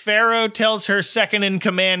Egypt, Pharaoh tells her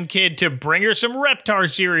second-in-command kid to bring her some Reptar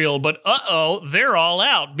cereal, but they're all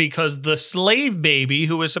out because the slave baby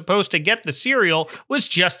who was supposed to get the cereal was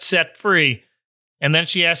just set free. And then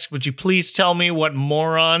she asks, would you please tell me what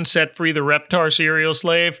moron set free the Reptar cereal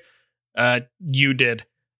slave? You did.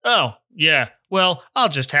 Oh, yeah. Well, I'll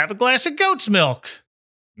just have a glass of goat's milk.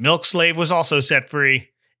 Milk slave was also set free,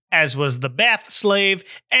 as was the bath slave,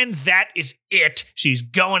 and that is it. She's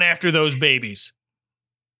going after those babies.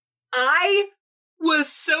 I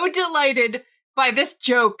was so delighted by this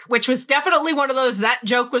joke, which was definitely one of those, that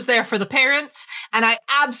joke was there for the parents, and I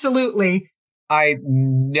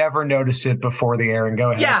never noticed it before the air, and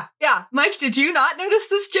go ahead. Yeah. Mike, did you not notice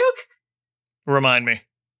this joke? Remind me.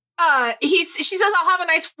 She says, I'll have a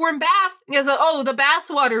nice warm bath. He goes, oh, the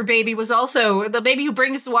bath water baby was also, the baby who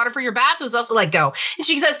brings the water for your bath was also let go. And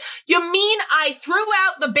she says, you mean I threw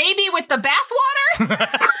out the baby with the bath water?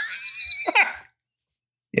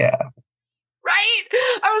 Yeah. Right?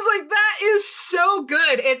 I was like, that is so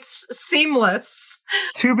good. It's seamless.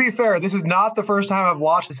 To be fair, this is not the first time I've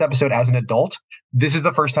watched this episode as an adult. This is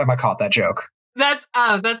the first time I caught that joke. That's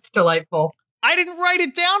delightful. I didn't write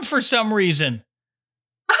it down for some reason.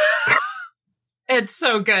 It's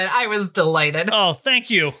so good. I was delighted. Oh, thank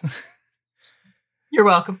you. You're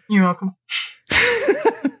welcome.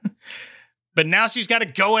 But now she's got to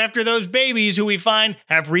go after those babies who we find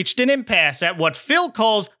have reached an impasse at what Phil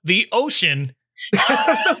calls the ocean. You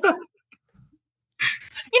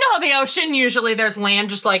know how the ocean, usually there's land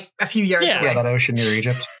just like a few yards away. Yeah, that ocean near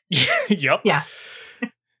Egypt. Yep. Yeah.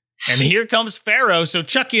 And here comes Pharaoh, so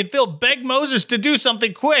Chucky and Phil beg Moses to do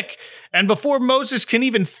something quick. And before Moses can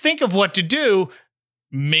even think of what to do,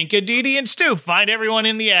 Minka, Dee Dee, and Stu find everyone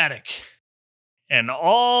in the attic. And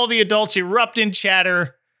all the adults erupt in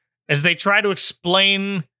chatter as they try to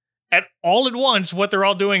explain all at once what they're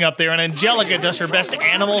all doing up there. And Angelica does her best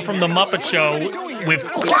animal from the Muppet Show with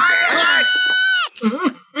quiet.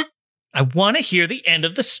 I want to hear the end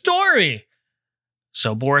of the story.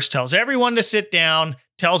 So Boris tells everyone to sit down,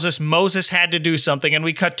 tells us Moses had to do something, and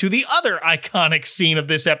we cut to the other iconic scene of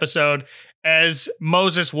this episode as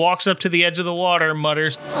Moses walks up to the edge of the water,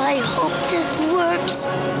 mutters, I hope this works.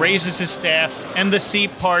 Raises his staff, and the sea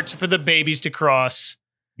parts for the babies to cross.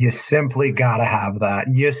 You simply gotta have that.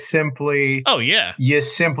 Oh, yeah. You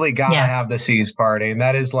simply gotta have the seas parting.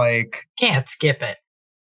 That is like... Can't skip it.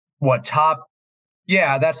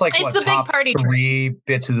 That's like it's the top big party 3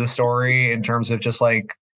 bits of the story in terms of just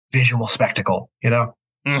like visual spectacle, you know?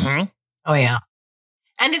 Mm-hmm. Oh, yeah.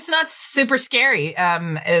 And it's not super scary,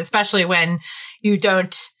 especially when you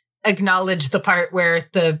don't acknowledge the part where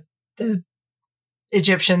the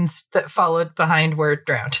Egyptians that followed behind were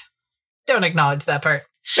drowned. Don't acknowledge that part.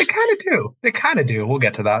 They kind of do. We'll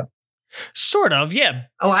get to that. Sort of, yeah.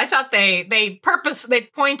 Oh, I thought they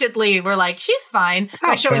pointedly were like, she's fine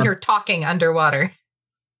by showing her talking underwater.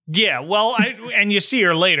 Yeah, well, and you see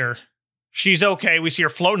her later. She's okay. We see her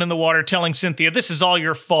floating in the water telling Cynthia, this is all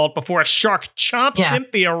your fault, before a shark chomps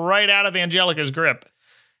Cynthia right out of Angelica's grip.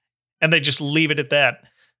 And they just leave it at that.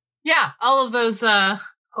 Yeah, all of those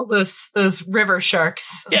river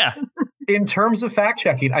sharks. Yeah. In terms of fact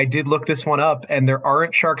checking, I did look this one up, and there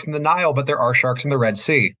aren't sharks in the Nile, but there are sharks in the Red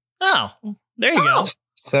Sea. Oh, there you go.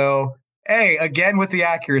 So, hey, again with the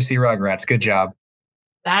accuracy, Rugrats. Good job.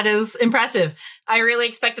 That is impressive. I really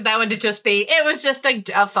expected that one to just be, it was just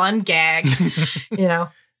a fun gag, you know.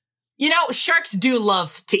 You know, sharks do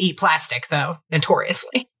love to eat plastic, though,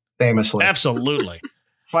 notoriously. Famously. Absolutely.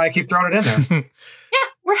 That's why I keep throwing it in there. Yeah,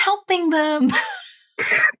 we're helping them.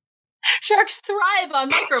 Sharks thrive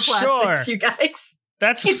on microplastics, you guys. It's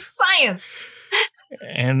science.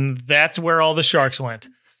 And that's where all the sharks went.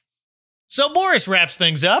 So Boris wraps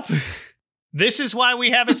things up. This is why we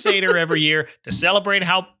have a Seder every year, to celebrate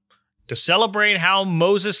how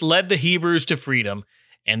Moses led the Hebrews to freedom.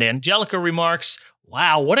 And Angelica remarks,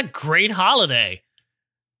 "Wow, what a great holiday."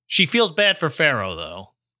 She feels bad for Pharaoh,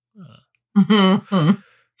 though.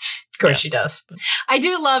 Of course she does. I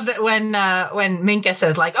do love that when Minka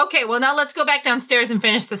says, like, okay, well, now let's go back downstairs and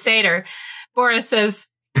finish the Seder. Boris says,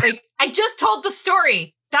 like, I just told the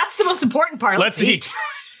story. That's the most important part. Let's eat.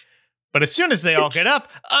 But as soon as they all get up,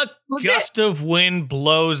 a gust of wind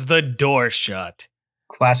blows the door shut.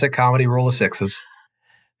 Classic comedy rule of sixes.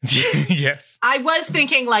 Yes. I was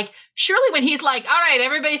thinking, like, surely when he's like, all right,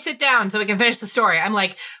 everybody sit down so we can finish the story. I'm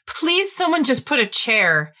like, please, someone just put a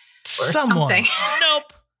chair or something.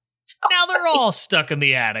 Nope. Now they're all stuck in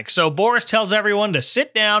the attic. So Boris tells everyone to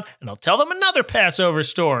sit down and he'll tell them another Passover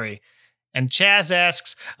story. And Chaz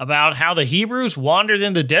asks about how the Hebrews wandered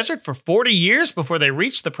in the desert for 40 years before they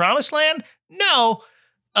reached the Promised Land? No.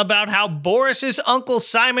 About how Boris's Uncle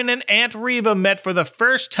Simon and Aunt Reva met for the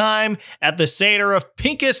first time at the Seder of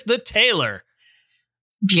Pincus the Tailor.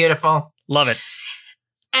 Beautiful. Love it.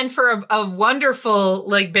 And for a wonderful,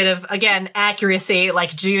 like, bit of, again, accuracy,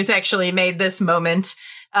 like Jews actually made this moment.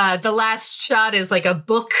 The last shot is like a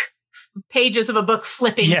book, pages of a book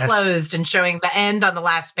flipping closed and showing the end on the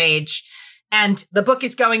last page. And the book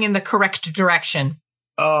is going in the correct direction.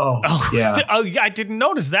 Oh yeah. I didn't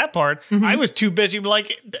notice that part. Mm-hmm. I was too busy.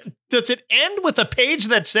 Like, does it end with a page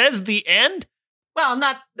that says the end? Well,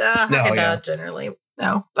 not generally,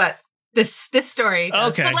 no. But this story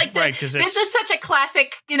does. Okay, but like right, this is such a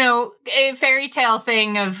classic, you know, a fairy tale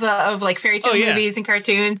thing of like fairy tale movies and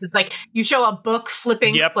cartoons. It's like you show a book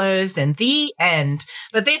flipping closed and the end.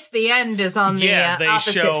 But the end is on the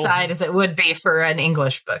opposite side as it would be for an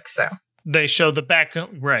English book. So they show the back,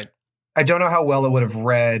 right? I don't know how well it would have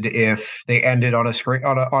read if they ended on a screen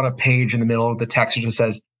on a page in the middle of the text that just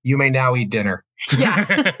says, "You may now eat dinner."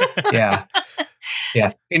 Yeah.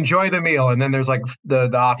 Yeah. Enjoy the meal. And then there's like the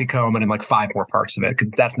afikomen and like 5 more parts of it,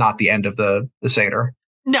 because that's not the end of the Seder.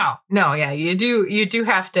 No, yeah. You do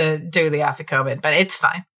have to do the afikomen, but it's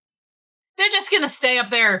fine. They're just gonna stay up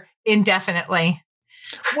there indefinitely.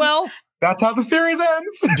 Well, that's how the series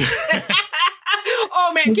ends.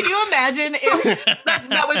 Oh man, can you imagine if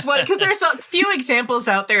that was one? Because there's a few examples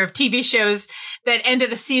out there of TV shows that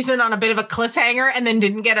ended a season on a bit of a cliffhanger and then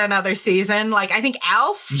didn't get another season. Like, I think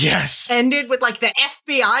Alf ended with like the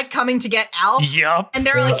FBI coming to get Alf. Yep. And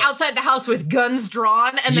they're like outside the house with guns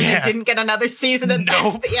drawn, and then they didn't get another season, and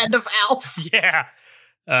that's the end of Alf. Yeah.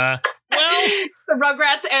 Well, the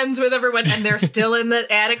Rugrats ends with everyone, and they're still in the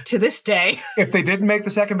attic to this day. If they didn't make the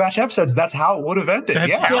second batch episodes, that's how it would have ended.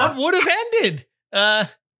 That's how it would have ended. I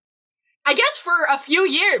guess for a few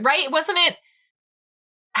years, right? Wasn't it?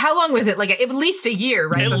 How long was it? Like at least a year,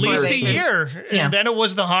 right? At least a year. Yeah. And then it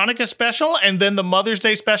was the Hanukkah special, and then the Mother's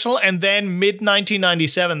Day special, and then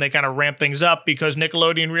mid-1997, they kind of ramped things up because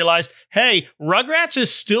Nickelodeon realized, hey, Rugrats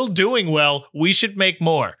is still doing well. We should make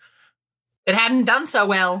more. It hadn't done so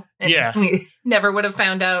well. And we never would have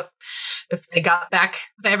found out if they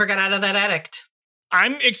ever got out of that attic.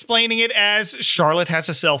 I'm explaining it as Charlotte has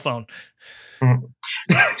a cell phone.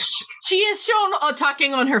 She is shown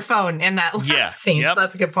talking on her phone in that last scene. Yep.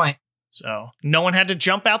 That's a good point. So no one had to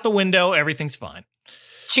jump out the window. Everything's fine.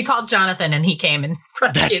 She called Jonathan and he came and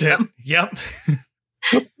rescued them. Yep.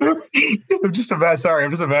 I'm just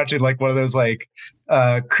imagining like one of those like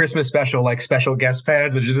Christmas special, like special guest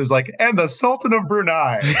pads that just is like, and the Sultan of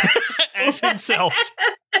Brunei as himself.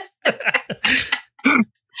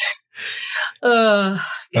 Good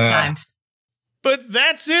times. But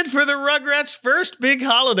that's it for the Rugrats' first big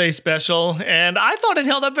holiday special, and I thought it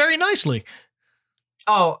held up very nicely.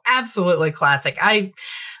 Oh, absolutely classic.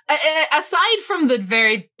 Aside from the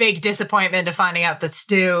very big disappointment of finding out that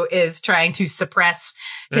Stu is trying to suppress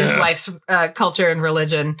his wife's culture and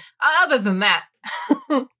religion, other than that,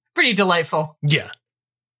 pretty delightful. Yeah.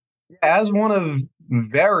 As one of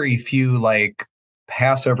very few like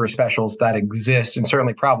Passover specials that exist, and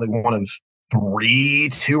certainly probably one of 2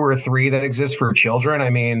 or 3 that exist for children, I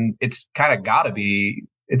mean, it's kind of got to be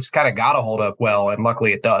it's kind of got to hold up well, and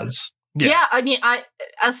luckily it does. Yeah, I mean,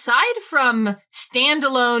 aside from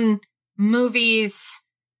standalone movies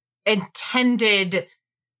intended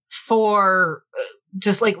for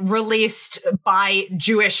just like released by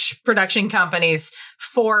Jewish production companies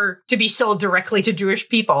to be sold directly to Jewish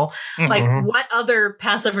people, like what other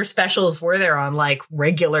Passover specials were there on like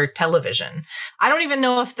regular television? I don't even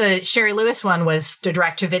know if the Sherry Lewis one was to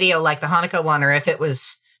direct to video like the Hanukkah one, or if it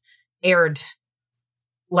was aired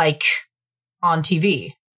like on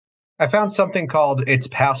TV. I found something called It's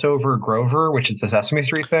Passover Grover, which is a Sesame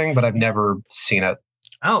Street thing, but I've never seen it.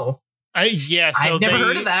 Oh. So I've never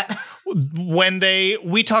heard of that. When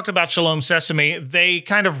we talked about Shalom Sesame, they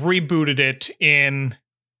kind of rebooted it in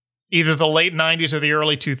either the late 90s or the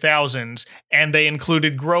early 2000s, and they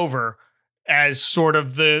included Grover as sort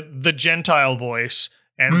of the Gentile voice.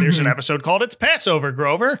 And there's an episode called It's Passover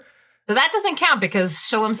Grover. So that doesn't count because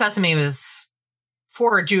Shalom Sesame was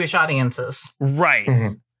for Jewish audiences. Right.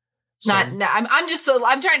 I'm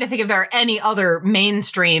trying to think if there are any other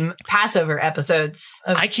mainstream Passover episodes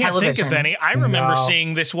of I can't television. think of any. I remember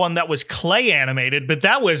seeing this one that was clay animated, but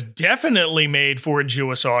that was definitely made for a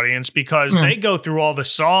Jewish audience because they go through all the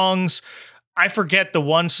songs. I forget the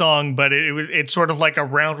one song, but it's sort of like a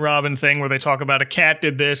round robin thing where they talk about a cat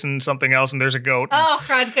did this and something else, and there's a goat. Oh,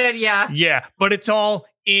 God, good, yeah. Yeah, but it's all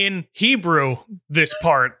in Hebrew, this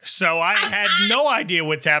part. So I had no idea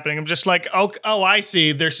what's happening. I'm just like, oh, I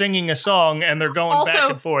see. They're singing a song and they're going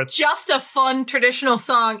back and forth. Just a fun traditional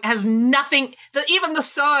song has nothing. Even the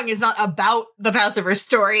song is not about the Passover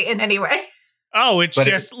story in any way. Oh,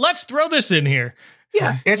 let's throw this in here.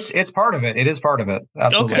 Yeah. It's part of it. It is part of it.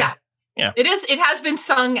 Absolutely. Okay. Yeah. It is. It has been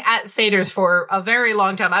sung at Seder's for a very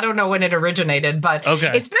long time. I don't know when it originated, but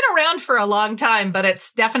it's been around for a long time, but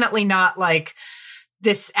it's definitely not like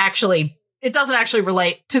this it doesn't actually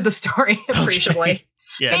relate to the story appreciably.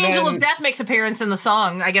 Yeah. The Angel of Death makes appearance in the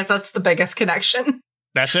song. I guess that's the biggest connection.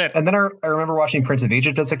 That's it. And then I remember watching Prince of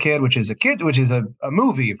Egypt as a kid, which is a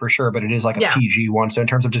movie for sure, but it is like a PG one. So in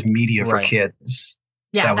terms of just media for kids.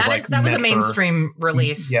 Yeah, that was a mainstream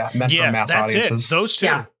release. Yeah, meant for mass audiences. Those two.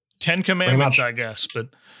 Yeah. 10 Commandments, I guess, but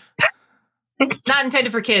not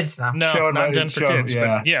intended for kids, though. No, not intended for kids.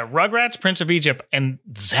 But Rugrats, Prince of Egypt, and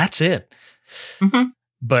that's it.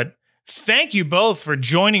 But thank you both for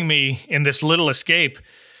joining me in this little escape.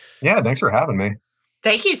 Yeah, thanks for having me.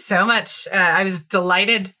 Thank you so much. I was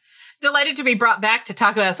delighted to be brought back to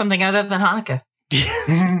talk about something other than Hanukkah.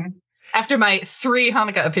 After my 3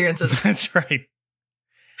 Hanukkah appearances. That's right.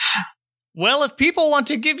 Well, if people want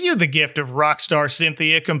to give you the gift of Rockstar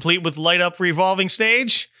Cynthia complete with light-up revolving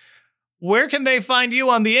stage, where can they find you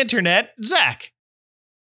on the internet, Zach?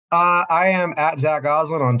 I am at Zach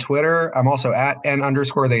Goslin on Twitter. I'm also at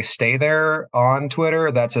 @N_they_stay_there on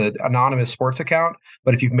Twitter. That's an anonymous sports account.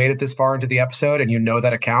 But if you've made it this far into the episode and you know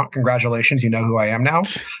that account, congratulations, you know who I am now.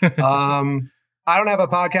 I don't have a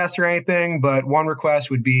podcast or anything, but one request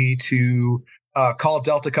would be to call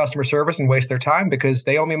Delta customer service and waste their time because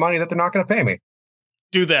they owe me money that they're not going to pay me.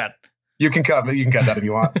 Do that. You can cut that if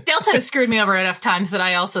you want. Delta has screwed me over enough times that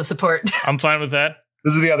I also support. I'm fine with that.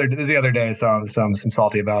 This is the other day, so I'm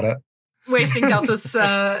salty about it. Wasting Delta's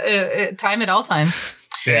time at all times.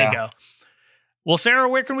 There you go. Well, Sarah,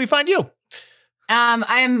 where can we find you?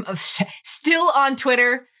 I am still on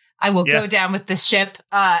Twitter. I will go down with this ship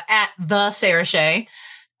at the Sarah Shay,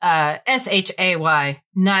 SHAY,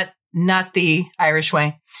 not the Irish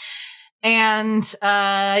way. And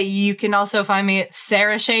you can also find me at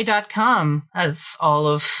sarahshay.com, as all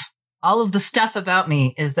of the stuff about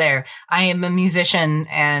me is there. I am a musician,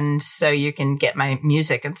 and so you can get my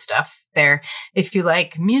music and stuff there. If you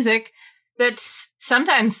like music that's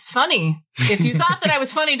sometimes funny. If you thought that I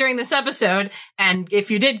was funny during this episode, and if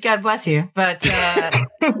you did, God bless you. But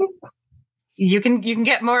you can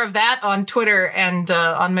get more of that on Twitter and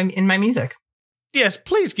in my music. Yes,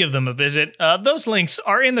 please give them a visit. Those links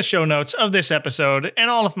are in the show notes of this episode, and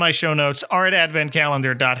all of my show notes are at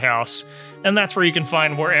adventcalendar.house. And that's where you can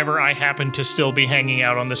find wherever I happen to still be hanging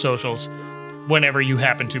out on the socials, whenever you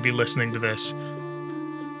happen to be listening to this.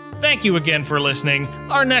 Thank you again for listening.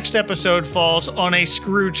 Our next episode falls on a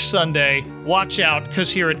Scrooge Sunday. Watch out,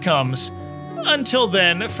 because here it comes. Until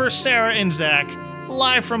then, for Sarah and Zach,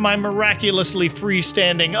 live from my miraculously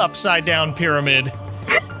freestanding upside-down pyramid,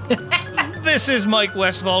 this is Mike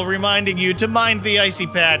Westfall reminding you to mind the icy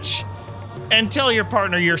patch and tell your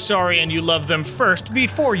partner you're sorry and you love them first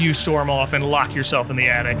before you storm off and lock yourself in the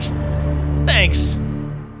attic. Thanks.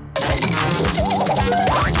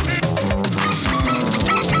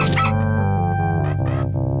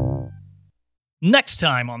 Next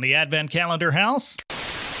time on the Advent Calendar House.